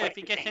 Jim said if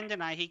he gets in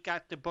tonight, he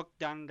got the book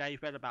done that he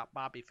read about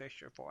Bobby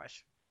Fischer for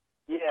us.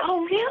 Yeah.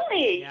 Oh,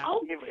 really? Yeah.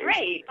 Oh,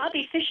 great.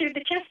 Bobby Fischer, the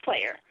chess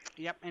player.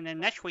 Yep, and then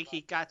next week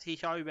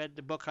he's already read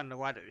the book on the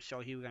letters, so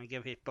he was going to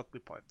give his book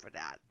report for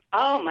that.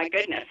 Oh, my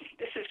goodness.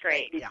 This is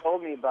great. He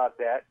told me about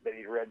that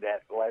he read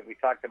that. We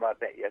talked about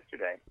that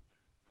yesterday.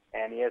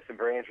 And he has some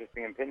very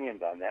interesting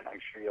opinions on that. I'm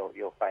sure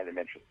you'll find them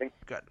interesting.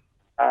 Good.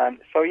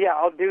 So yeah,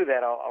 I'll do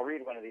that. I'll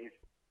read one of these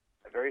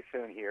very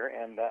soon here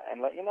and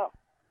let you know.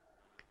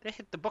 This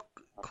is the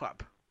book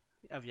club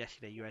of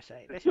Yesterday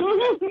USA. Yes.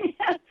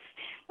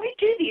 We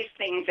do these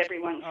things every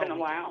once in a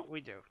while.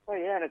 We do. Oh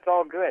yeah, and it's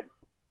all good.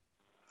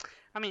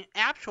 I mean,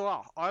 after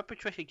all, our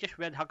Patricia just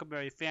read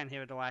Huckleberry Finn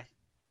here the last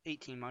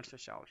 18 months or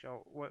so.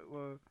 So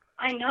we're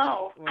I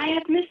know. I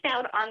have missed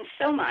out on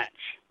so much.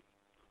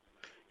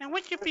 And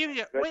what's your feeling?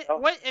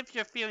 What if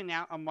you're feeling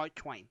now on Mark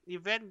Twain?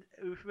 You've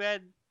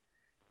read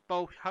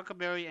both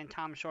Huckleberry and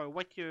Tom Sawyer.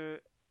 What's your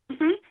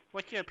opinion?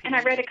 And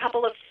I read a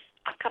couple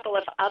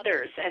of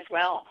others as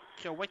well.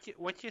 So what's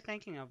your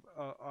thinking of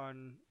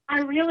on? I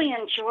really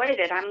enjoyed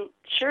it. I'm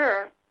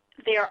sure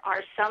there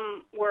are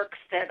some works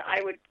that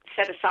I would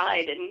set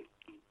aside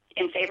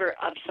in favor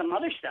of some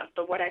other stuff,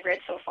 but what I've read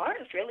so far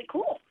is really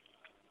cool.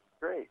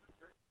 Great.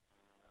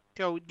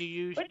 So would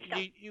you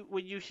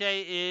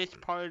say it's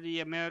part of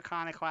the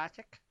Americana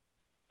classic?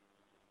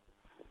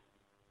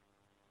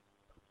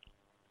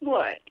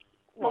 What?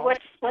 Well,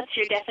 what's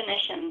your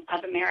definition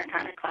of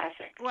Americana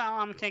classic? Well,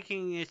 I'm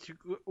thinking it's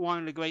one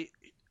of the great.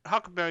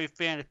 Huckleberry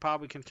Finn is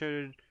probably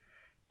considered,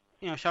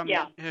 some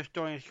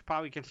historians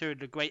probably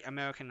considered the great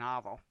American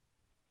novel.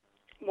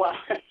 Well,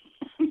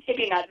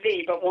 maybe not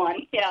the, but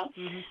one. Yeah.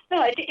 Mm-hmm.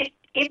 No,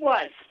 it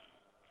was.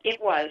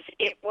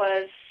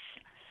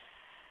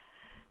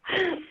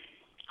 I'll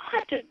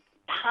have to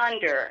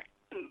ponder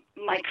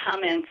my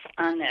comments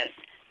on this.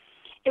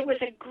 It was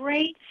a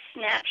great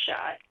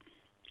snapshot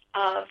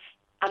of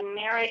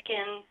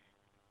American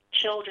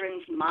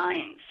children's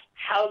minds,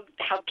 how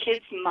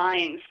kids'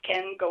 minds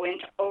can go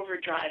into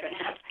overdrive and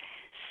have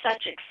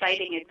such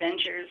exciting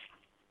adventures.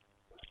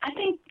 I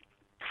think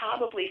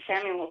probably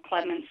Samuel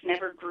Clemens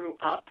never grew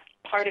up.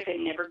 Part of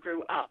him never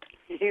grew up.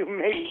 You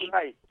may be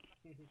right.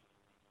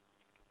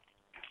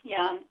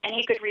 Yeah, and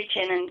he could reach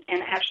in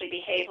and actually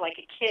behave like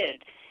a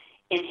kid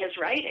in his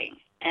writing,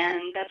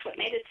 and that's what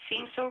made it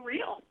seem so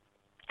real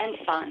and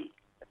fun.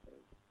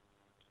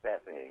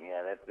 Fascinating.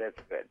 Yeah, that's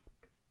good.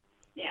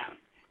 Yeah.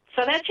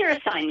 So that's your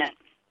assignment.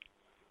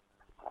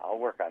 I'll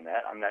work on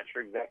that. I'm not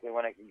sure exactly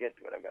when I can get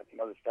to it. I've got some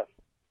other stuff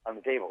on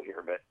the table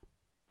here, but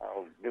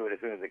I'll do it as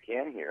soon as I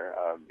can here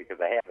because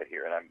I have it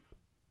here, and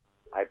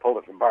I pulled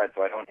it from Bart,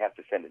 so I don't have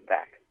to send it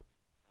back.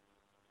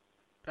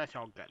 That's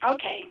all good.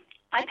 Okay.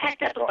 I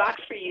packed up a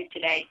box for you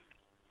today.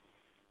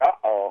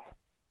 Uh-oh.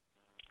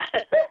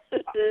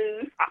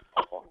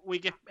 We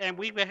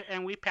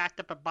packed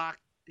up a box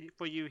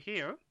for you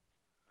here.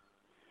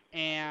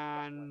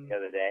 And the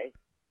other day.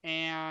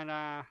 And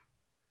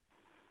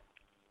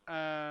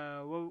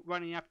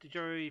running up to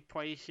Jerry's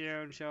place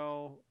here, and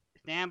so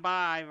stand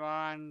by,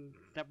 Ron.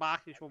 The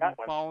boxes will be Got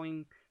one.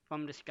 falling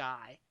from the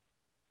sky.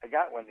 I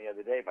got one the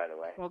other day, by the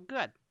way. Well,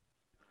 good.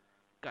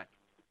 Good.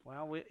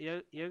 Well,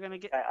 you're gonna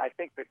get. I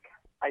think the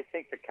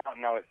count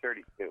now is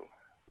 32.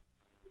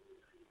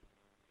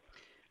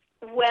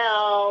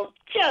 Well,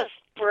 just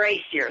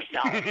brace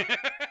yourself.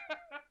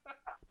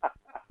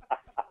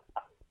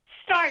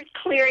 Start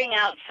clearing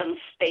out some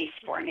space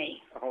for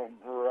me. Oh,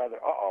 brother.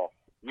 Uh-oh.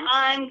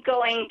 I'm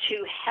going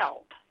to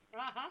help.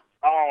 Uh-huh.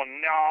 Oh,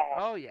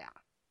 no. Oh yeah.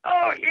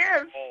 Oh,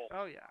 yes.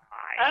 Oh yeah.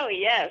 Oh,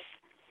 yes.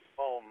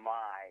 Oh,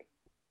 my.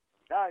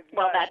 No,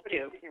 Well, that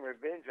everybody's too. taking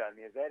revenge on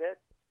me. Is that it?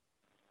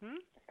 Hmm?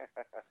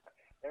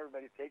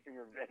 Everybody's taking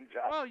revenge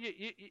on Well,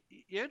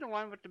 you're the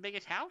one with the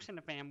biggest house in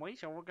the family,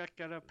 so we're just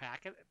gonna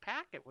pack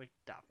it with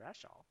stuff.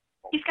 That's all.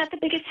 He's got the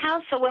biggest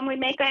house, so when we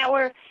make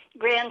our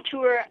grand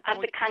tour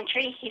of the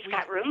country, he's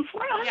got room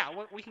for us. Yeah,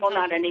 we can. Well, go-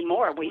 not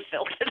anymore. We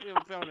filled it We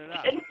up. filled it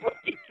up. didn't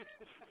we?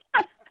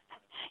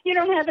 You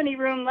don't have any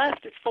room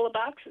left. It's full of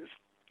boxes.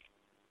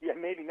 Yeah,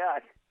 maybe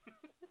not.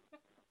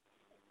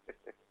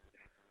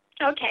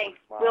 Okay,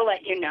 Wow. we'll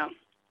let you know.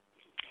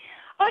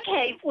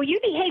 Okay, well, you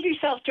behave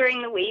yourself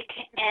during the week,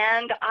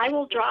 and I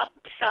will drop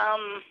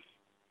some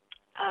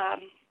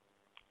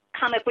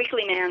Comic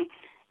Weekly Man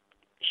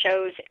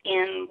shows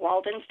in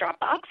Walden's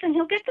Dropbox, and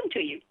he'll get them to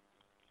you.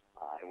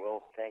 I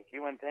will thank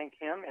you and thank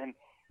him. And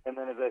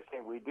then, as I say,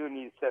 we do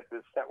need to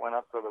set one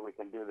up so that we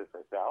can do this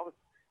ourselves.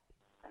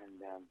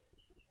 And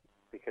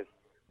because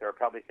there are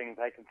probably things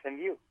I can send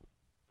you.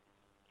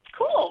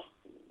 Cool.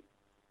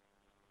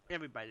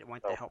 Everybody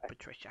wants to help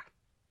Patricia.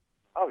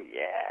 Oh,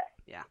 yeah.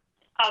 Yeah.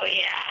 Oh,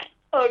 yeah.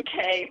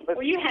 Okay.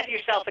 Well, you have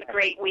yourself a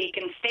great week,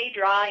 and stay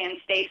dry and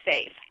stay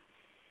safe.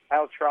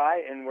 I'll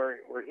try, and we're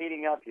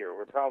heating up here.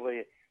 We're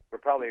probably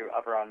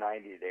up around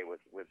 90 today with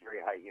very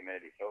high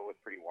humidity, so it was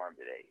pretty warm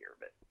today here.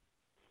 But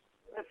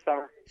it's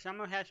summer.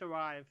 Summer has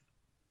arrived.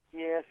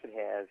 Yes, it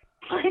has.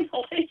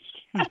 Finally.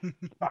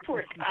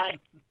 Poor guy.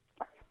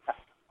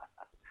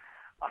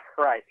 All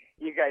right.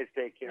 You guys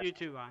take care. You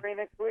too, Ron. See you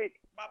next week.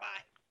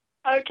 Bye-bye.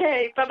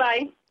 Okay,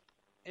 bye-bye.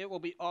 It will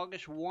be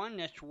August 1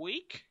 next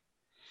week.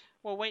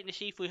 We're waiting to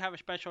see if we have a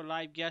special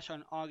live guest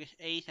on August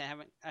 8th.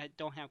 I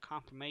don't have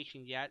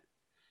confirmation yet.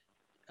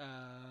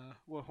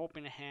 We're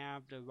hoping to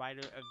have the writer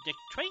of Dick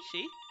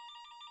Tracy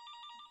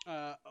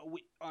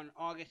on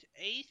August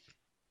 8th.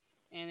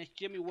 And it's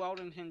Jimmy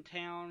Weldon's in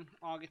town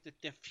August the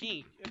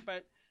 15th.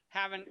 But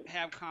haven't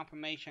have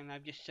confirmation.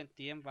 I've just sent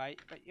the invite.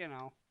 But, you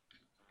know,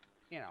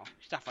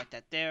 stuff like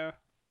that there.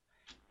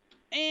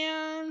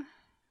 And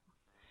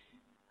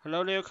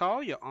hello there,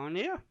 Carl. You're on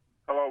there.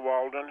 Hello,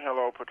 Walden.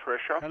 Hello,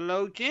 Patricia.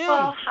 Hello, Jim.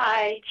 Well,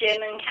 hi,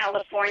 Jim in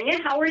California.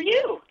 How are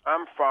you?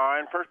 I'm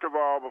fine. First of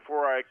all,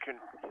 before I can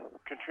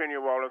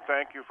continue, Walden,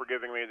 thank you for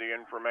giving me the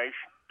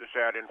information, the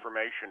sad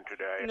information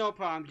today. No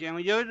problem, Jim.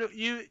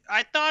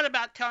 I thought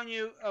about telling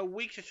you a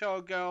week or so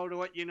ago to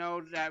let you know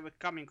that we're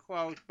coming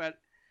close, but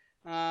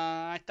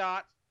I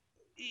thought,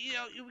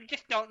 we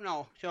just don't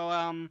know. So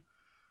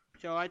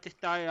I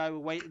decided I would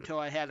wait until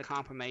I had a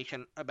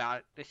confirmation about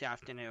it this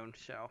afternoon.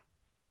 So.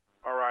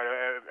 All right.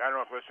 I don't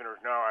know if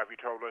listeners know. Have you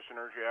told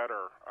listeners yet,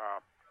 or?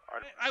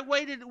 I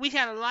waited. We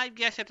had a live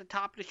guest at the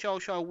top of the show,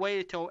 so I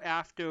waited till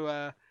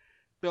after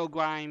Bill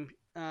Grimes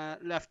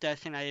left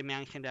us, and I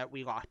mentioned that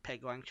we lost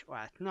Peg Lynch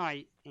last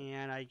night,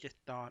 and I just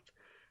thought.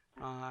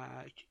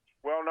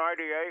 Well,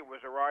 98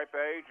 was a ripe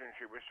age, and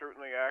she was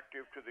certainly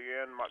active to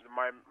the end.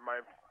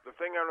 The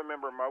thing I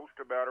remember most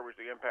about her was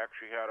the impact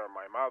she had on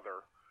my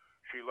mother.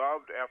 She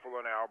loved Ethel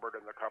and Albert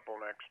and the couple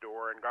next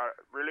door, and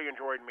really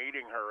enjoyed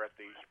meeting her at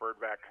the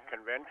Spurback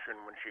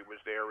Convention when she was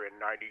there in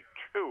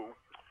 92.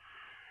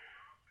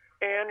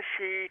 And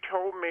she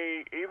told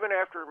me, even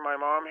after my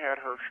mom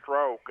had her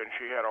stroke and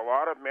she had a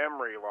lot of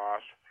memory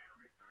loss,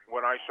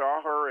 when I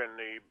saw her in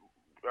the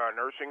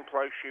nursing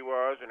place she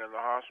was and in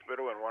the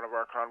hospital in one of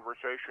our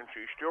conversations,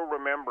 she still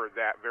remembered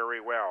that very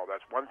well.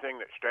 That's one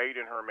thing that stayed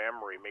in her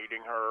memory,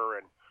 meeting her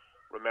and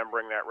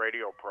remembering that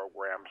radio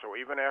program. So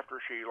even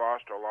after she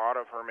lost a lot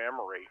of her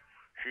memory,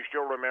 she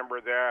still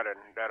remembered that, and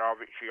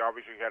she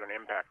obviously had an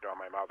impact on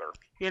my mother.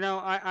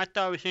 I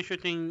thought it was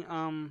interesting.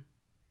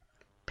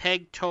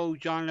 Peg told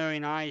John, Larry,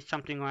 and I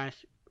something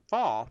last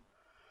fall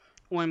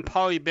when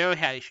Polly Bear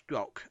had a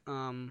stroke.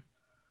 And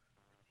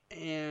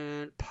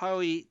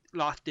Polly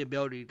lost the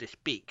ability to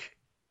speak.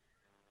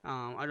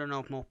 I don't know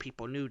if most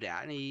people knew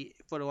that. And he,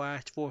 for the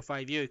last 4 or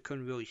 5 years,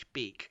 couldn't really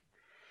speak.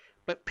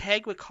 But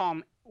Peg would call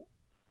him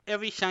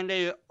every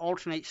Sunday, or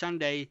alternate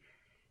Sunday,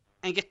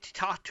 and get to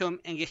talk to him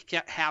and just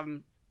have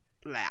him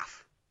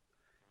laugh.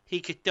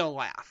 He could still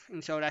laugh.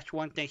 And so that's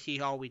one thing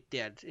she always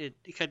did.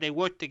 Because they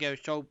worked together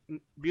so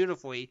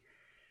beautifully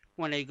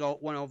when they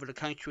went over the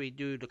country to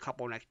do the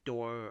couple next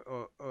door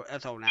or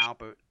Ethel and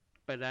Albert.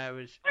 But that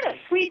was... What a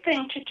sweet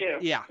thing to do.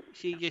 Yeah,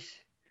 she just...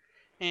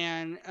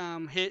 And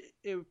it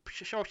was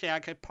so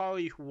sad because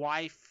Polly's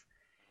wife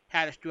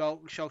had a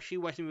stroke, so she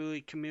wasn't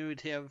really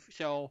communicative.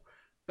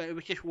 But it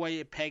was just a way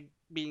of Peg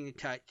being in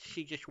touch.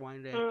 She just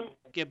wanted to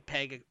give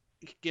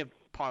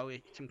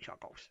probably some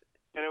chuckles.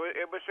 And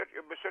it was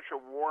such a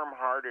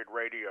warm-hearted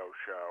radio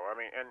show. I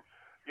mean, and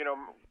you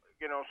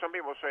know, some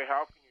people say,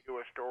 how can you do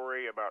a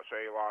story about,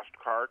 say, lost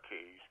car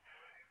keys?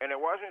 And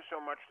it wasn't so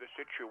much the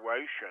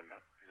situation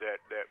that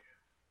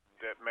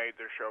made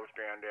the show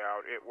stand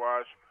out. It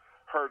was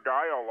her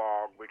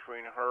dialogue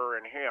between her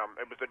and him.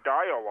 It was the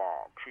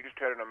dialogue. She just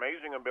had an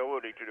amazing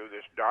ability to do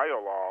this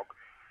dialogue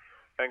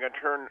and can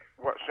turn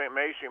what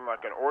may seem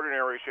like an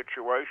ordinary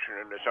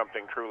situation into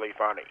something truly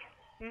funny.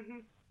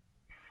 Mm-hmm.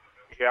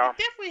 Yeah. It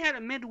definitely had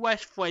a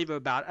Midwest flavor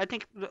about it. I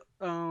think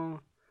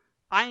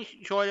I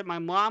enjoyed it. My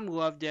mom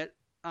loved it.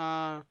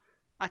 I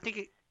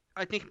think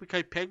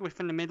because Peg was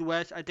from the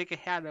Midwest, I think it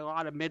had a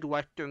lot of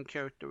Midwestern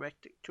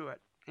characteristic to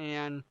it.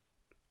 And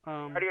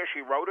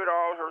she wrote it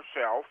all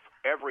herself,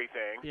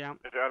 everything. Yeah.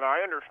 And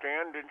I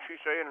understand, didn't she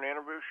say in an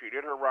interview she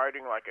did her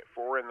writing like at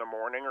 4 a.m.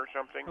 or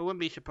something? I wouldn't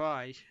be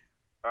surprised.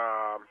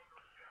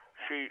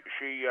 She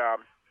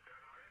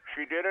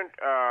didn't.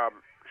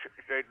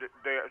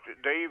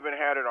 They even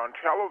had it on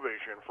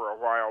television for a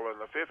while in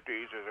the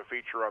 50s as a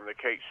feature on the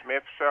Kate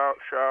Smith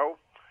show,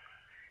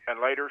 and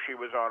later she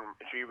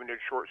even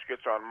did short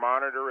skits on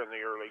Monitor in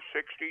the early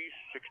 60s,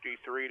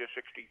 63 to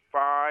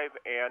 65,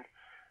 and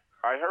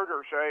I heard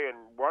her say in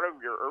one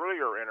of your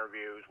earlier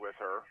interviews with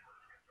her,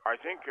 I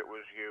think it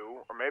was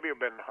you, or may have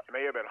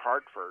been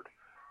Hartford,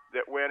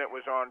 that when it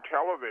was on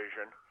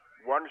television,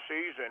 one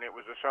season, it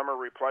was a summer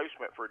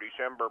replacement for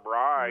December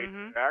Bride.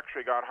 Mm-hmm.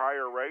 Actually got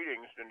higher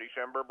ratings than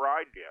December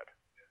Bride did.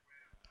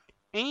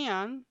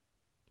 And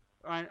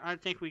I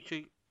think we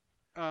should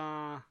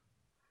know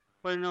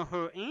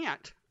her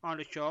aunt on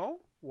the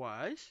show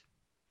was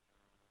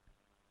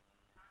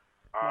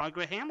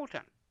Margaret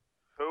Hamilton.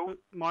 Who?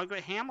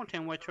 Margaret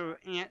Hamilton was her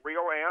aunt.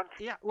 Real aunt?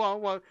 Yeah,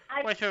 was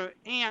her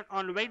aunt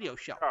on the radio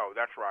show. Oh,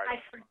 that's right. I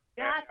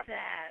forgot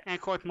that. And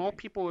of course, more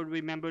people would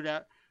remember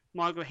that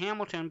Margaret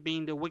Hamilton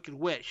being the Wicked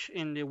Witch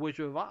in The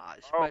Wizard of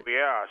Oz. Oh,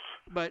 yes.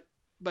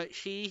 But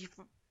she,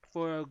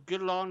 for a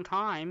good long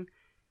time,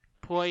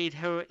 played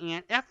her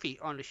Aunt Effie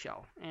on the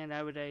show, and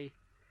that was a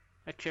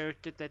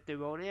character that they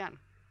wrote in.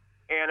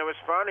 And it was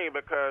funny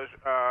because,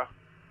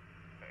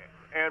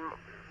 and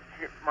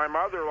my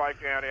mother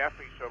liked Aunt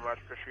Effie so much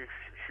because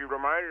she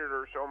reminded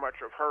her so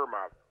much of her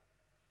mother.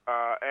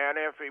 Aunt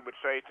Effie would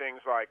say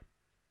things like,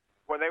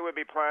 when they would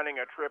be planning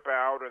a trip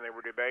out and they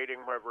were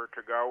debating whether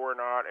to go or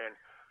not, and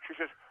she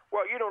says,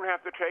 well, you don't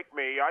have to take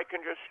me. I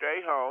can just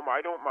stay home.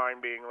 I don't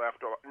mind being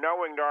left alone.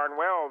 Knowing darn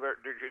well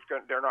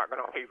they're not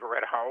going to leave her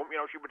at home.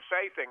 She would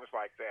say things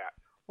like that.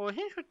 Well,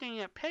 here's the thing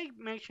that Peg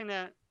mentioned,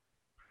 that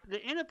the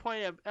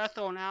interplay of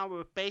Ethel and Al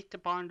was based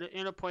upon the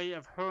interplay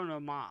of her and her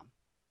mom.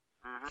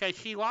 Because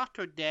she lost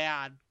her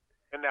dad.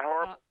 In that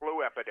horrible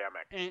flu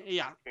epidemic. And,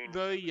 yeah,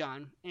 very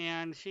young.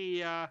 And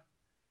she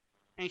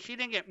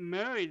didn't get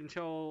married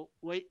until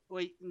late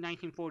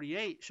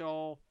 1948.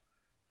 So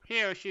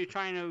here she was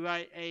trying to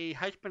write a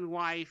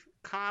husband-wife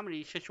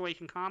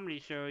situation comedy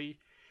series,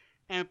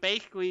 and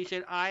basically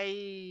said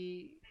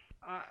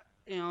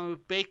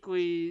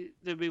basically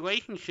the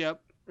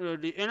relationship,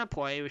 the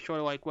interplay was sort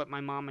of like what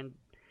my mom and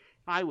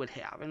I would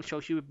have, and so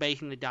she was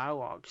basing the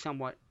dialogue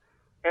somewhat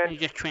and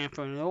just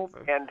transferring it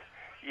over. And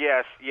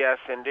yes,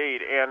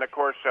 indeed. And of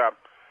course,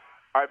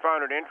 I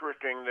found it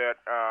interesting that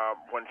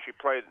when she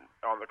played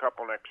on The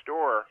Couple Next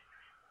Door,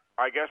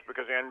 I guess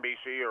because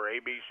NBC or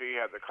ABC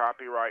had the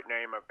copyright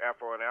name of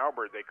Ethel and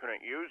Albert, they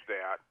couldn't use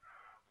that,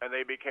 and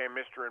they became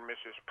Mr. and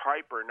Mrs.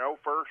 Piper. No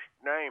first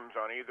names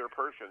on either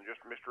person, just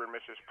Mr. and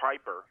Mrs.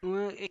 Piper.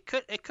 Well, it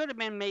could have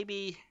been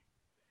maybe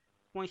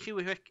when she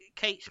was with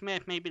Kate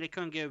Smith, maybe they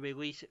couldn't get a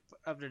release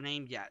of the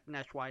name yet, and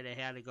that's why they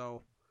had to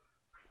go.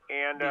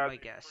 And I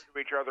guess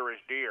to each other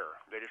as dear.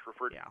 They just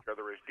referred to each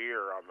other as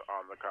dear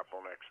on The Couple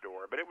Next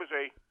Door. But it was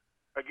a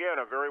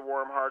very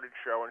warm-hearted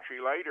show, and she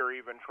later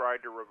even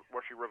tried to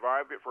she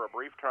revived it for a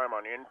brief time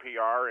on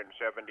NPR in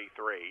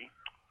 '73,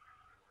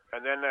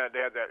 and then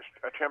they had that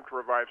attempt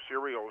to revive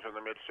serials in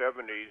the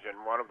mid-'70s,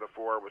 and one of the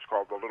four was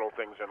called The Little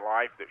Things in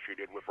Life that she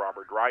did with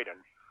Robert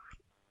Dryden.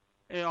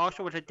 It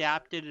also was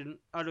adapted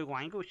in other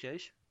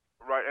languages.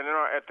 Right, and then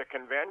at the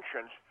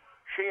conventions,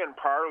 she and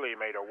Parley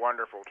made a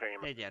wonderful team.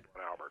 They did.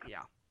 Albert.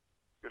 Yeah.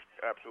 Just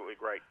absolutely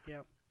great.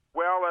 Yep.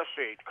 Well, let's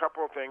see. A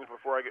couple of things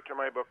before I get to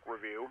my book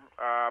review.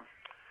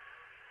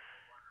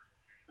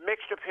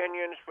 Mixed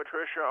opinions,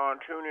 Patricia, on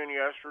Tune In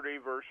Yesterday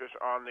versus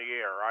On the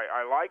Air.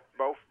 I like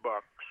both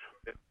books.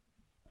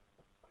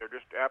 They're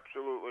just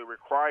absolutely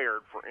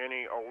required for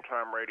any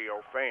old-time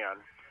radio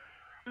fan.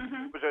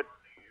 Mm-hmm.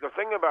 The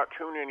thing about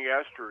Tune In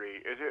Yesterday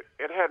is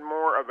it had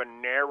more of a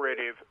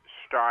narrative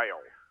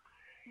style.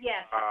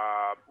 Yes.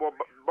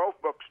 Both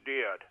books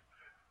did,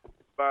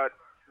 but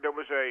there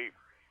was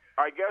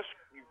I guess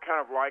you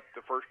kind of like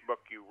the first book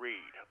you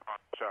read on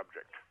the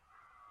subject,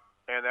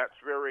 and that's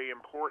very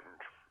important,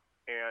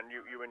 and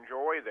you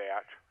enjoy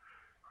that,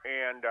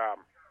 and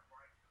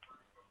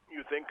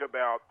you think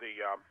about the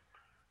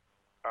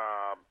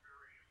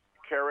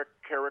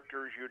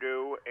characters you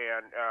do,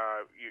 and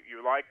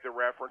you like the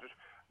references.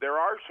 There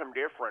are some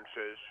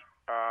differences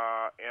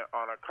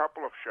on a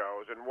couple of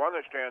shows, and one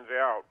that stands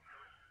out,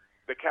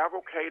 The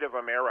Cavalcade of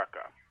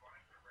America.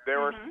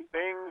 There are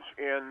things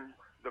in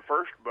the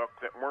first book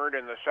that weren't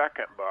in the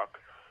second book,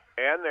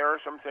 and there are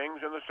some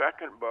things in the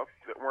second book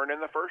that weren't in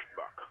the first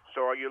book.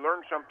 So you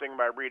learn something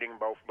by reading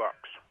both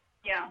books.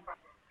 Yeah,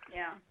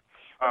 yeah.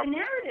 Well, the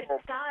narrative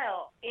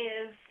style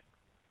is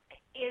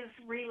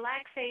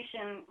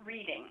relaxation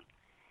reading.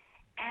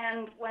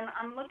 And when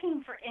I'm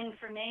looking for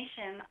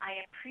information, I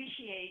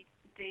appreciate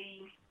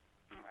it's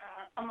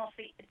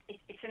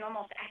an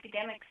almost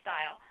academic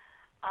style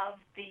of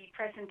the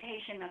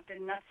presentation of the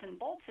nuts and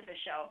bolts of the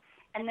show.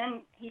 And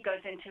then he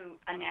goes into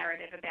a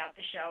narrative about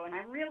the show, and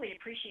I really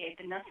appreciate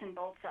the nuts and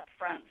bolts up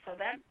front. So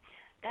that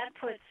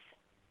puts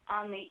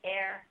on the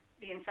air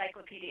the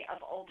Encyclopedia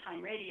of Old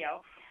Time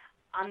Radio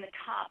on the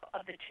top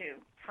of the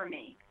two for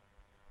me.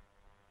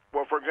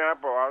 Well, for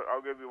example,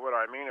 I'll give you what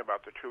I mean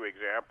about the two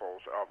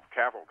examples of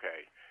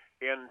Cavalcade.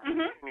 Yes.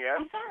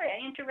 I'm sorry, I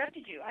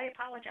interrupted you. I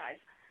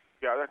apologize.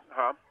 Yeah,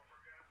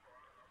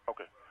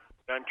 okay.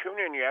 And Tune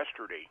In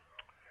Yesterday,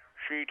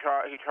 he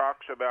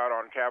talks about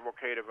on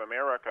Cavalcade of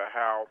America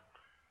how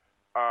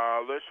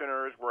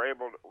listeners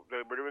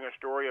they were doing a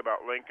story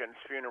about Lincoln's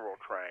funeral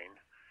train,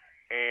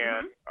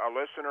 and a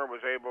listener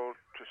was able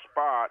to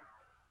spot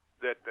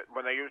that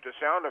when they used a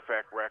sound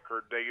effect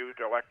record, they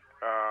used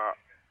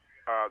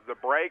the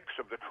brakes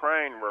of the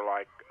train were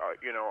like,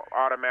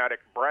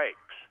 automatic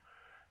brakes.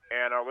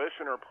 And a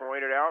listener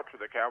pointed out to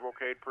the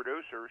Cavalcade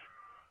producers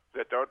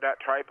that that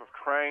type of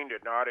train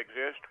did not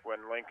exist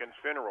when Lincoln's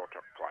funeral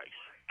took place.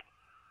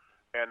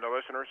 And the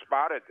listener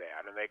spotted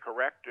that, and they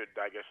corrected,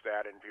 I guess,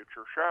 that in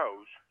future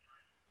shows.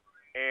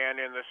 And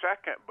in the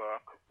second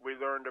book, we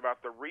learned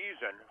about the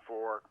reason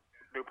for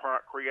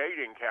DuPont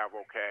creating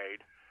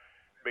Cavalcade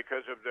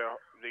because of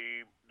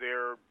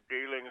their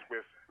dealings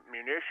with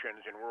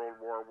munitions in World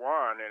War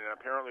I, and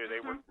apparently they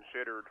were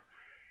considered,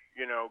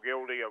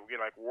 guilty of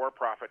like war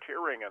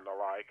profiteering and the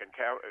like. And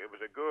it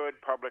was a good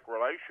public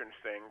relations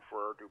thing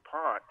for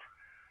DuPont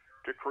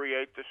to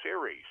create the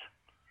series.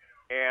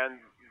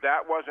 And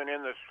that wasn't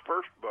in this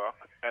first book,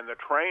 and the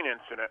train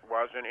incident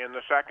wasn't in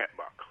the second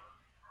book.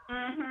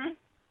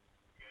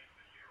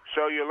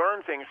 So you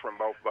learn things from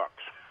both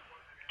books.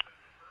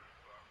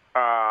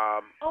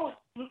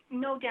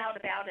 No doubt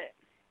about it.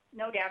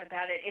 No doubt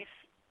about it.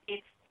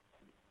 It's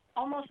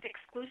almost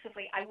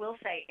exclusively, I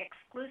will say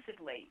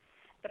exclusively,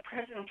 the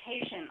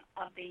presentation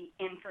of the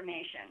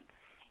information.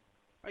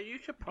 Are you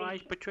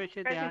surprised, Patricia,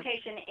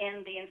 presentation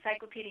in the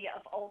Encyclopedia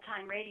of Old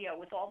Time Radio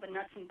with all the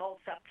nuts and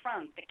bolts up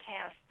front, the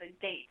cast, the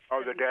dates.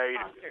 The date.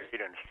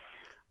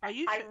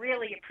 I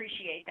really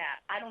appreciate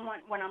that. I don't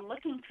want, when I'm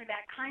looking for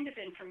that kind of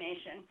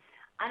information,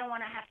 I don't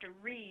want to have to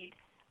read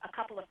a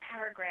couple of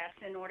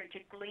paragraphs in order to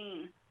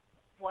glean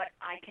what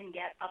I can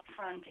get up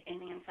front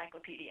in the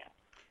encyclopedia.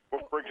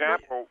 Well, for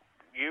example,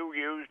 you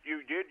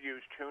did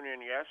use Tune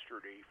In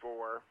Yesterday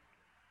for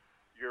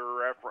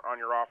your on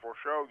your awful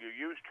show. You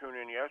used Tune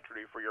In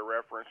Yesterday for your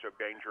reference of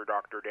Danger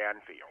Dr.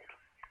 Danfield.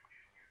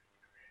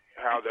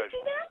 Did you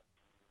do that?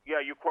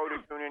 Yeah, you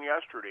quoted Tune In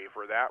Yesterday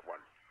for that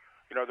one.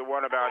 The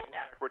one about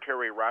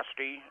Secretary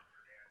Rusty.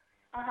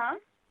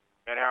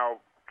 And how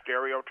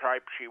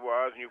stereotyped she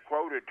was, and you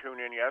quoted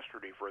Tune In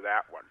Yesterday for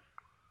that one.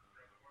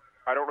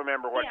 I don't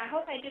remember what... Yeah, I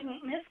hope I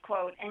didn't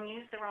misquote and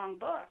use the wrong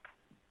book,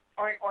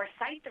 or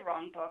cite the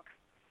wrong book.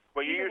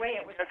 Well, you Either way,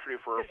 it was yesterday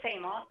for the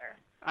same author.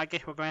 I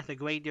guess we're going to have to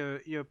grade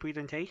your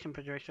presentation,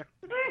 Patricia.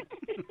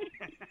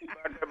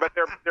 but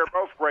they're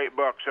both great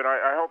books, and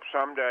I hope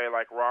someday,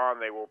 like Ron,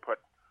 they will put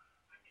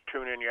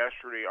Tune In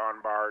Yesterday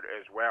on Bard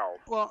as well.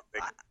 Well,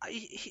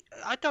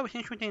 I thought it was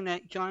interesting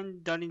that John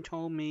Dunning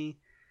told me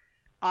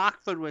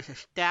Oxford was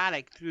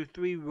ecstatic through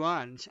 3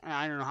 runs, and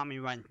I don't know how many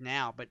runs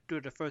now, but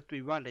through the first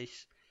 3 runs,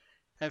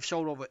 they have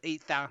sold over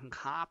 8,000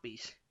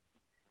 copies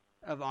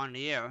of On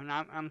the Air, and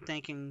I'm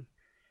thinking,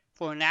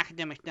 for an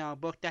academic style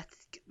book,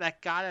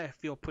 that gotta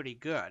feel pretty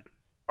good.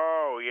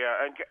 Oh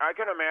yeah, and I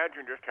can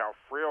imagine just how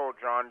thrilled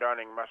John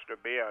Dunning must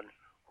have been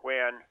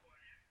when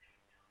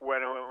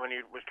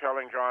he was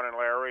telling John and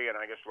Larry, and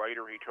I guess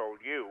later he told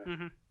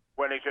you.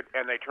 When he said,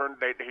 and he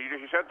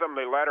sent them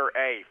the letter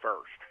A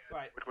first,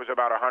 right, which was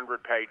about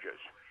 100 pages,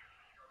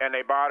 and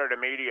they bought it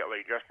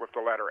immediately just with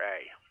the letter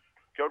A.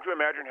 Don't you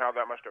imagine how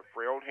that must have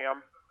thrilled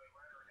him?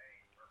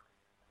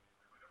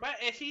 But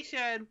as he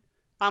said,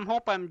 I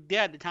hope I'm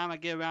dead the time I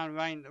get around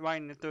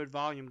writing the 3rd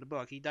volume of the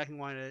book. He doesn't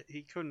want to.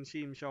 He couldn't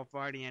see himself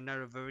writing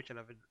another version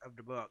of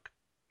the book.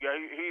 Yeah,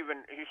 he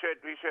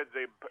said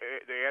the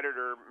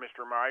editor,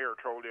 Mr. Meyer,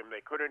 told him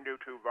they couldn't do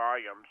 2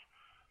 volumes.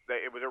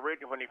 It was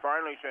original when he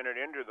finally sent it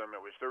into them. It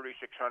was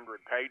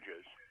 3,600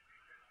 pages.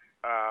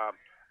 I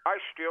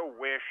still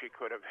wish he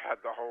could have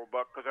had the whole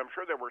book because I'm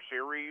sure there were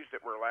series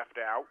that were left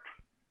out.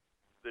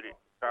 That he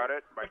got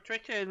it.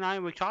 Patricia and I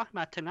were talking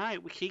about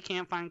tonight. He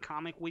can't find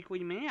Comic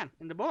Weekly Man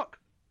in the book.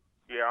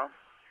 Yeah.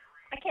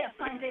 I can't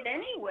find it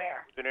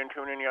anywhere. Did it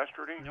Tune In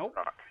Yesterday? Nope.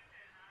 Not.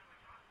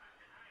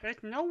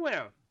 It's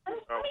nowhere.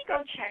 Let me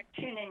go check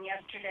Tune In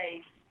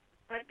Yesterday.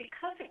 But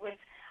because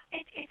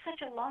it's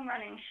such a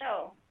long-running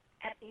show,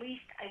 at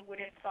least I would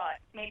have thought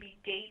maybe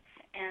dates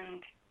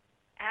and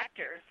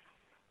actors.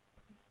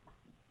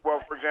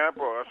 Well, for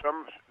example,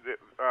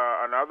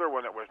 another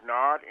one that was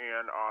not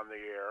in on the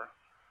air,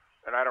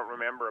 and I don't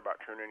remember about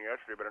Tune In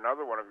yesterday, but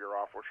another one of your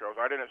awful shows,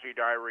 I didn't see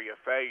Diary of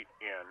Fate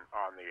in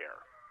on the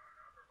air.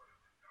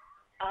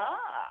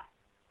 Ah.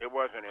 It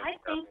wasn't in.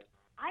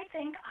 I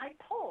think I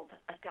pulled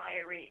a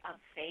Diary of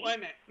Fate. Wait a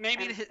minute.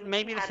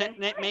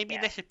 Maybe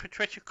this is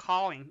Patricia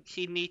calling.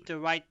 She needs to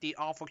write the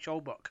awful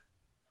show book.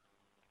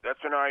 That's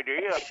an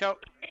idea. So,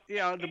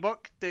 the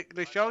book,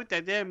 the show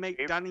that didn't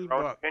make Dunny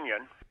book.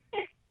 Opinion.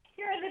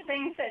 Here are the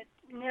things that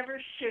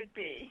never should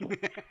be.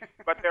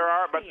 But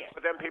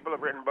then people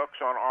have written books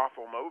on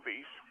awful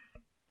movies.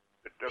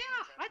 Yeah,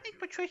 I think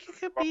Patricia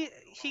could be.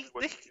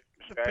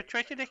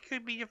 Patricia, this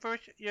could be your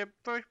first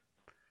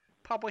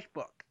published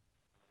book.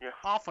 Yeah.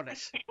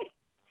 Awfulness.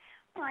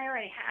 Well,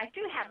 I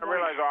do have I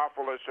one. realize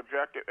awful is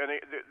subjective, and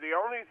the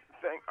only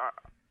thing,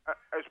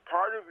 as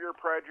part of your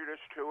prejudice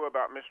too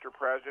about Mr.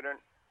 President,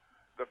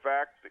 the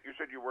fact that you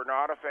said you were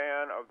not a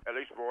fan of, at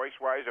least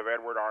voice-wise, of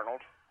Edward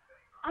Arnold.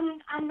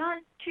 I'm not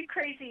too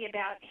crazy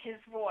about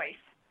his voice,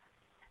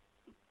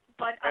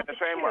 but and the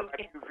same way,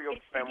 you feel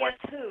the same way.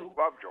 Who?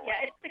 Lovejoy.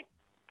 Yeah,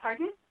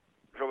 pardon?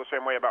 You feel the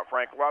same way about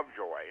Frank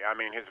Lovejoy. I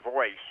mean, his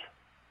voice.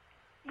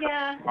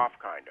 Yeah. Off,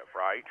 kind of,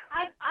 right?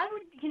 I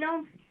would,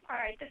 all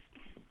right,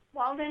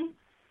 Walden,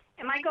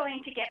 am I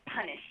going to get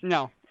punished?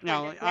 No.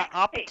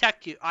 I'll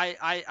protect you.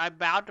 I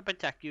vow to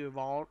protect you of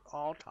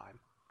all time.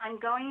 I'm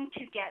going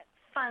to get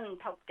fun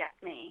poked at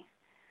me.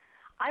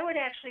 I would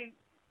actually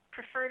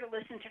prefer to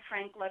listen to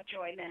Frank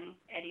Lovejoy than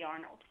Eddie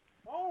Arnold.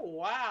 Oh,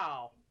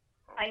 wow.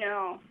 I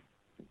know.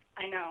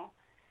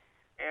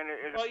 And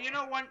well, you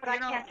know what? I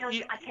can't tell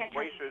you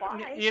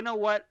why. You know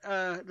what,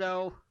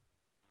 though?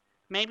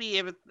 Maybe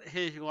if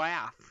his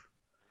laugh.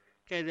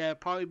 Because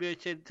probably Bear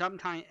said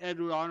sometimes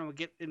Edward Arnold would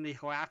get in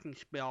this laughing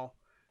spell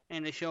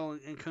in the show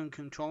and couldn't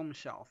control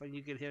himself, and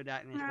you could hear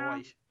that in his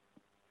voice.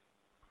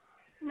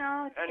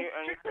 No, and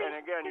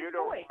again, you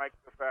don't like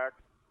the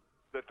fact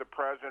that the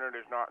president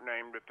is not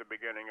named at the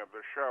beginning of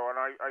the show. And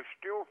I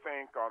still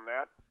think on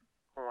that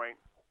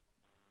point,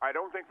 I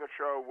don't think the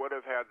show would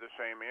have had the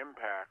same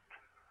impact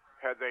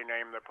had they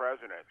named the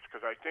presidents.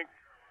 Because I think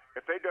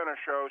if they'd done a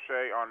show,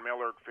 say, on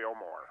Millard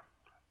Fillmore,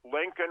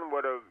 Lincoln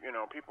would have,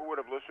 people would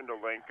have listened to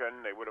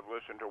Lincoln. They would have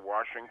listened to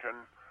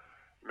Washington,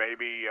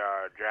 maybe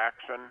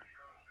Jackson.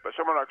 But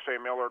someone like,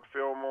 say, Millard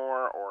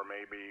Fillmore or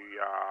maybe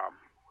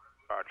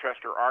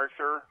Chester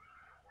Arthur,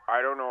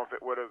 I don't know if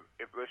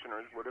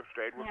listeners would have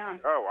stayed with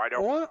the show. I don't.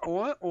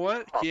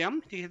 Or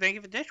Jim, do you think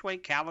of it this way?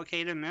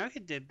 Cavalcade America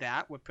did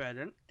that with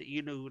presidents that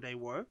you knew who they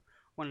were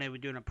when they were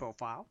doing a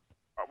profile.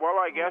 Well,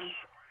 I guess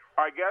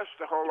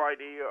the whole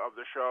idea of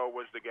the show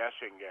was the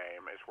guessing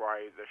game. Is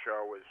why the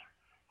show was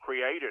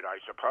created, I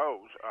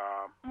suppose.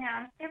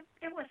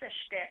 It was a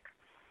shtick.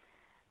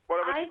 Well,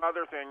 there was some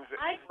other things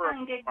that I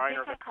find it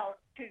difficult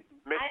to.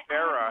 Miss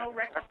Sarah,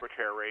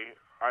 secretary.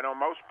 I know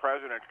most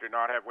presidents did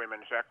not have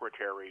women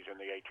secretaries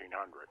in the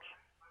 1800s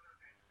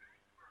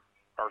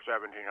or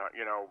 1700.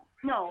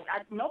 No,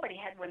 nobody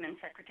had women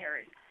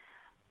secretaries.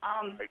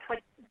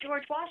 But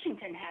George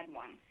Washington had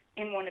one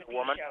in one of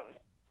these shows.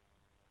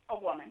 A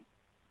woman.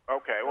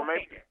 Okay, well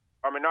maybe.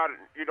 I mean,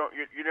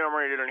 you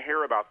normally didn't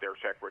hear about their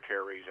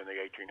secretaries in the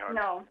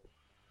 1800s.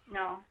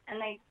 No, and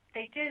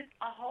they did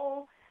a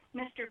whole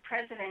Mr.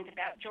 President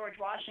about George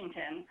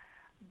Washington,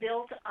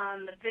 built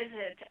on the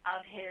visit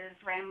of his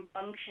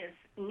rambunctious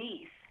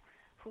niece,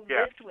 who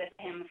lived with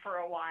him for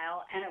a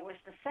while, and it was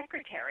the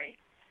secretary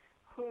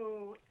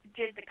who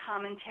did the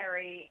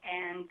commentary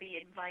and the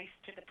advice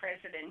to the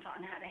president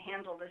on how to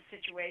handle this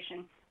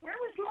situation. Where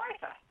was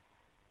Martha?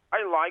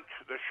 I liked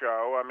the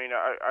show. I mean,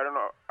 I don't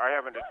know. I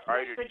haven't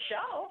decided. It was a good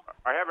show.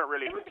 I haven't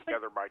really put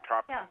together my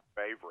top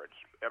favorites.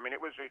 I mean,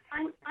 it was.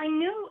 I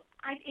knew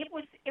it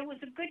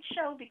was a good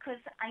show because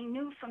I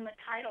knew from the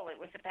title it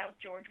was about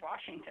George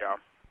Washington.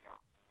 Yeah.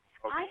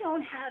 Okay. I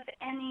don't have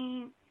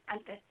any.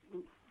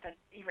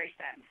 Erase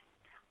that.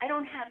 I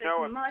don't have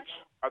as much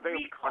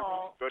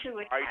recall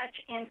to attach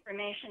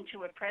information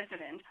to a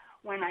president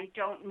when I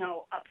don't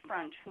know up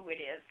front who it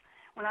is.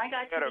 When I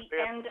got to the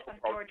end of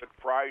George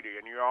Friday,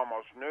 and you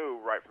almost knew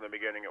right from the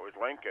beginning it was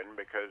Lincoln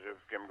because of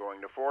him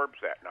going to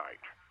Forbes that night.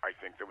 I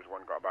think there was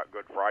one about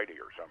Good Friday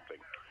or something,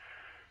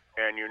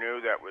 and you knew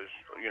that was,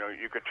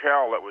 you could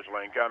tell it was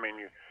Lincoln. I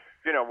mean,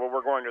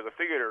 we're going to the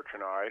theater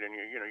tonight, and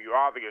you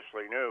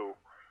obviously knew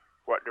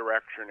what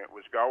direction it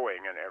was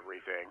going and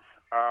everything.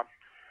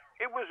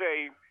 It was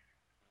a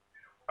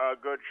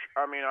good.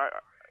 I mean,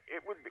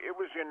 it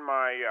was in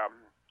my.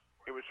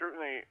 It was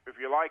certainly, if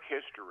you like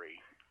history,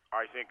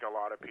 I think a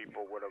lot of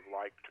people would have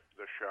liked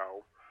the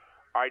show.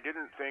 I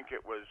didn't think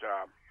it was,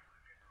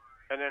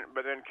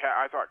 but then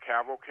I thought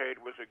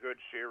Cavalcade was a good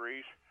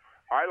series.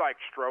 I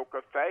liked Stroke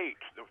of Fate,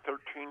 the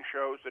 13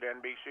 shows that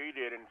NBC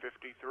did in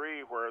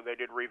 '53 where they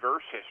did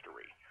reverse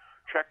history.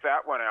 Check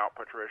that one out,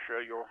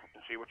 Patricia. You'll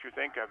see what you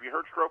think of. You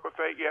heard Stroke of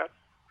Fate yet?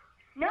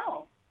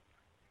 No.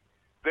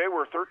 They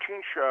were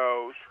 13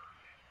 shows,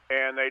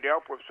 And they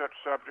dealt with such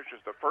subjects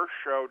as the first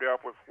show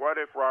dealt with what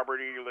if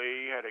Robert E.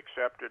 Lee had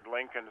accepted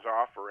Lincoln's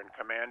offer and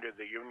commanded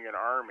the Union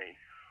Army.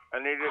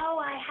 And it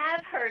I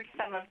have heard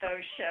some of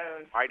those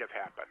shows. might have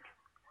happened.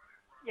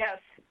 Yes.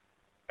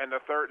 And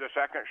the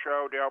second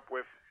show dealt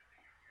with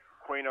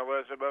Queen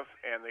Elizabeth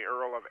and the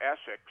Earl of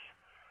Essex.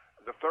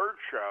 The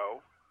third show,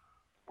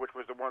 which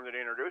was the one that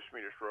introduced me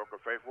to Stroke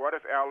of Faith, what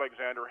if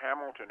Alexander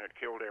Hamilton had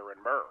killed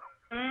Aaron Burr?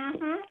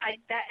 Mm-hmm.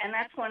 And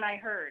that's one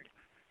I heard.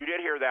 You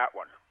did hear that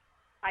one.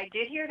 I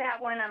did hear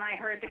that one, and I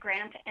heard the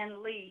Grant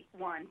and Lee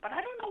one, but I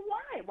don't know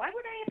why. Why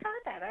would I have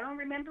heard that? I don't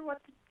remember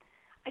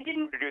I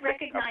didn't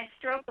recognize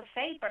Stroke of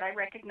Fate, but I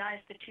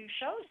recognized the two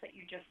shows that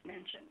you just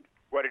mentioned.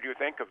 What did you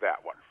think of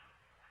that one?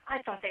 I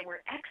thought they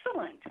were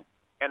excellent.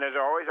 And as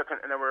always,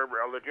 there were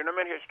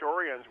legitimate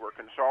historians were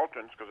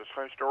consultants, because a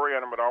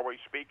historian would always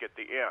speak at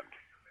the end.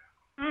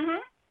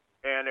 Mm-hmm.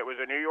 And it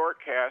was a New York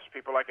cast,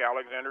 people like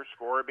Alexander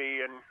Scorby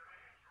and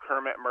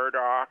Kermit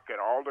Murdoch and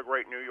all the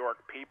great New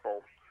York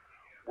people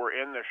were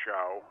in the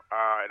show.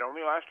 It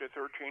only lasted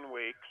 13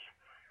 weeks.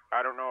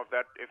 I don't know if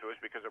it was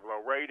because of low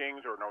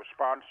ratings or no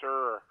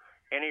sponsor, or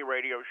any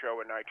radio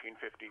show in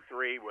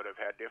 1953 would have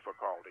had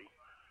difficulty.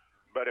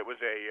 But it was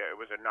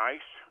a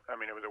nice,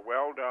 it was a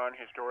well done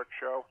historic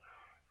show.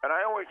 And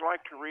I always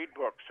like to read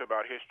books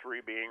about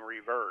history being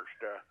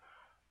reversed.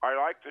 I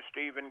like the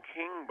Stephen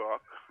King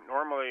book.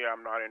 Normally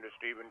I'm not into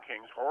Stephen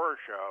King's horror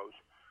shows,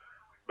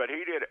 but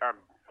he did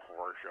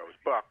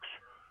books.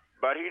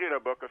 But he did a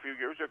book a few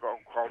years ago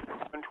called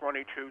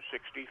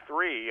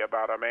 2263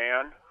 about a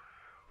man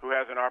who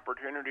has an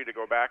opportunity to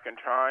go back in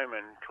time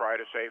and try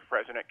to save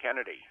President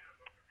Kennedy.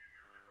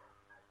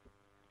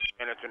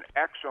 And it's an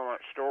excellent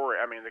story.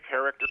 The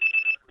character,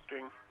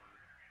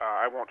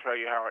 I won't tell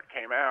you how it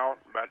came out,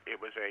 but it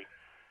was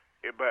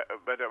but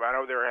I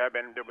know there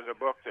was a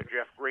book that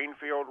Jeff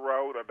Greenfield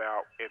wrote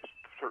about if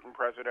certain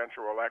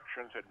presidential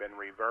elections had been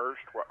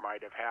reversed, what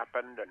might have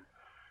happened, and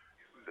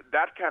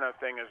that kind of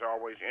thing has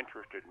always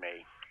interested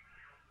me.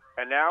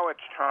 And now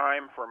it's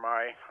time for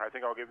I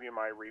think I'll give you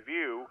my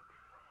review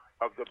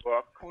of the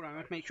book. Hold on,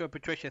 let's make sure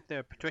Patricia's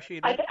there. Patricia,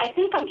 you there? I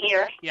think I'm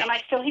here. Yeah. Am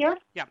I still here?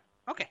 Yeah,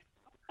 okay.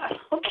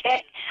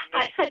 Okay.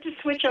 I had to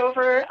switch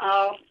over.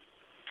 I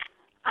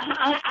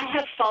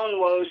have phone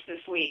woes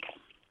this week.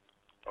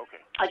 Okay.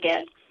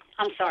 Again.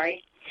 I'm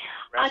sorry.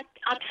 Right.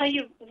 I'll tell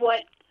you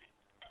what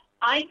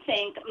I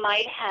think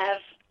might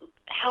have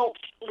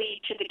helped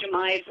lead to the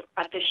demise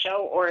of the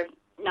show, or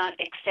not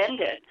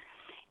extended.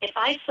 If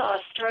I saw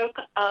Stroke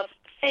of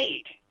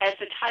Fate as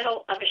the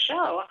title of a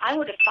show, I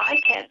would have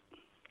bypassed.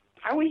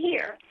 Are we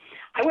here?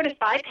 I would have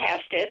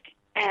bypassed it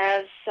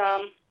as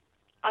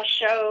a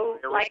show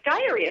like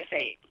Diary of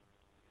Fate.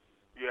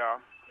 Yeah,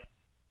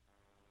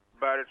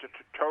 but it's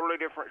totally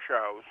different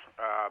shows,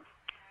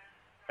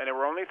 and there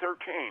were only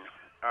 13.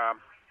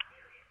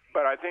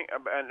 But I think,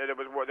 and there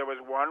was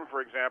one,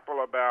 for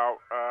example, about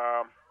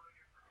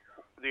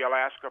the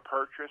Alaska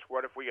Purchase.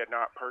 What if we had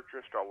not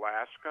purchased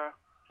Alaska?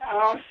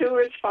 Oh,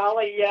 Seward's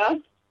Folly, yeah.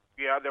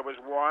 Yeah, there was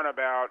one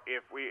about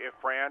if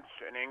France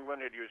and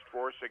England had used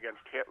force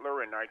against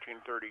Hitler in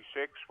 1936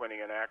 when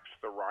he annexed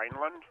the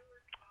Rhineland.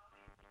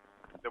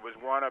 There was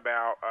one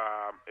about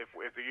if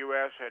the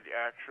U.S. had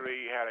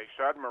actually had a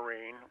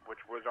submarine,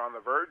 which was on the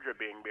verge of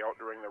being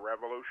built during the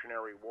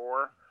Revolutionary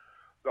War.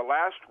 The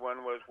last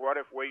one was what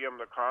if William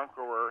the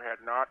Conqueror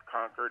had not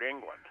conquered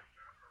England?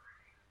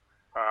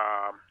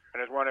 And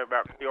there's one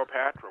about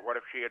Cleopatra. What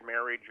if she had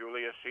married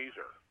Julius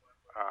Caesar?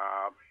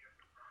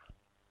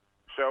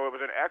 So it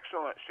was an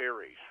excellent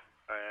series,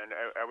 and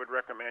I would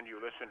recommend you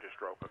listen to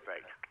Stroke of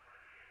Fate.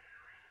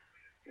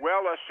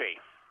 Well, let's see.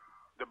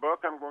 The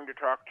book I'm going to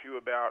talk to you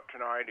about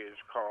tonight is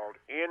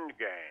called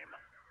Endgame.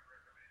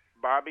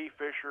 Bobby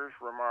Fischer's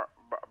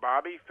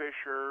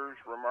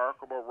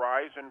remarkable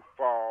rise and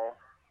fall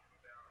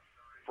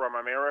from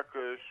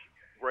America's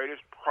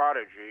greatest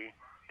prodigy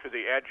to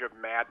the edge of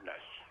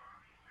madness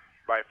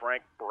by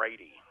Frank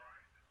Brady.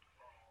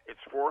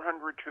 It's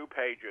 402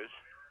 pages.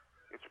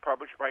 It's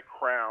published by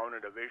Crown,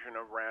 a division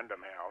of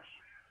Random House.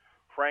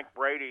 Frank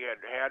Brady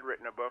had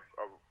written a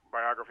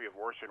biography of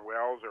Orson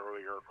Welles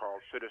earlier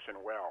called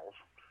Citizen Wells.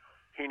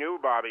 He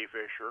knew Bobby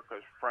Fischer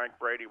because Frank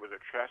Brady was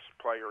a chess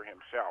player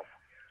himself.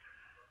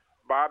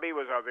 Bobby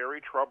was a very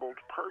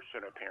troubled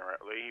person,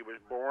 apparently. He was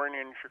born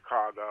in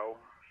Chicago.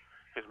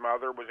 His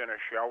mother was in a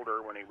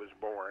shelter when he was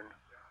born.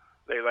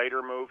 They later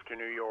moved to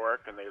New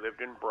York, and they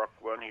lived in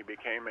Brooklyn. He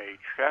became a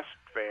chess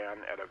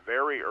fan at a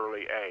very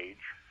early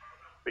age,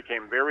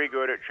 became very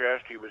good at chess.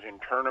 He was in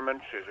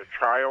tournaments as a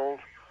child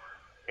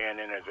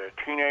and then as a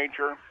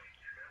teenager.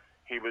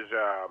 He was,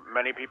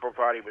 many people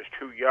thought he was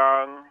too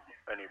young,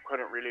 and he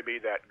couldn't really be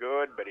that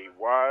good, but he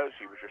was.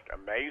 He was just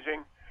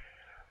amazing.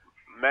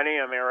 Many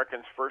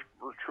Americans first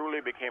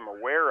truly became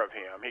aware of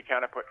him. He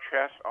kind of put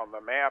chess on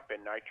the map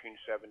in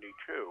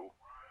 1972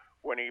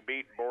 when he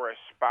beat Boris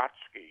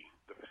Spassky,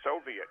 the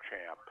Soviet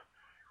champ,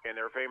 in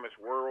their famous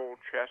World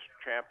Chess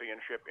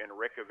Championship in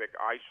Reykjavik,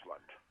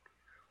 Iceland.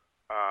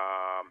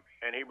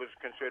 and it was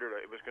considered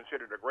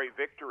a great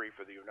victory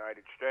for the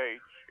United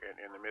States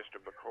in the midst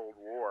of the Cold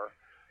War.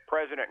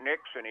 President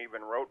Nixon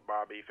even wrote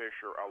Bobby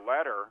Fischer a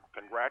letter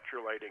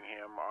congratulating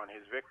him on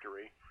his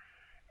victory.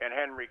 And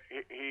Henry,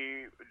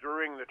 he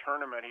during the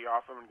tournament, he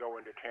often would go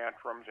into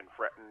tantrums and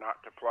threaten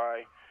not to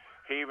play.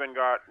 He even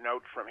got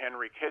notes from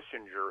Henry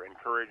Kissinger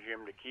encouraging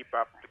him to keep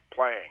up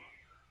playing.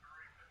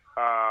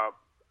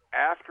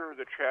 After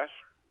the chess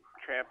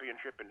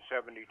championship in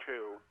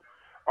 '72,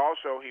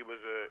 also he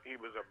was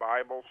a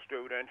Bible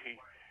student.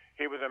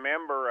 He was a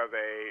member of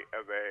a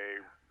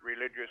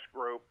religious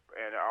group,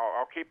 and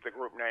I'll keep the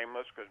group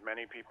nameless because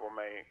many people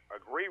may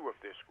agree with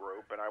this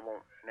group, and I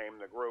won't name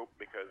the group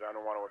because I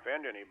don't want to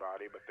offend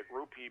anybody. But the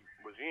group he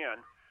was in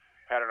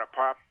had an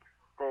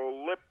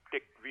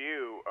apocalyptic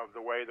view of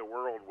the way the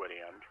world would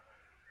end,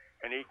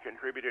 and he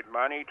contributed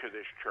money to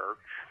this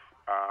church.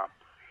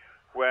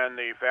 When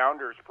the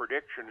founders'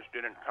 predictions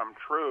didn't come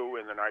true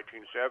in the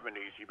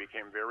 1970s, he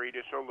became very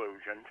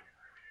disillusioned.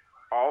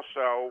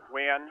 Also,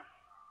 when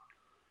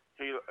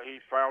he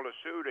filed a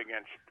suit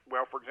against,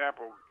 well, for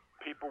example,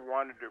 people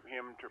wanted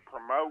him to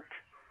promote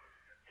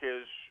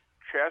his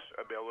chess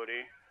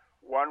ability.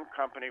 One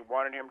company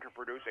wanted him to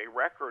produce a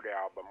record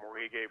album where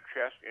he gave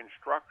chess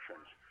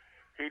instructions.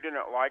 He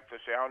didn't like the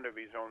sound of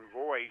his own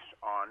voice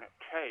on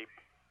tape,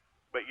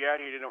 but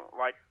yet he didn't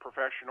like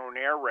professional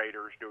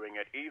narrators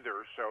doing it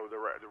either, so the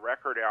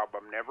record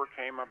album never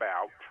came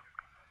about.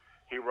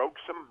 He wrote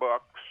some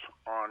books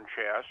on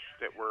chess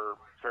that were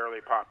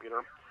fairly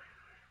popular.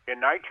 In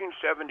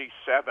 1977,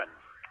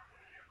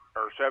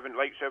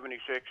 late 76,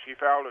 he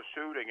filed a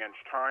suit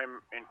against Time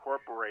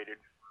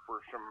Incorporated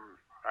for some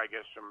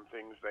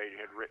things they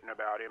had written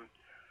about him.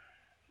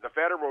 The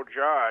federal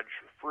judge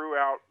threw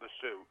out the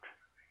suit.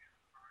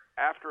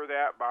 After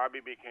that, Bobby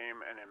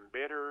became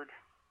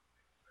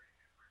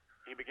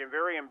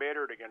very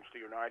embittered against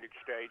the United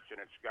States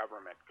and its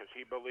government because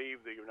he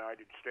believed the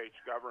United States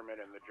government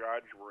and the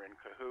judge were in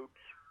cahoots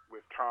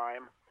with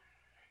Time.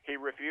 He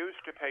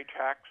refused to pay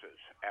taxes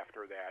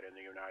after that in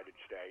the United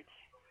States.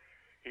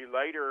 He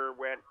later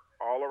went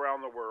all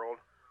around the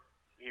world.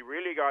 He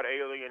really got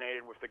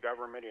alienated with the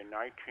government in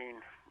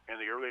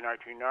the early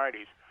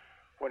 1990s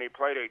when he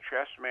played a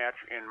chess match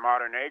in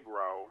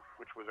Montenegro,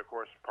 which was, of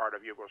course, part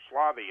of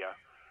Yugoslavia.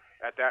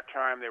 At that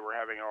time, they were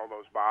having all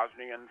those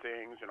Bosnian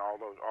things and all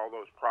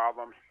those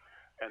problems,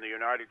 and the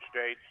United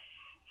States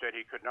said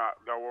he could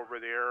not go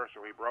over there,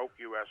 so he broke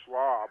U.S.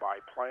 law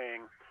by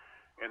playing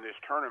in this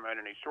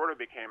tournament, and he sort of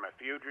became a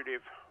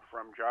fugitive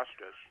from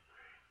justice.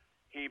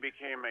 He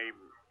became a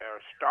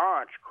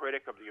staunch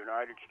critic of the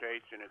United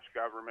States and its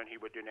government.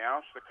 He would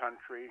denounce the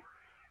country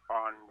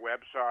on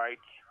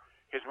websites.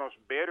 His most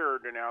bitter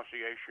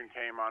denunciation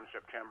came on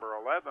September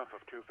 11th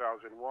of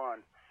 2001.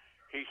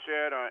 He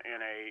said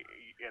in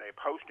a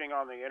posting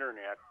on the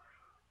internet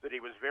that he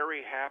was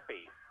very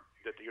happy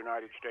that the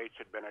United States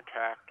had been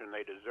attacked and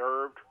they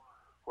deserved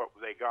what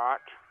they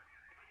got.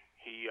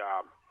 He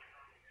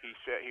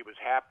said he was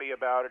happy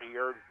about it. He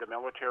urged the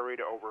military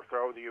to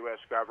overthrow the U.S.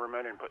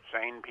 government and put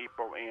sane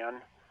people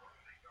in.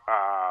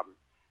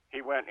 He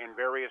went in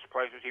various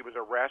places. He was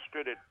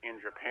arrested in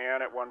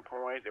Japan at one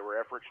point. There were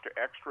efforts to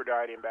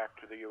extradite him back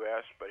to the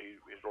U.S., but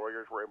his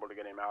lawyers were able to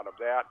get him out of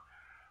that.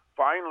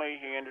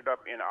 Finally, he ended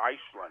up in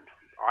Iceland.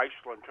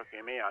 Iceland took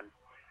him in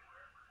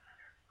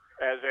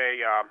as a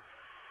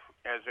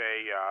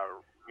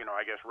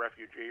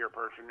refugee or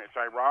person. It's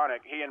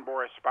ironic. He and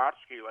Boris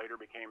Spassky later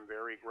became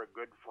very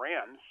good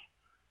friends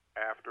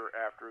after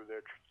the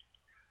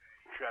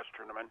chess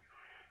tournament.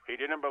 He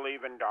didn't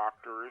believe in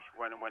doctors.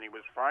 When he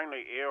was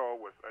finally ill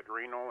with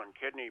adrenal and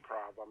kidney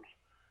problems,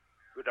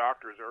 the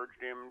doctors urged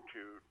him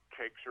to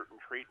take certain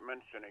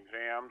treatments and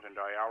exams and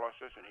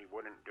dialysis, and he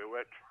wouldn't do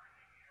it.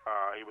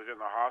 He was in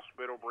the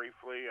hospital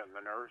briefly, and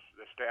the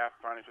staff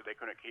finally said they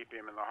couldn't keep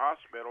him in the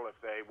hospital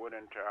if he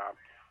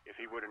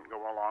wouldn't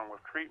go along with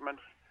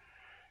treatments.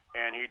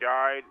 And he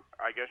died,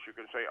 I guess you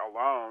could say,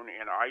 alone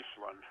in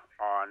Iceland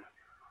on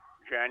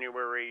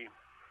January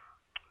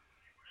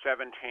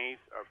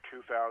 17th of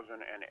 2008.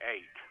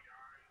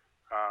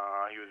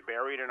 He was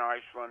buried in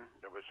Iceland.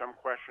 There was some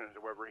question as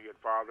to whether he had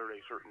fathered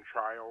a certain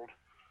child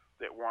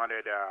that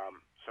wanted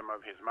some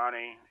of his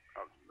money,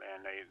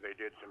 and they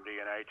did some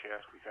DNA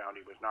tests and found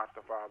he was not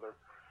the father.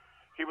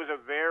 He was a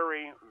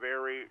very,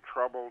 very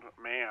troubled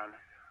man,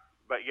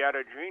 but yet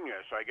a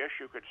genius. I guess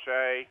you could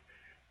say,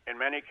 in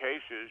many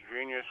cases,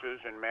 geniuses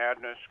and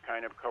madness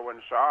kind of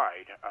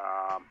coincide.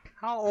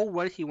 How old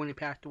was he when he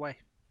passed away?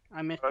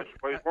 I missed it.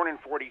 Well, he was born in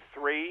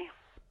 43,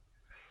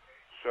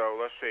 so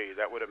let's see,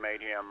 that would have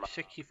made him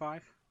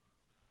 65.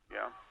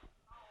 Yeah.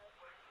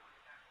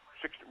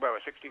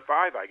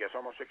 65, I guess,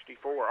 almost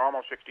 64,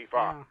 almost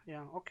 65.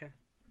 Yeah, okay.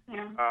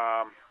 Yeah.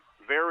 A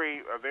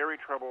very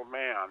troubled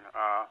man.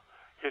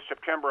 His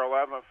September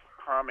 11th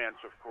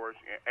comments, of course,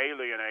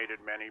 alienated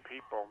many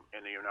people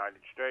in the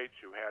United States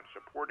who had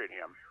supported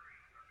him.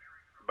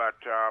 But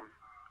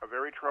a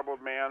very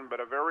troubled man, but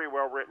a very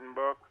well-written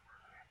book.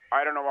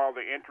 I don't know all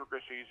the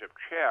intricacies of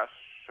chess,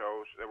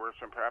 so there were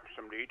perhaps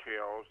some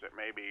details that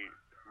maybe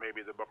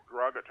maybe the book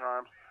drug at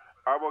times.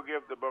 I will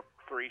give the book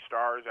 3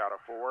 stars out of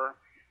 4.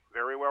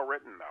 Very well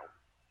written,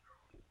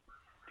 though.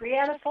 3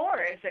 out of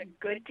 4 is a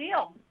good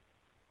deal.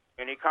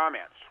 Any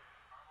comments?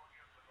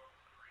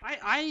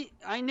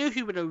 I knew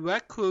he was a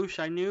recluse.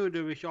 I knew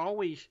there was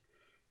always,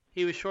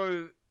 he was sort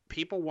of,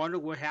 people wondered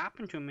what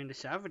happened to him in the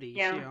 70s.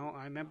 Yeah. You know,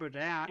 I remember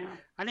that. Yeah.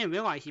 I didn't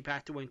realize he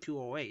passed away in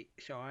 2008.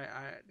 So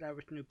that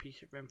was a new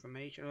piece of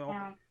information.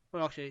 Yeah.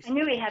 What else is? I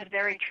knew he had a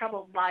very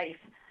troubled life.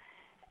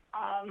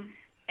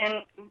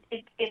 And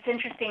it's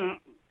interesting,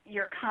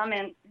 your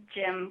comment,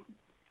 Jim.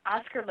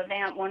 Oscar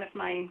Levant, one of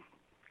my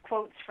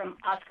quotes from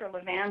Oscar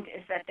Levant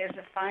is that there's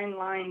a fine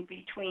line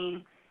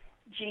between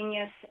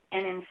genius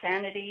and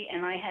insanity,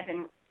 and I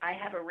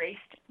have erased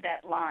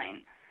that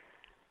line.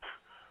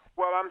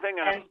 Well, I'm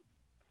thinking,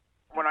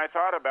 when I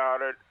thought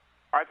about it,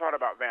 I thought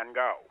about Van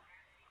Gogh.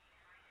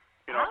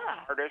 You know,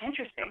 artist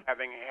interesting.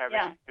 having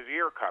his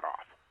ear cut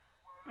off.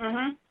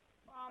 Mm-hmm.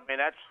 I mean,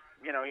 that's,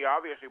 you know, he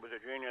obviously was a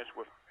genius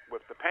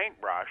with the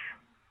paintbrush,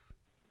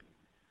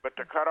 but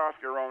to cut off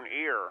your own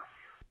ear.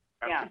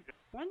 Yeah.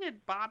 When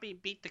did Bobby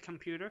beat the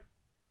computer?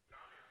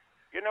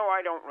 You know,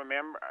 I don't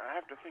remember. I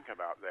have to think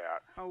about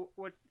that. Oh,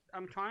 what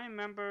I'm trying to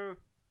remember.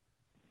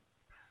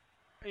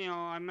 You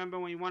know, I remember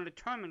when he won the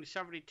tournament in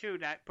 '72,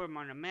 that put him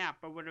on the map.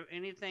 But was there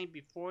anything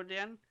before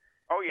then?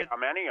 Oh yeah,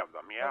 many of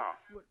them. Yeah.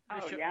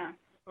 Yeah.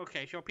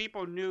 Okay, so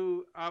people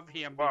knew of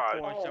him But-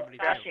 before '72.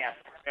 Gosh, yes.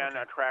 And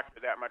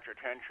attracted that much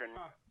attention.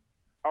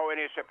 Oh, in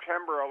his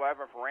September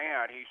 11th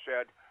rant, he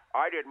said,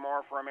 "I did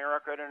more for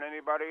America than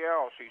anybody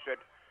else." He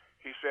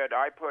said,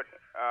 I put.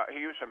 He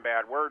used some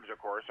bad words, of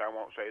course. I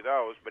won't say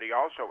those, but he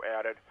also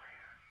added,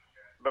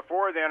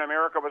 "Before then,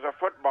 America was a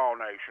football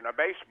nation, a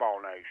baseball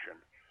nation,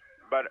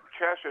 but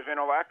chess is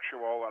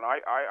intellectual, and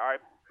I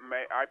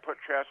put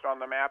chess on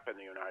the map in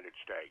the United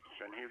States."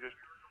 And he just,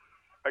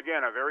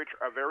 again, a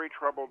very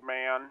troubled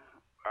man.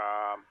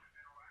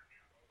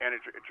 And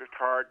it's just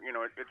hard, you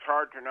know, it's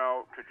hard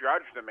to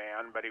judge the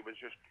man, but he was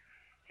just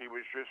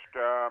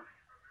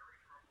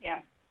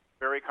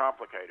very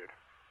complicated.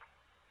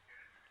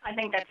 I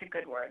think that's a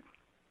good word.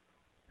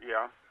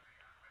 Yeah.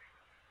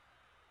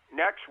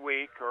 Next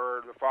week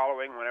or the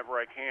following, whenever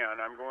I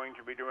can, I'm going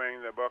to be doing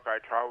the book I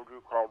told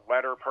you called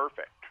Letter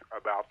Perfect,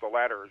 about the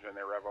letters and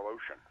their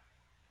evolution.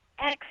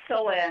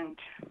 Excellent.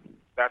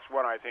 That's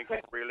one I think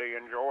you'll really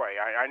enjoy.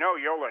 I know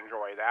you'll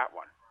enjoy that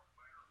one.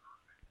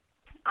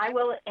 I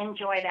will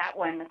enjoy that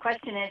one. The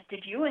question is,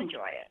 did you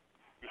enjoy it?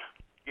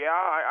 Yeah,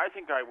 I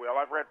think I will.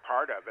 I've read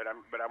part of it,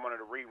 but I wanted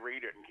to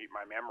reread it and keep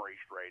my memory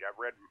straight. I've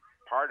read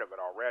part of it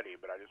already,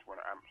 but I just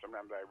want to.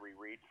 Sometimes I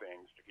reread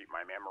things to keep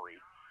my memory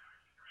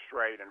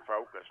straight and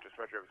focused,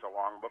 especially if it's a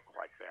long book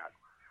like that.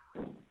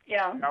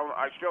 Yeah.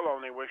 I still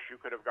only wish you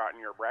could have gotten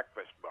your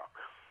breakfast book.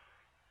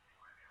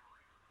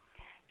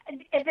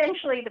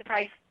 Eventually, the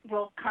price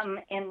will come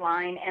in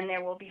line, and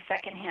there will be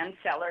secondhand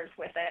sellers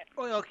with it.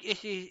 Well,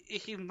 if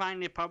you can find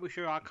the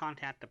publisher, I'll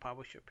contact the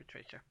publisher,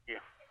 Patricia.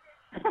 Yeah.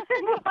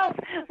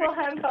 we'll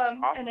have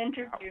an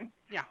interview.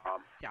 Yeah.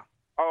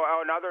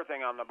 Oh, another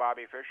thing on the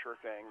Bobby Fischer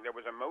thing, there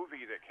was a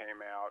movie that came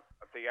out,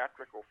 a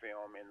theatrical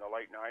film in the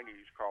late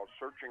 90s called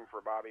Searching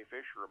for Bobby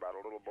Fischer, about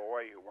a little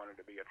boy who wanted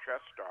to be a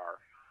chess star.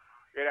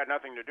 It had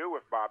nothing to do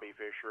with Bobby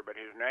Fischer, but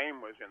his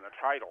name was in the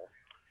title.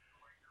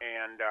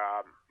 And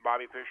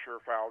Bobby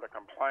Fischer filed a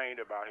complaint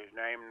about his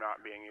name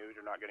not being used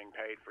or not getting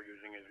paid for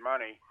using his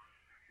money.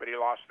 But he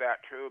lost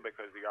that, too,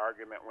 because the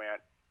argument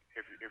went,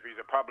 if he's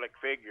a public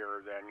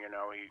figure, then, you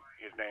know,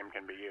 his name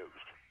can be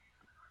used.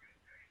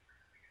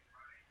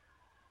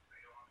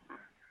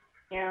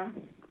 Yeah.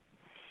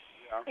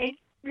 It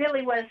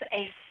really was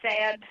a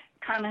sad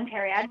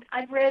commentary.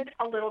 I've read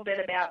a little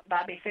bit about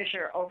Bobby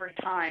Fischer over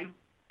time.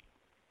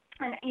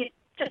 And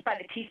just by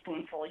the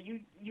teaspoonful, you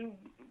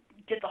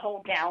did the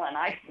whole gallon.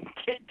 I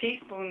did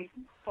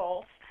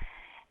teaspoonfuls.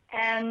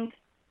 And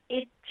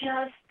it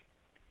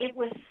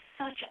was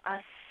such a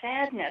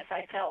sadness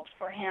I felt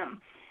for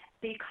him,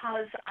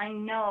 because I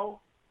know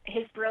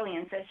his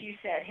brilliance, as you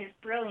said, his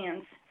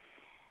brilliance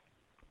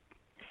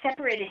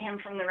separated him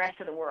from the rest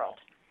of the world.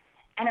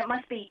 And it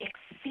must be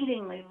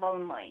exceedingly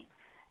lonely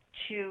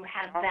to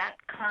have that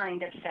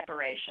kind of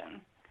separation.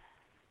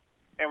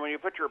 And when you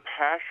put your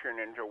passion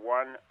into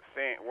one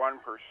thing, one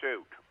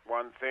pursuit,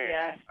 one thing,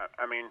 yes.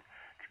 I mean,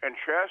 and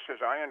chess,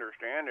 as I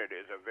understand it,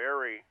 is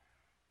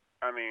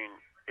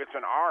it's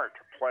an art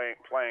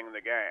playing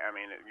the game. I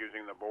mean,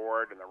 using the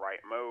board and the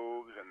right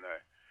moves and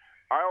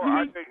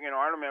I think, you know,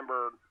 I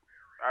remember,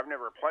 I've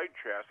never played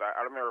chess.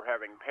 I remember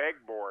having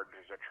pegboards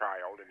as a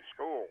child in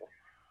school.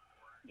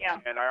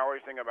 Yeah. And I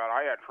always think about,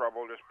 I had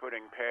trouble just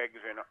putting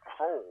pegs in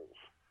holes.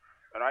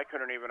 And I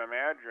couldn't even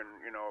imagine,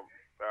 you know,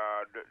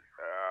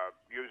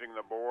 using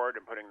the board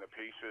and putting the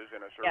pieces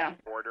in a certain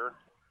order.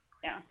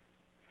 Yeah.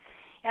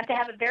 You have to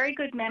have a very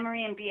good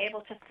memory and be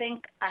able to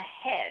think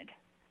ahead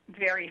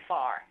very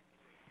far.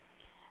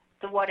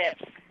 The what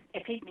ifs.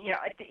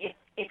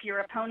 If your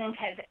opponent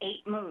has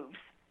 8 moves,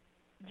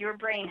 your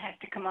brain has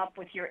to come up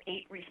with your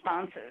 8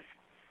 responses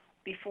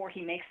before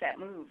he makes that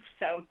move.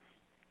 So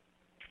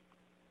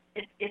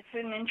it's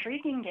an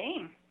intriguing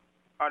game.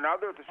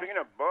 Another,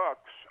 speaking of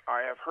books,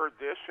 I have heard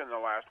this in the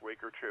last week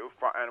or two,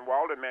 and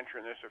Walden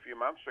mentioned this a few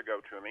months ago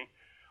to me.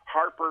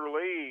 Harper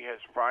Lee has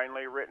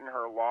finally written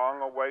her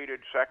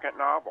long-awaited second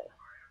novel.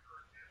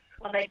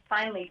 Well, they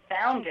finally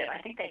found it.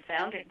 I think they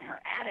found it in her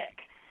attic,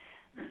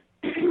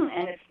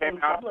 and it's been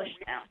published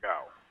now.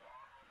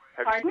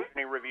 Have Pardon? you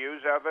seen any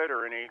reviews of it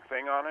or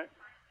anything on it?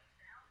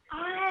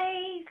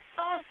 I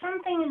saw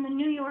something in the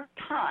New York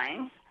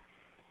Times,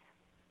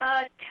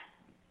 but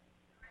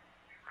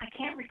I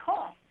can't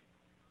recall.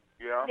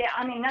 Yeah. Yeah,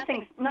 I mean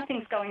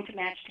nothing's going to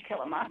match To Kill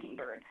a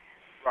Mockingbird.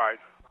 Right.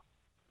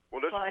 Well,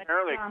 this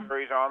apparently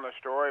carries on the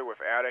story with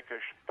Attica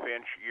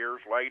Finch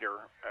years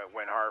later,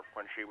 when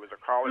she was a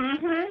college.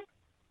 Mm-hmm.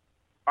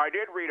 I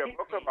did read a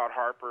book about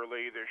Harper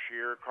Lee this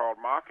year called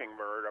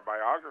Mockingbird, a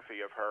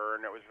biography of her,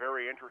 and it was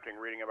very interesting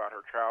reading about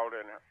her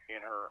childhood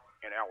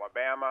in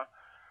Alabama,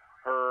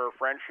 her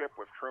friendship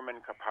with Truman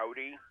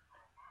Capote,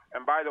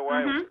 and by the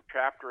way,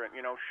 chapter,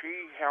 she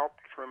helped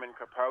Truman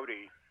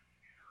Capote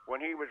when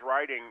he was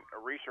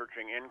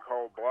researching In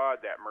Cold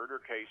Blood, that murder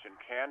case in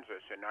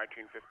Kansas in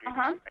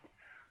 1959.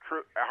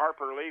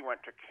 Harper Lee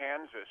went to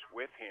Kansas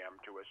with him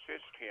to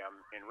assist him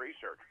in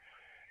research,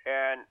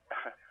 and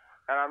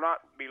I'm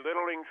not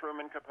belittling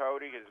Truman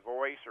Capote, his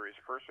voice or his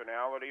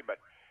personality, but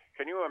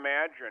can you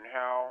imagine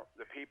how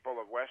the people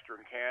of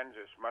western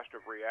Kansas must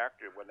have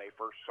reacted when they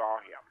first saw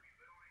him?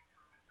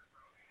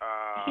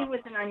 He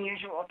was an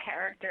unusual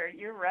character.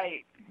 You're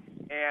right.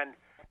 And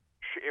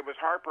it was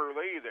Harper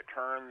Lee that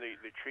turned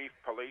the chief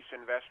police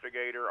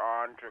investigator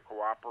on to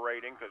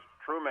cooperating, because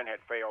Truman had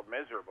failed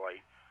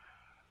miserably.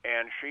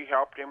 And she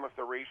helped him with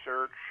the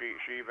research.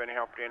 She even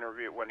helped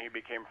interview when he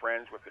became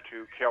friends with the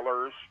two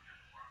killers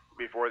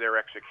before their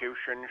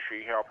execution.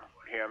 She helped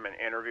him in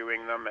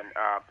interviewing them. And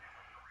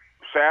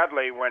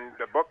sadly, when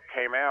the book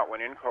came out,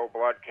 when In Cold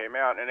Blood came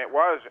out, and it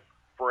was,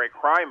 for a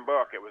crime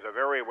book, it was a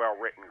very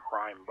well-written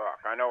crime book.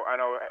 I know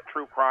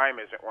true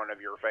crime isn't one of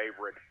your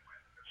favorite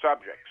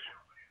subjects,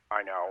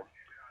 I know.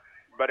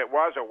 But it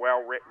was a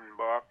well-written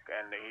book,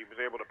 and he was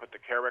able to put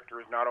the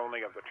characters not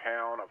only of the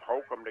town of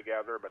Holcomb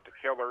together, but the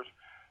killers.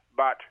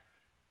 But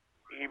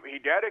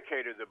he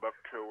dedicated the book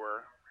to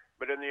her,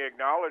 but in the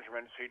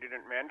acknowledgments he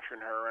didn't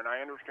mention her, and I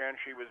understand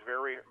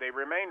they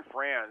remained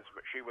friends,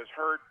 but she was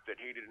hurt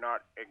that he did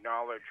not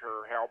acknowledge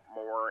her help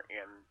more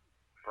in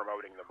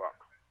promoting the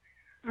book.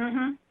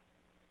 Mm-hmm.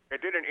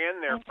 It didn't end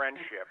their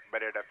friendship,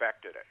 but it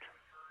affected it.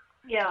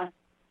 Yeah.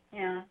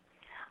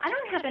 I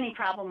don't have any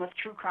problem with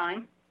true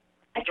crime.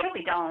 I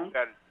truly don't.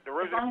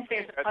 As long as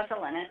there's a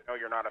puzzle in it. No,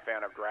 you're not a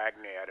fan of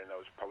Dragnet and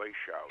those police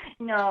shows.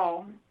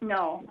 No.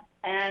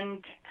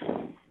 And,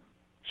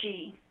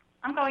 gee,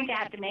 I'm going to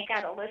have to make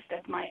out a list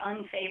of my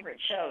unfavorite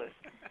shows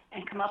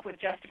and come up with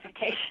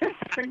justifications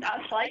for not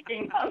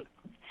liking them.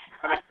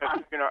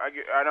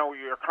 I know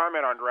your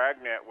comment on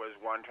Dragnet was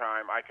one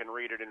time, I can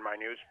read it in my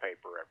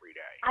newspaper every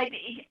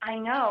day. I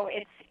know.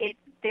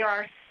 There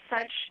are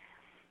such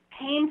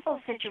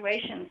painful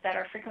situations that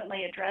are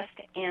frequently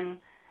addressed in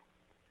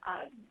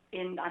I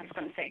was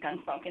going to say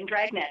Gunsmoke, in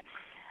Dragnet,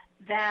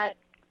 that,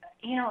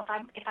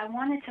 if I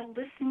wanted to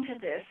listen to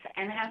this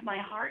and have my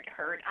heart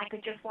hurt, I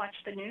could just watch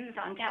the news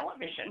on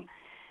television.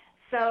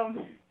 So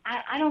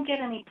I don't get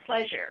any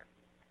pleasure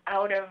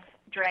out of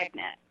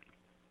Dragnet.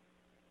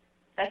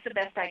 That's the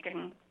best I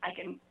can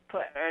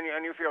put.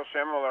 And you feel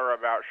similar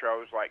about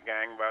shows like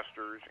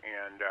Gangbusters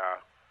and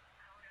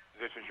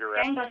This Is Your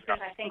Gangbusters,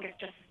 I think, is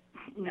just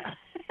no.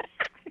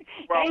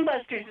 Well,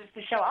 Gangbusters is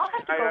the show. I'll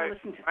have to go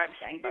listen to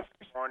Gangbusters.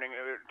 This morning,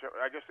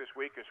 I guess this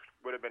week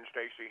would have been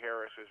Stacey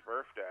Harris's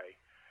birthday,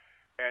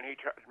 and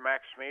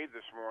Max Smead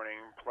this morning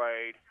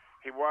played.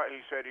 He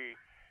said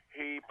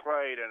he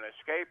played an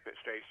escape that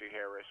Stacey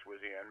Harris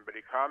was in, but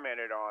he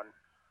commented on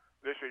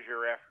This Is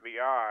Your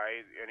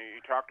FBI, and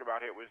he talked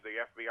about it was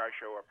the FBI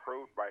show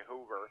approved by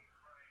Hoover.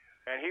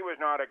 And he was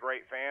not a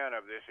great fan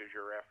of This Is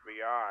Your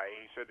FBI.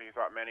 He said he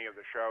thought many of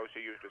the shows, he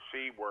used a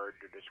C word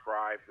to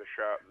describe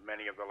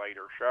many of the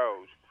later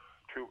shows.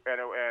 And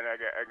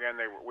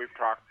again, we've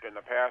talked in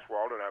the past,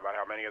 Walden, about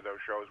how many of those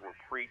shows were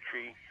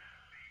preachy.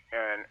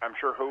 And I'm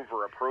sure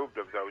Hoover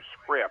approved of those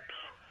scripts.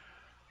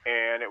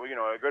 And it was,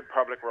 a good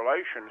public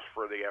relations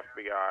for the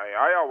FBI.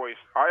 I always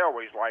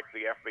liked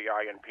the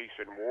FBI in Peace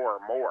and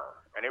War more,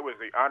 and it was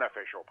the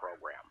unofficial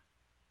program.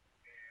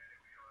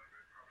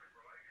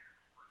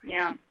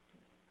 Yeah.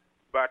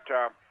 But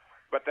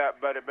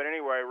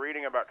anyway,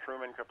 reading about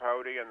Truman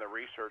Capote and the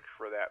research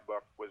for that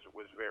book was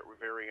very,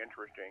 very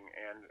interesting,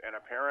 and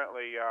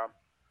apparently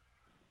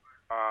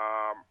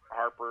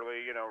Harper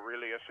Lee,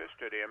 really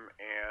assisted him,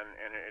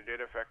 and it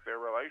did affect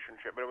their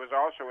relationship. But it was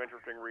also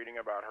interesting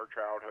reading about her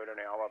childhood in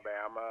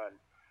Alabama and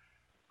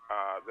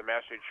the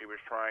message she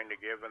was trying to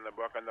give in the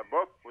book. And the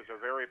book was a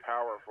very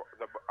powerful.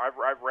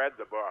 I've read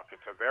the book.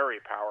 It's a very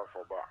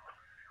powerful book.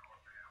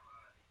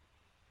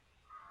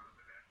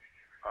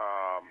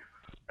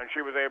 And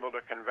she was able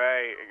to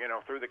convey,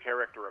 through the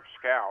character of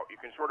Scout,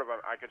 I could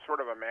sort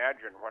of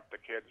imagine what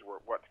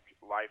what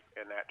life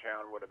in that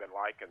town would have been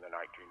like in the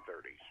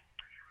 1930s.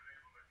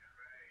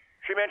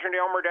 She mentioned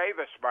Elmer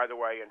Davis, by the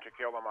way, in To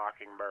Kill a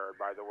Mockingbird,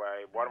 by the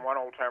way. One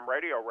old-time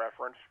radio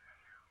reference.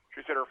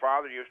 She said her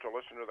father used to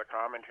listen to the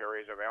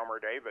commentaries of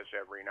Elmer Davis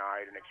every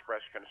night and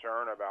express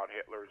concern about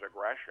Hitler's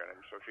aggression,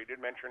 and so she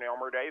did mention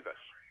Elmer Davis.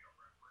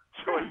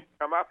 So it's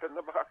come up in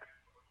the book.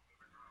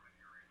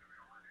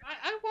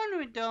 I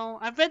wonder though.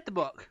 I've read the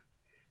book,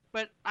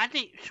 but I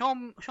think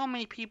so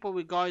many people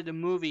regard the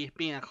movie as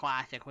being a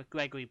classic with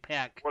Gregory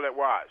Peck, Well, it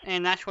was.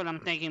 and that's what I'm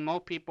thinking.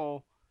 Most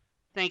people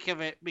think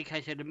of it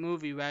because of the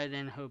movie rather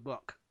than her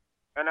book.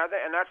 And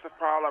that's the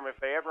problem. If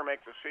they ever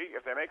make the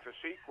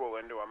sequel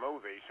into a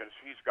movie, since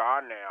he's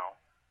gone now,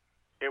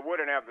 it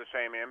wouldn't have the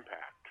same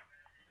impact.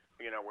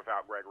 You know,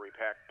 without Gregory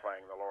Peck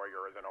playing the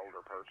lawyer as an older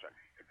person,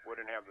 it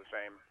wouldn't have the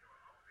same.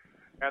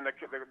 And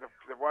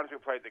the ones who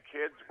played the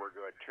kids were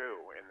good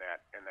too in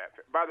that.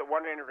 By the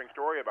one interesting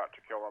story about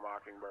To Kill a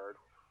Mockingbird,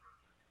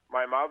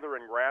 my mother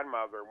and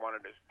grandmother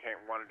wanted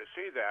to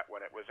see that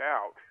when it was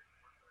out,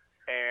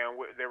 and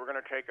they were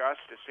going to take us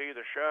to see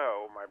the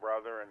show. My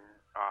brother and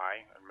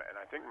I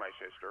think my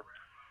sister,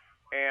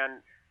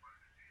 and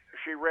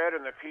she read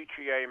in the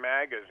PTA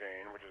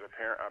magazine, which is a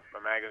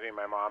magazine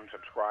my mom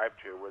subscribed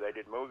to, where they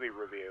did movie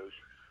reviews,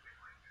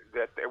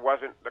 that it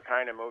wasn't the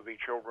kind of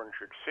movie children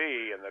should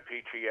see in the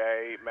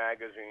PTA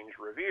magazine's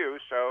review,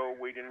 so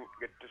we didn't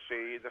get to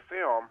see the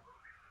film.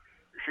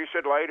 She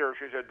said later,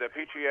 the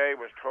PTA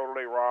was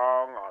totally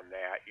wrong on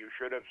that. You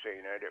should have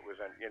seen it. It was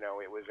and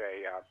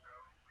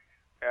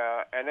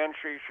then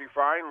she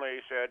finally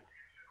said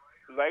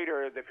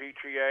later the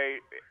PTA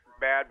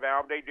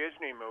bad-mouthed a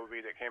Disney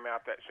movie that came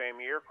out that same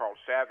year called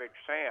Savage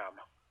Sam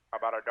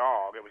about a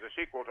dog. It was a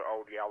sequel to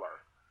Old Yeller.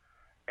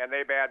 And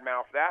they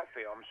bad-mouthed that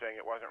film, saying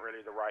it wasn't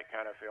really the right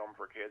kind of film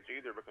for kids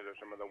either because of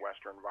some of the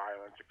Western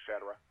violence,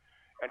 etc.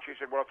 And she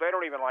said, well, if they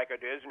don't even like a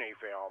Disney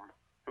film,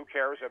 who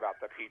cares about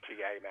the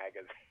PTA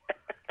magazine?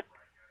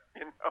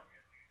 You know?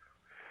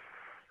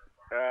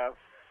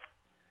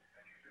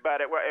 But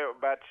it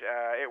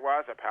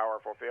was a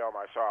powerful film.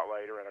 I saw it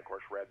later and, of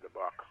course, read the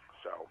book.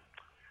 So,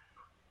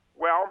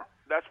 well,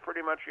 that's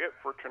pretty much it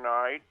for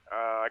tonight.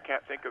 I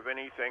can't think of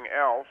anything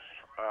else.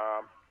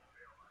 But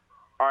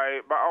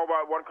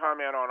one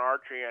comment on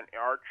Archie and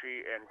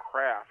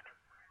Kraft.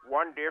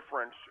 One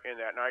difference in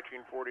that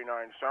 1949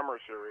 summer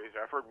series,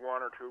 I've heard one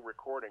or two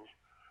recordings.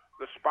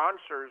 The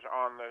sponsors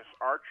on this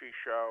Archie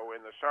show in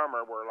the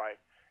summer were like,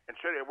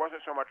 instead it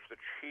wasn't so much the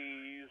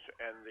cheese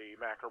and the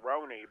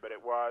macaroni, but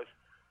it was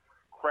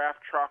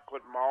Kraft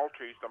chocolate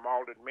Maltese, the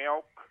malted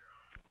milk.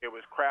 It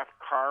was Kraft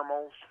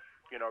caramels,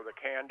 you know, the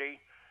candy.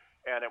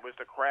 And it was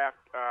the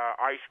Kraft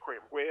ice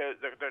cream,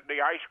 the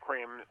ice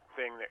cream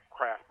thing that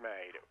Kraft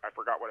made. I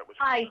forgot what it was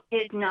called. I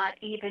did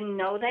not even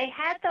know they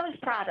had those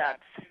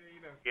products.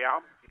 Yeah.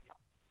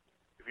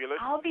 If you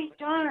listen I'll be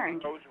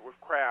darned. to those with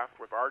Kraft,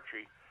 with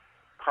Archie,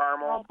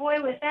 caramel. Oh,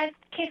 boy, was that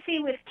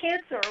kissy with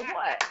kids or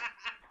what?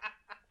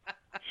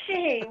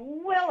 Gee,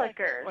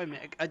 willikers. Wait a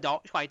minute,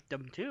 adults like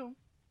them too.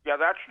 Yeah,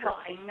 that's true.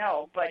 Well, I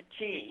know, but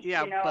gee,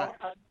 Yeah, you know,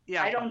 but-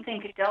 Yeah, I don't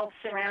think adults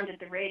surrounded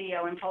the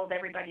radio and told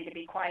everybody to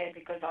be quiet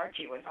because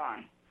Archie was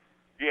on.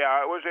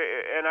 Yeah, it was,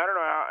 and I don't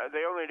know how,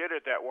 they only did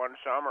it that one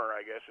summer,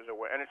 I guess, as a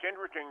way. And it's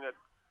interesting that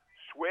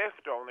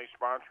Swift only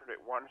sponsored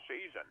it one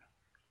season,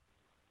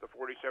 the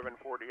 47-48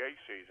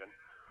 season.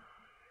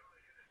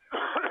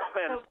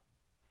 And,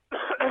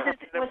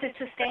 Was it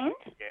sustained?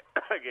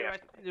 yeah.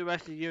 the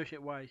rest of the years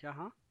it was,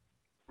 Now,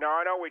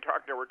 I know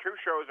there were two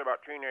shows about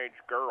teenage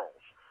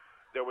girls.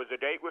 There was A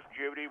Date with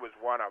Judy was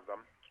one of them.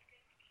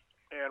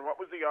 And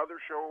what was the other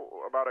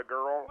show about a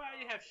girl? Well,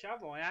 you have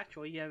several,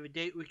 actually. You have A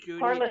Date with Judy.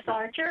 Corliss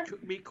Archer?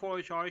 Meet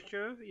Corliss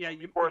Archer. Yeah, And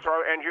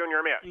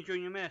Junior Miss. and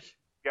Junior Miss.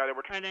 Yeah, there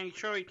were two. And then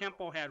Shirley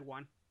Temple had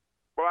one.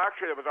 Well,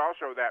 actually, there was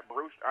also that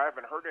I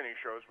haven't heard any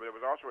shows, but there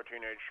was also a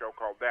teenage show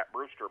called That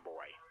Brewster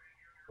Boy.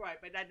 Right,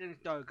 but that didn't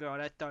start a girl.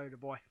 That started a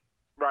boy.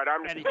 Right,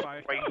 I'm Eddie just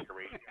Firestone.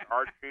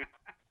 Archie,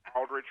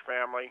 Aldrich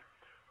Family,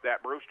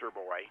 That Brewster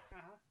Boy.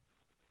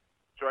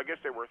 So I guess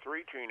there were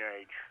three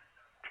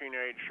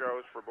teenage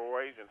shows for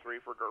boys and three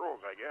for girls,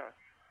 I guess,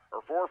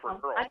 or four for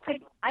girls.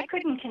 I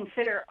couldn't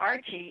consider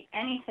Archie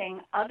anything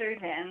other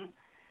than,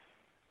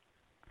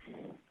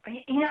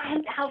 you know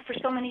how for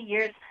so many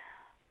years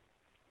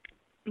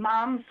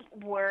moms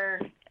were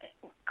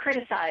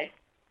criticized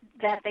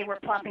that they were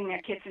plopping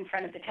their kids in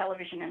front of the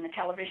television and the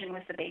television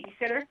was the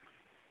babysitter.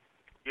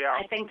 Yeah.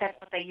 I think that's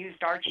what they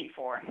used Archie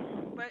for.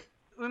 But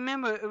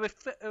remember, it was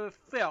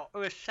Phil. It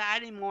was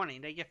Saturday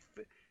morning.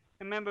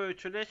 Remember,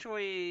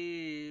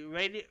 traditionally,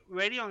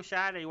 radio on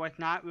Saturday was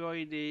not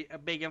really a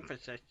big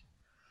emphasis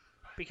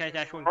because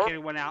that's when kids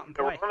went out and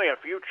There played. were only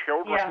a few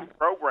children's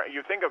programs.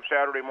 You think of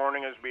Saturday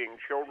morning as being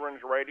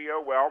children's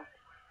radio. Well,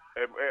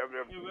 there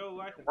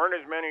weren't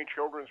as many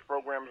children's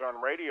programs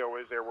on radio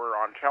as there were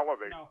on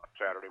television on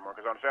Saturday morning.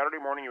 Because on Saturday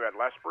morning you had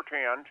Les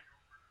Pretend,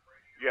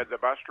 you had the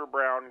Buster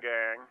Brown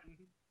Gang.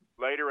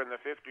 Later in the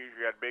 50s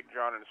you had Big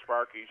John and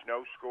Sparky's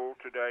No School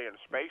Today and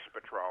Space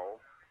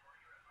Patrol.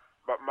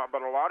 But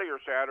a lot of your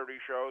Saturday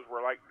shows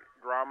were like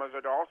dramas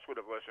adults would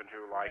have listened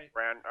to, like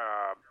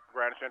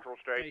Grand Central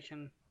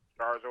Station,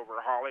 stars over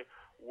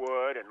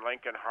Hollywood and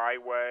Lincoln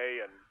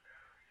Highway and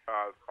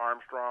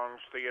Armstrong's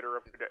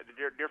Theater,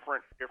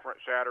 different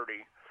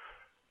Saturday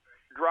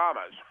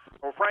dramas.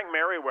 Well, Frank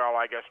Merriwell,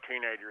 I guess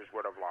teenagers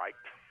would have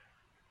liked.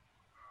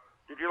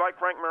 Did you like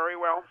Frank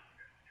Merriwell?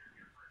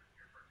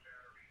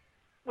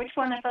 Which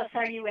one of us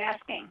are you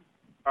asking?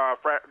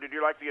 Did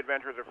you like The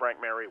Adventures of Frank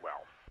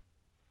Merriwell?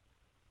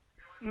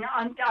 No,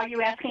 are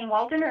you asking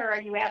Walden or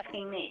are you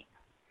asking me?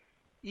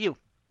 You're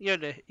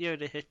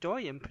the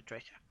historian,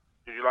 Patricia.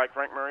 Did you like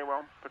Frank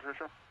Merriwell,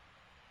 Patricia?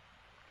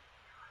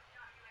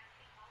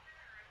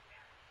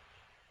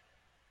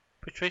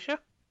 Patricia?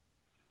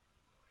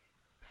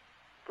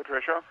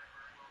 Patricia?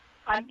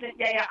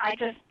 I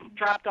just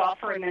dropped off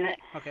for a minute.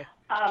 Okay.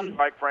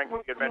 Like Frank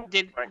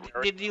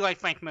Did you like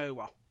Frank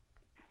Merriwell?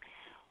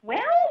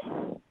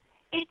 Well,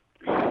 it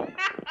boy,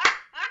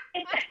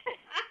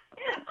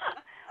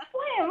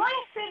 am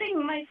I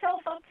setting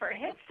myself up for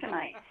hits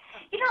tonight.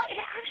 You know, it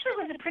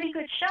actually was a pretty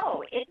good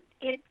show. It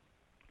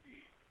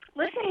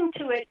listening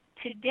to it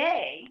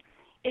today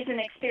is an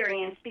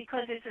experience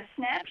because it's a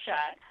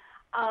snapshot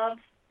of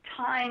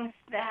times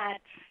that,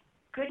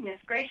 goodness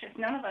gracious,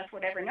 none of us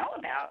would ever know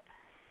about.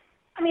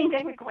 I mean,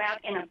 they would go out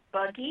in a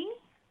buggy,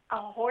 a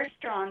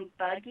horse-drawn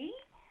buggy,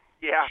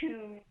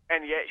 to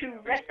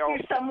rescue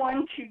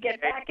someone to get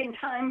back in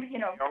time. You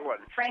know,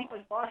 Frank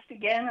was lost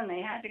again, and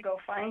they had to go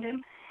find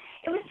him.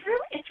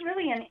 It's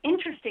really an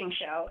interesting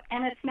show,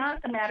 and it's not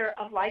a matter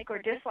of like or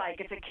dislike.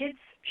 It's a kids'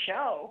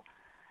 show,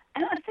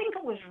 and I think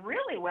it was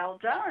really well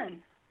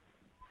done.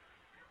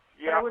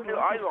 Yeah,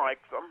 I like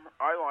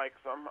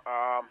them.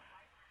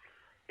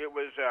 It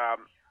was,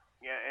 and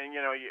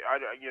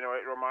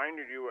it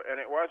reminded you, and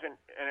it wasn't,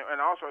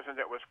 and also since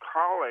it was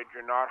college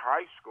and not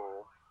high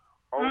school,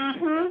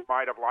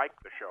 might have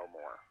liked the show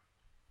more.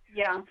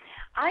 Yeah,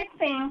 I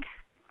think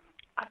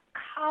a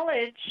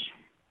college.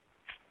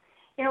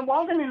 You know,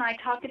 Walden and I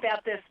talked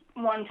about this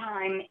one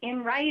time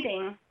in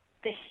writing.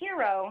 The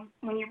hero,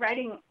 when you're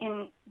writing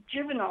in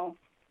juvenile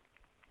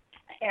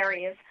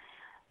areas,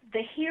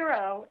 the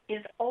hero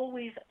is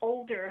always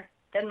older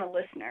than the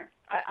listener.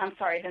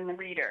 Than the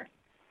reader.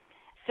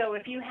 So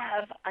if you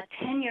have a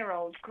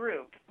 10-year-old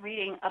group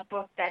reading a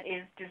book that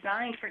is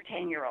designed for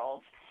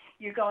 10-year-olds,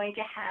 you're going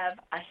to have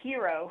a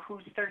hero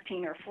who's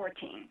 13 or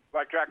 14.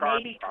 Like Jack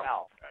maybe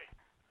Armstrong. 12.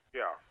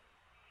 Yeah.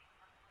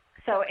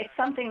 So it's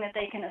something that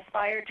they can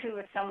aspire to.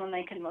 It's someone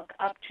they can look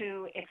up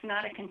to. It's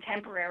not a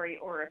contemporary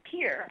or a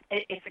peer.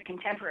 It's a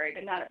contemporary,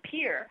 but not a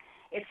peer.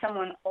 It's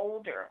someone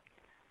older.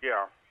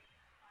 Yeah.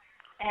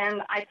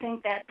 And I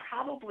think that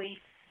probably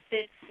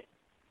fits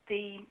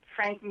the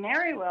Frank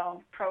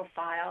Merriwell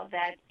profile,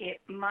 that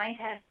it might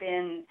have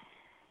been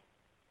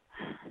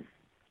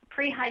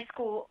pre-high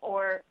school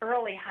or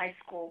early high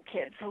school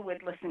kids who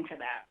would listen to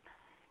that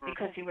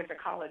because he was a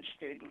college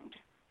student.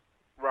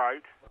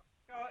 Right.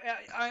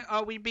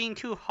 Are we being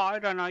too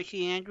hard on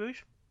R.C.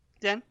 Andrews,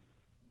 then?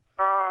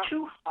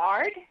 Too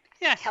hard?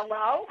 Yes.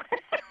 Hello?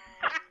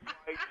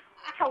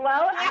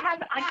 Hello?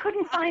 I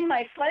couldn't find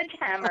my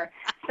sledgehammer,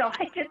 so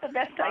I did the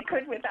best I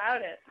could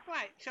without it.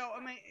 Right.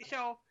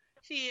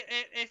 See,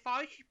 if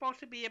I was supposed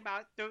to be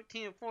about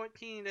 13 or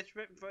 14, that's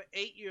written for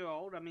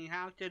 8-year-old. I mean,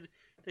 how did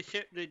the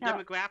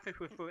demographics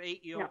were for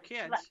 8-year-old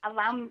kids?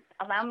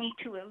 Allow me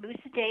to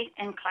elucidate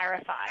and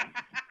clarify.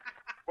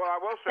 Well, I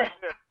will say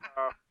this.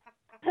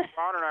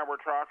 Ron and I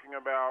were talking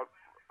about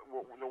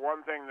the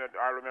one thing that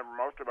I remember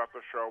most about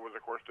the show was,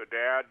 of course, the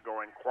dad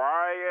going,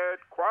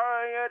 quiet,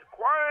 quiet,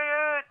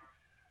 quiet.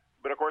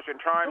 But, of course, in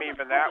time,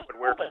 even that would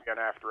wear again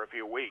after a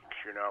few weeks,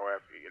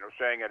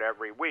 saying it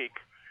every week.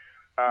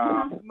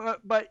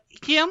 But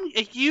Kim,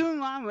 if you and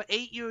Ron were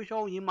 8 years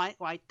old, you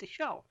might like the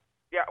show.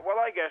 Yeah, well,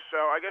 I guess so.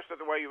 I guess that's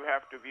the way you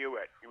have to view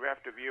it. You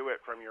have to view it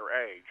from your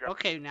age.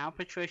 Okay, now,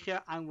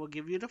 Patricia, I will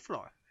give you the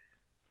floor.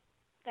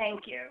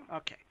 Thank you.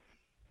 Okay.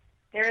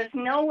 There is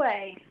no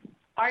way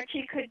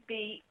Archie could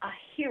be a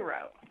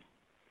hero.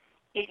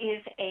 It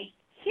is a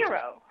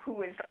hero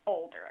who is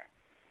older.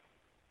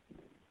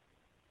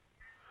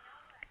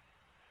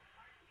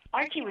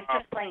 Archie was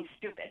just plain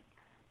stupid.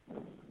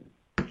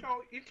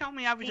 So you tell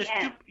me I was a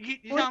stupid. You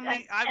tell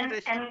me I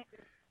was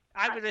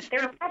a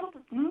stupid.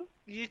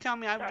 You tell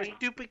me I was a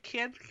stupid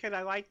kid because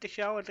I liked the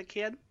show as a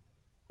kid.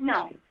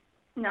 No.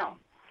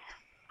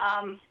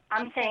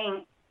 I'm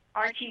saying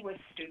Archie was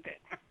stupid.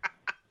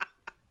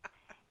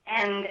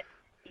 And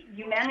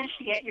you managed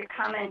to get your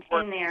comment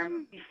in there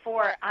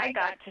before I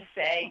got to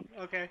say,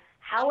 okay.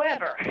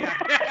 However,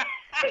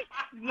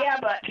 yeah,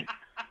 but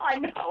I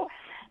know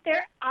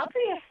there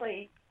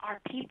obviously are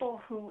people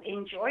who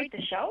enjoyed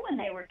the show when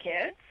they were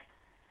kids.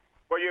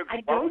 Well,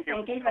 I don't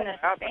think even a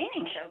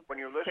sustaining show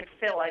could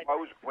fill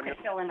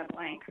in a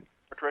blank.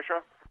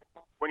 Patricia,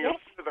 when you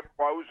listen to the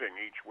closing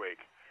each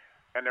week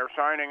and they're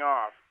signing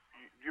off,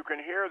 you can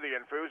hear the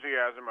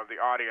enthusiasm of the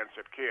audience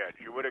of kids.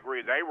 You would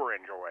agree they were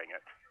enjoying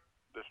it.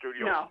 The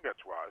studio audience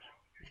was.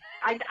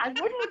 I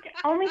wouldn't,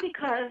 only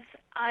because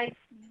I've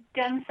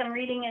done some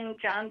reading in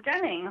John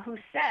Dunning, who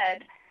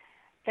said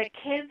the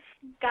kids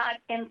got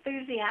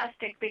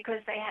enthusiastic because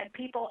they had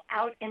people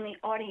out in the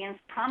audience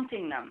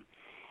prompting them.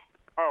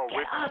 Oh, Get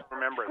we up,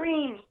 remember that.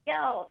 scream,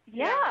 yell.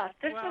 Yeah,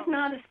 this well- was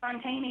not a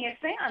spontaneous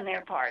thing on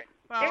their part.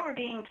 Well, They were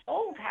being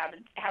told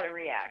how to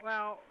react.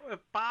 Well, if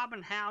Bob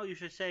and Hal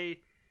used to say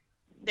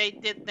they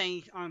did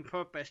things on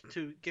purpose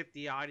to get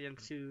the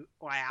audience to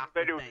laugh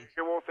They and do things.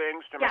 visual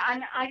things to Yeah,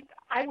 and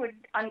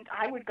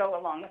I would go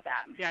along with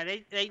that. Yeah,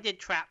 they did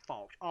trap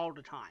folks all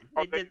the time.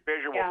 They did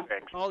visual yeah.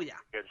 things. Oh yeah.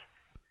 Kids.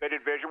 They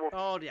did visual.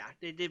 Oh yeah.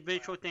 They did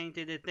visual things.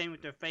 They did things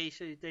with their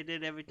faces. They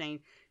did everything,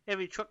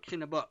 every trick's in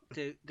the book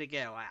to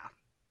get a laugh.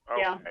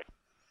 Okay. Yeah.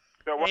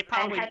 So They what? And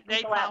probably had they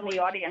people out in probably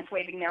the audience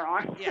waving their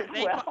arms yeah as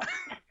they well.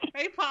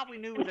 they probably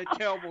knew it was a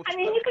terrible. I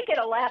mean, you could get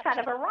a laugh out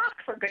of a rock,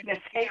 for goodness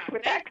sakes, Yeah,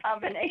 with that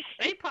combination.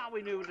 They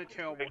probably knew it was a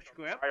terrible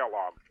script.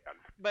 Dialogue. Then.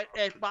 But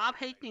as Bob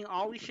Hastings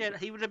always said,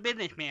 he was a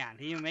businessman.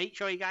 He made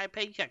sure he got a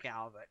paycheck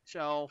out of it.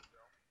 So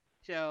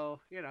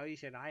you know, he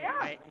said,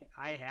 I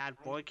had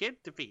 4 kids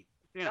to feed.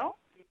 You know.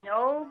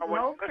 No Listen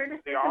to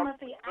criticism of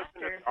the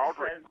listen to actors. the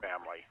Aldrich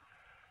family.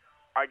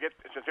 I get,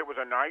 since it was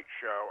a night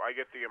show, I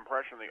get the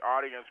impression the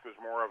audience was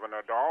more of an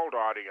adult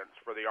audience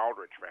for the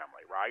Aldrich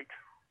family, right?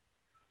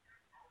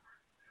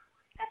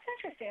 That's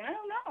interesting. I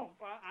don't know.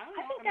 Well, I don't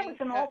I know. think that was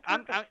an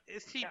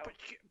all-purpose See, show.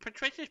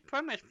 Patricia's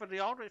premise for the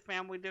Aldrich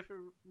family has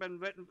been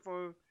written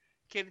for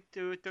kids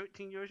to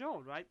 13 years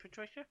old, right,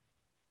 Patricia?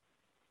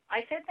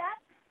 I said that?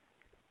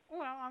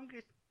 Well, I'm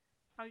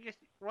just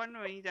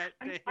wondering that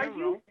the Are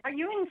hero.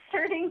 you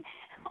inserting,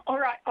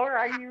 or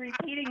are you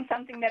repeating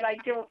something that I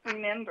don't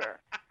remember?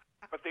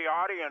 But the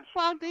audience,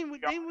 Well, didn't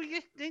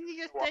you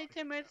just say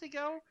 10 minutes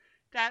ago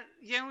that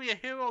generally a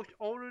hero's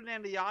older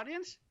than the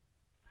audience?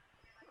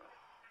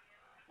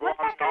 well, What's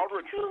that got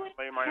Aldrich to do with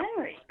family, my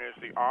Henry?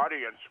 impression is the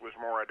audience was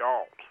more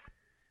adult.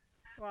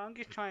 Well, I'm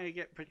just trying to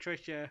get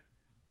Patricia.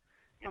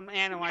 I'm You're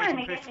analyzing trying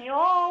to get Patricia. me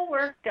all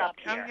worked up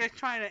I'm here. just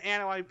trying to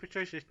analyze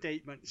Patricia's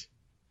statements.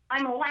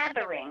 I'm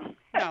lathering.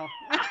 No.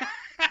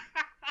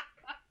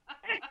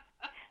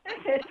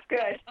 This is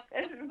good.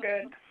 This is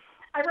good.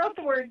 I wrote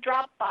the word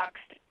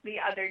Dropboxed the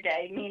other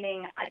day,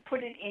 meaning I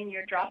put it in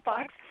your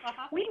Dropbox.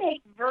 We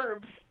make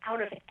verbs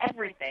out of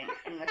everything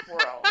in this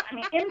world. I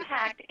mean,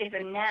 impact is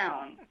a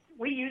noun.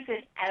 We use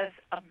it as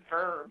a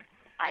verb.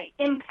 I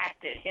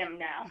impacted him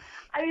now.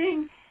 I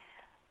mean,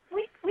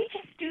 we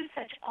just do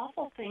such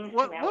awful things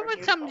What to our was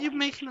youthful something you age.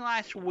 mentioned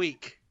last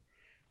week?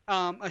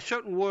 A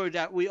certain word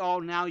that we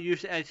all now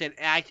use as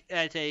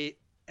a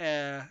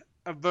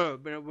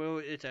verb, but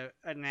it's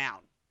a noun.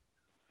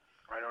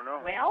 I don't know.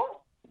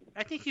 Well,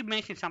 I think you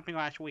mentioned something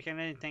last week and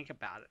I didn't think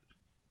about it.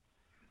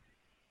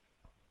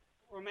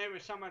 Or maybe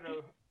some of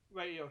the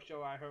radio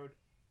show I heard.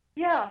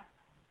 yeah.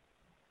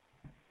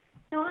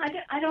 No,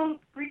 I don't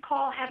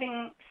recall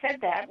having said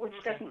that, which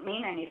Okay. doesn't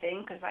mean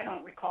anything because I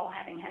don't recall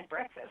having had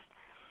breakfast.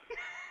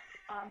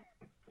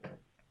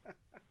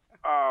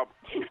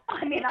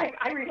 I mean,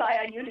 I rely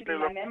on you to be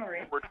my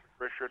memory. We're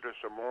Tricia to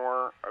some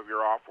more of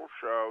your awful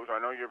shows. I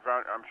know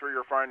I'm sure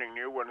you're finding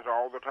new ones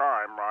all the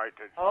time, right?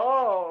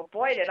 Oh,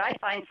 boy, did I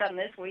find some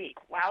this week.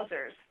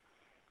 Wowzers.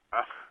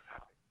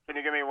 Can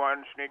you give me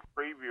one sneak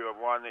preview of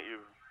one that you've?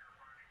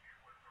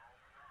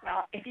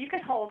 Well, if you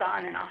could hold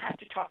on, and I'll have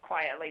to talk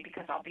quietly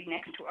because I'll be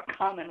next to a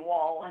common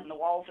wall, and the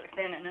walls are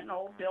thin in an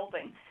old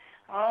building.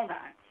 Hold on.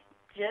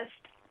 Just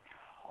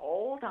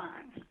hold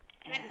on.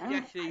 And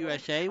Yes, the I will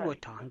USA. tell We're you.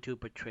 talking to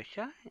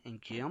Patricia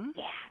and Jim.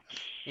 Yeah.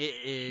 It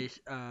is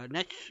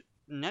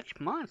next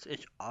month.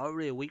 It's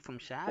already a week from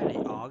Saturday,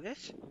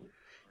 August.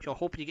 So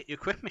hope you get your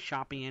Christmas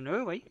shopping in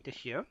early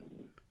this year,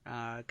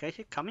 because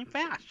it's coming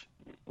fast.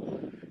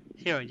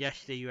 Here at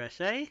Yes, the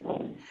USA.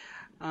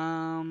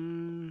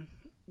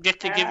 Just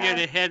to give you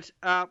the heads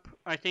up,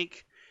 I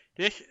think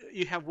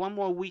you have one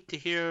more week to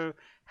hear the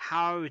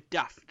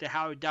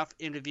Howard Duff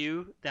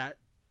interview that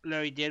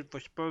Larry did for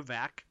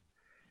Spurvac.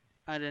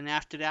 And then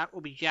after that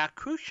will be Jack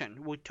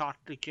Crucian. We'll talk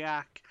to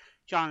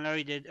John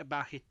Larry did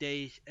about his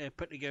days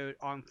put together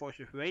Armed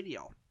Forces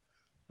Radio.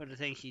 For the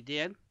things he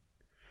did.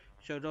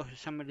 So those are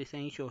some of the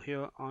things you'll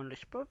hear on the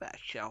Spurvac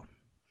show.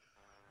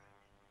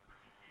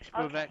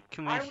 Spurvac,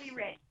 Okay. Are we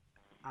ready?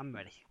 I'm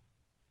ready.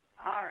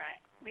 All right.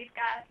 We've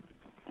got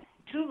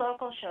 2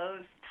 local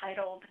shows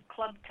titled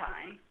Club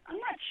Time. I'm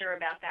not sure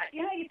about that.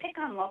 You know, you pick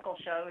on local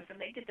shows, and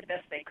they did the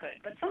best they could,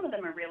 but some of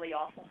them are really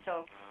awful,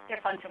 so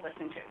they're fun to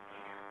listen to.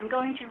 I'm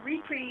going to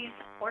reprise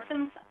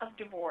Orphans of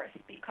Divorce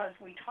because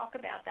we talk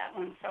about that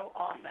one so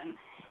often,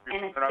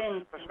 and it's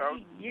been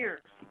 3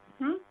 years.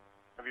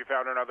 Have you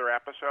found another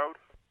episode?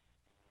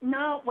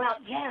 No, well,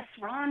 yes,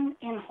 Ron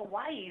in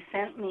Hawaii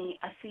sent me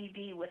a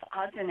CD with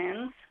odds and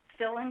ends,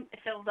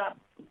 filled up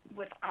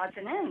with odds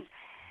and ends.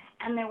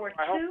 And there were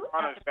I hope 2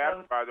 Ron is better,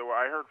 episodes. by the way.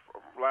 I heard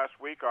last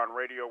week on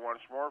radio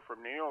once more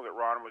from Neil that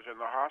Ron was in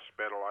the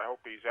hospital. I hope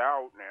he's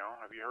out now.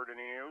 Have you heard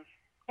any news?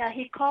 Yeah,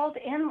 he called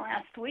in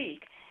last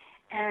week,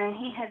 and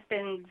he has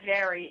been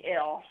very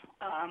ill.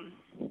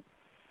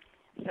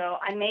 So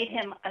I made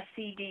him a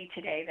CD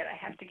today that I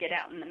have to get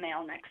out in the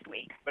mail next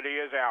week. But he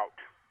is out.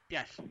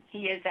 Yes.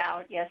 He is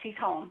out. Yes, he's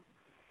home.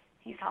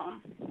 He's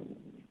home.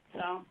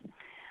 So,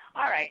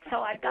 all right.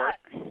 So I've got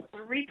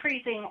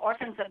reprising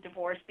Orphans of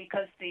Divorce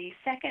because the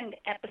second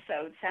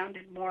episode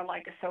sounded more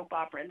like a soap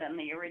opera than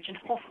the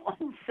original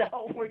one.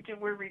 So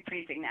we're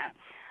reprising that.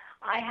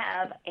 I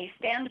have A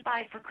Stand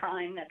By for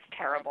Crime that's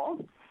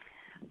terrible.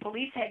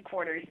 Police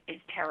Headquarters is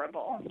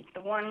terrible.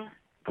 The one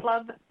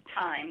Club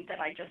Time that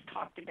I just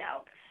talked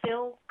about.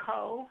 Phil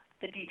Coe,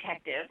 the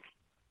detective.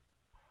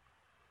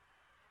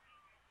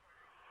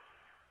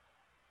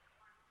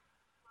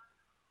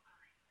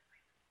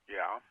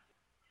 Yeah.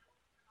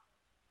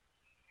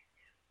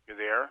 You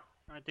there?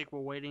 I think we're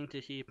waiting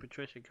to see if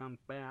Patricia comes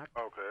back.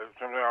 Okay.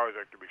 Something I always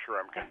like to be sure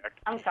I'm connected.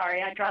 I'm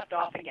sorry, I dropped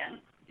off again.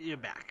 You're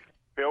back.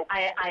 Bill?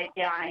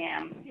 Yeah, I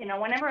am. You know,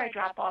 whenever I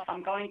drop off,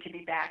 I'm going to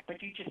be back,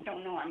 but you just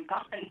don't know I'm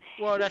gone.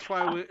 Well, that's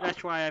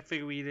why I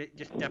figured we'd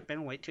just step in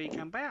and wait till you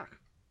come back.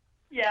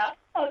 Yeah,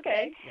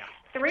 okay. Yeah.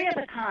 Three of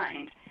a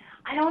Kind.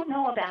 I don't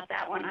know about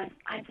that one.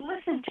 I've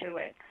listened to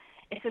it.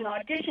 It's an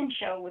audition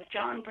show with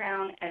John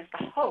Brown as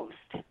the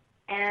host,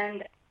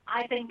 and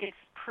I think it's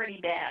pretty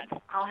bad.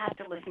 I'll have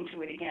to listen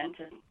to it again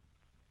to.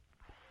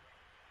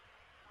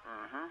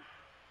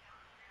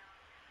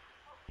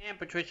 And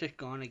Patricia's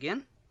gone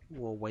again.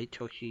 We'll wait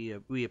till she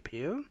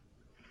reappears.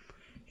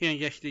 Here in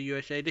Just the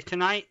USA.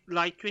 Tonight,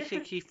 Light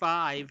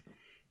 365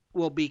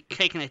 will be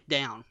taking it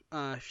down.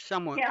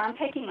 Somewhat. Yeah, I'm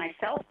taking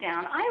myself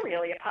down. I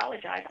really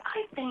apologize.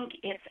 I think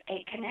it's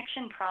a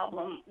connection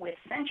problem with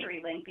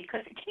CenturyLink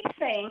because it keeps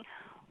saying,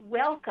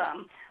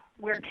 welcome,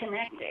 we're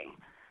connecting.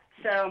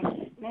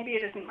 So maybe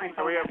it isn't my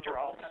phone after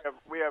all.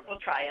 We'll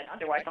try it.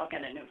 Otherwise, I'll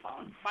get a new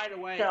phone. By the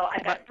way. So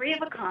I've got Three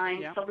of a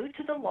Kind, yeah. Salute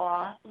to the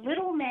Law,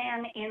 Little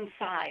Man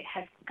Inside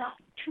has got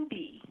to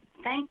be.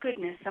 Thank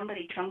goodness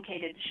somebody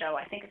truncated the show.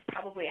 I think it's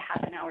probably a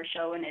half an hour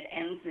show and it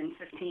ends in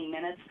 15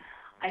 minutes.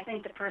 I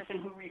think the person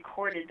who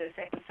recorded this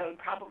episode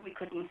probably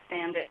couldn't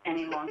stand it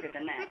any longer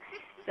than that.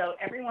 So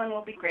everyone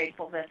will be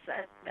grateful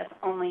that's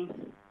only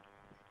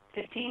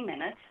 15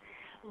 minutes.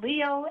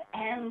 Leo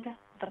and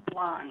the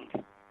Blonde.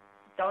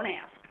 Don't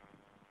ask.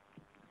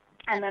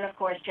 And then, of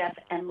course, Jeff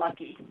and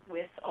Lucky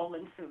with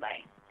Olin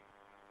Sule.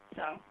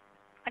 So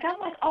I got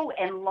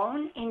and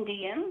Lone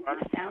Indian.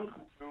 Sound.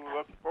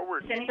 Look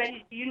forward.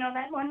 Do you know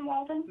that one,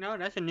 Walden? No,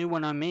 that's a new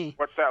one on me.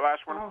 What's that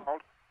last one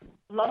called?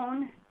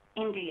 Lone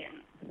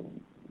Indian.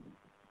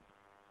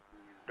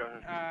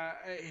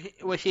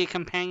 Was he a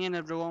companion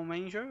of the Lone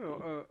Ranger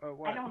or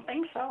what? I don't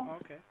think so. Oh,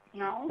 okay.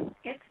 No,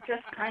 it's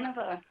just kind of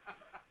a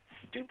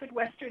stupid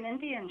Western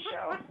Indian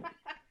show.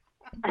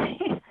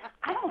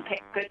 I don't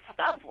pick good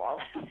stuff,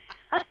 Walden.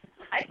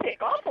 I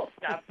pick awful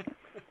stuff.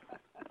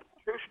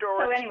 Two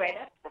stories. So anyway,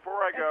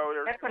 before I go,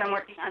 that's what I'm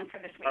working on for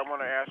this week. I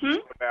want to ask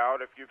you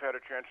about if you've had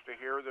a chance to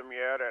hear them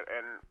yet,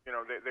 and you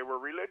know they were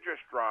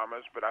religious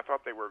dramas, but I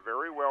thought they were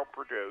very well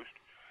produced.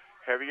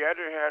 Have you had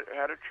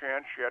a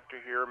chance yet to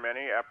hear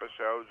many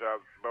episodes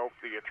of both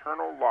The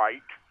Eternal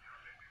Light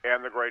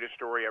and The Greatest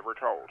Story Ever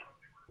Told?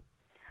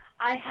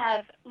 I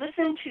have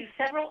listened to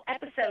several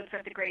episodes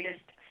of The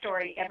Greatest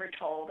Story Ever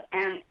Told,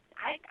 and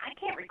I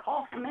can't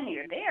recall how many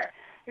are there.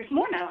 There's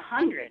more than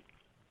 100.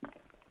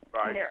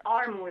 Right. There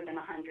are more than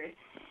 100.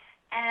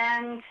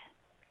 And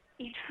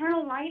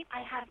Eternal Light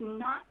I have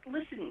not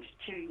listened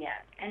to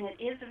yet, and it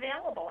is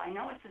available. I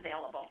know it's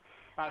available.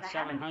 About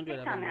 700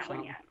 of them on or that one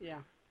something. yet.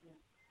 Yeah.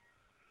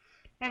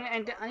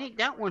 And I think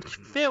that one's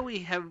fairly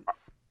heavy.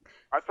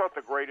 I thought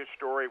The Greatest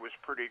Story was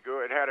pretty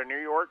good. It had a New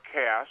York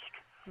cast.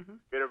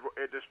 Mm-hmm.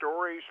 The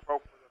stories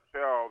spoke for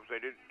themselves.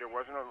 There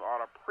wasn't a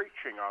lot of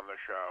preaching on the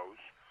shows.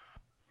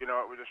 You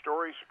know, the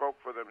stories spoke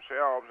for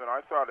themselves, and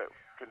I thought it,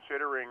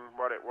 considering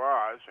what it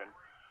was, and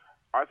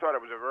I thought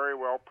it was a very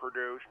well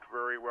produced,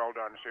 very well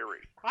done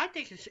series. I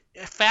think it's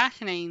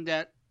fascinating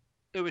that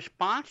it was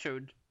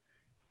sponsored,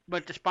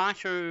 but the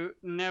sponsor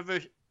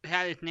never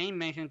had his name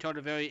mentioned until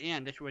the very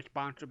end. This was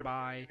sponsored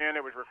by. And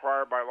it was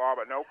required by law,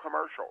 but no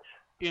commercials.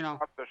 You know.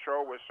 The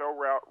show was so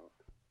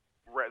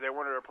they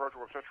wanted to approach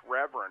it with such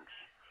reverence.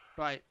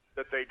 Right.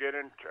 That they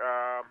didn't,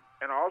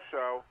 and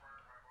also,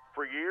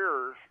 for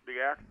years,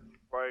 the actor who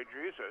played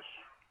Jesus,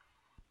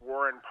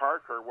 Warren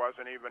Parker,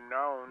 wasn't even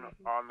known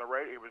on the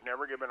radio. He was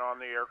never given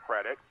on-the-air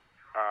credit.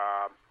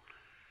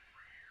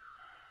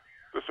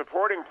 The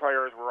supporting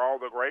players were all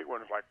the great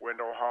ones, like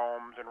Wendell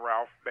Holmes and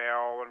Ralph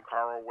Bell and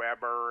Carl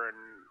Weber, and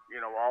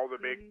all the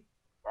big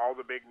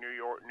New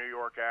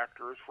York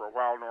actors. For a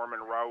while,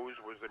 Norman Rose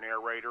was the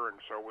narrator,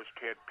 and so was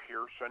Ted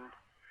Pearson.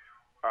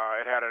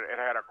 It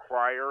had a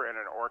choir and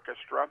an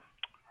orchestra.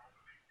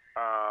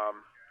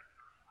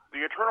 The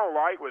Eternal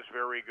Light was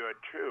very good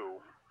too,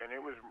 and it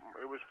was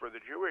for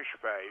the Jewish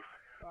faith.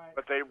 Right.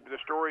 But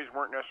the stories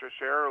weren't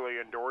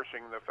necessarily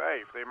endorsing the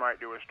faith. They might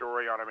do a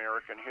story on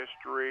American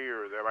history,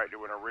 or they might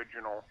do an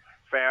original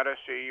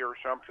fantasy or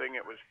something.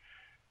 It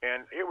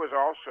was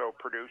also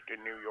produced in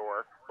New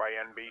York by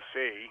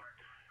NBC,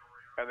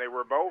 and they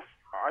were both.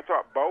 I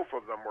thought both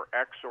of them were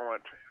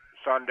excellent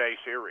Sunday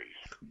series.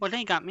 Well,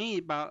 they got me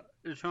about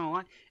the Eternal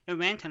Light. It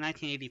ran to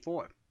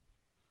 1984.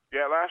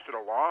 Yeah, it lasted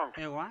a long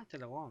time. It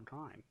lasted a long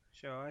time.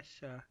 So it's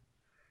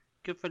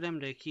good for them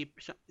to keep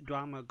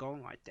drama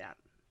going like that.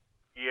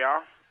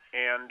 Yeah,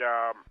 and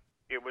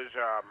it was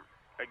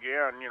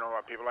again,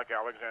 people like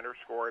Alexander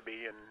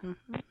Scorby and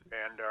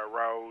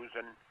Rose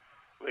and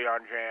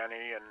Leon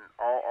Janney and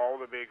all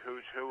the big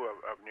who's who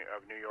of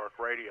New York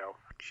radio.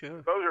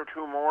 Sure. Those are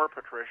two more,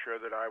 Patricia,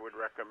 that I would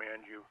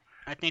recommend you.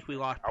 I think we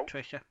lost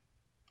Patricia.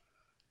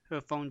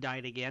 Her phone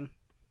died again.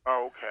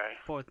 Oh, okay.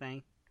 Poor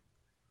thing.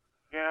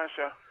 Yeah,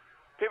 so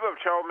people have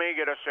told me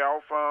get a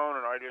cell phone,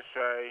 and I just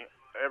say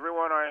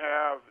everyone I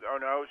have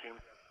knows seems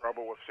to have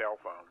trouble with cell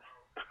phones.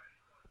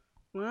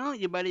 Well,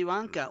 your buddy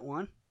Ron got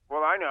one.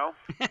 Well, I know.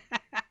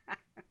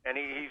 And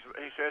he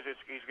says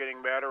he's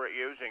getting better at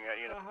using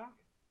it.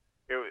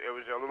 It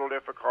was a little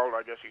difficult,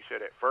 I guess he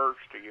said at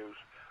first, to use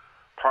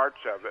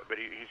parts of it, but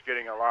he's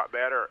getting a lot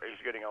better. He's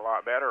getting a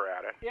lot better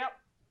at it. Yep.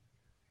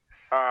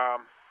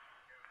 And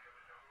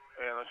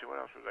let's see,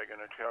 what else was I going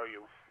to tell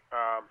you?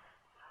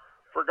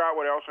 Forgot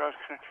what else I was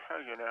going to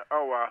tell you now.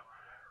 Oh,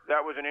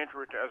 that was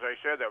as I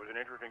said, that was an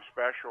interesting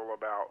special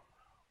about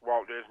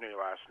Walt Disney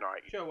last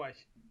night. Sure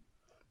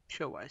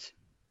was.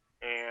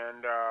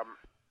 And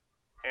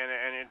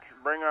it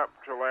bring up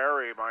to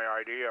Larry my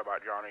idea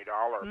about Johnny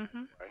Dollar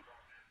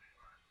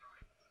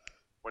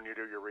when you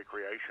do your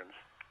recreations.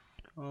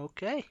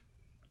 Okay.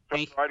 So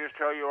I just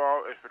tell you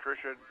all, is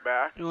Patricia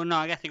back? Well, no,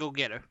 I got to go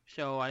get her.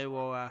 So I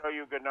will... tell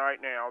you good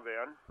night now,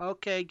 then.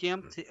 Okay,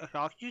 Jim. I'll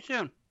talk to you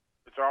soon.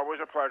 It's always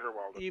a pleasure,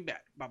 Walden. You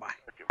bet. Bye-bye.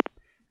 Thank you.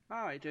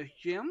 All right, there's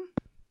Jim.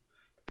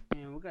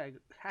 And we're going to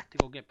have to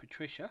go get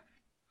Patricia.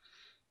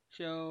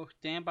 So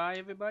stand by,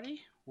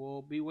 everybody.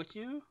 We'll be with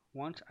you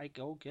once I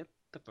go get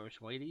the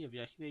First Lady of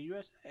Yesterday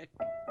USA.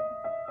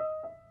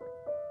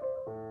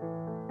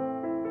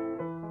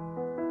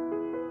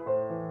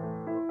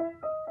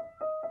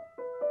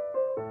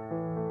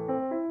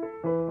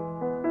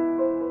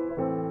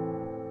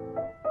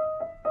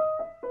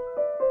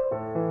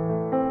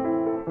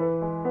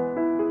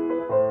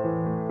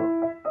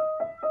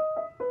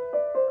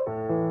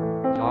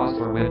 JAWS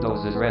for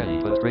Windows is ready.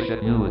 Patricia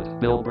Hewitt,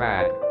 Bill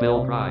Bragg,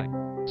 Bill Prime.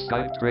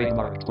 Skype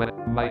trademark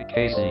Mike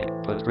Casey,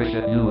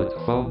 Patricia Hewitt,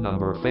 phone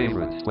number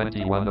favorite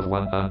 21 of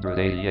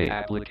 188.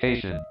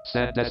 Application,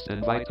 send test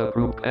invite a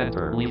group,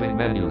 enter, leaving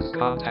menus,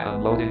 contact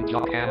unloading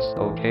job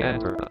cancel, OK,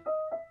 enter.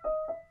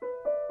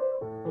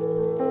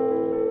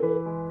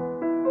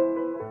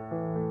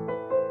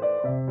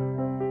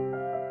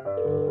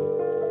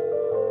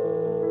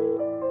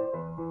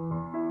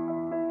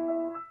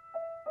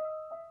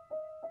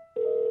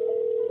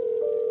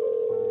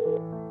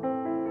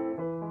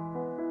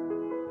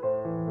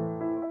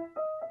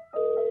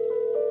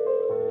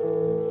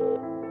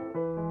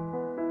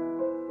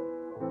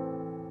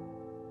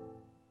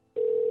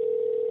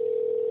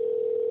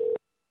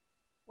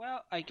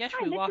 Well, I guess Hi,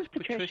 we this lost is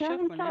Patricia. Patricia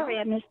I'm for sorry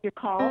now. I missed your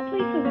call.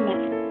 Please leave a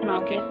message, and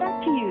I'll get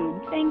back to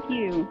you. Thank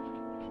you.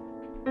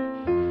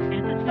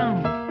 At the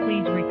tone,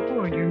 please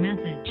record your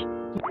message.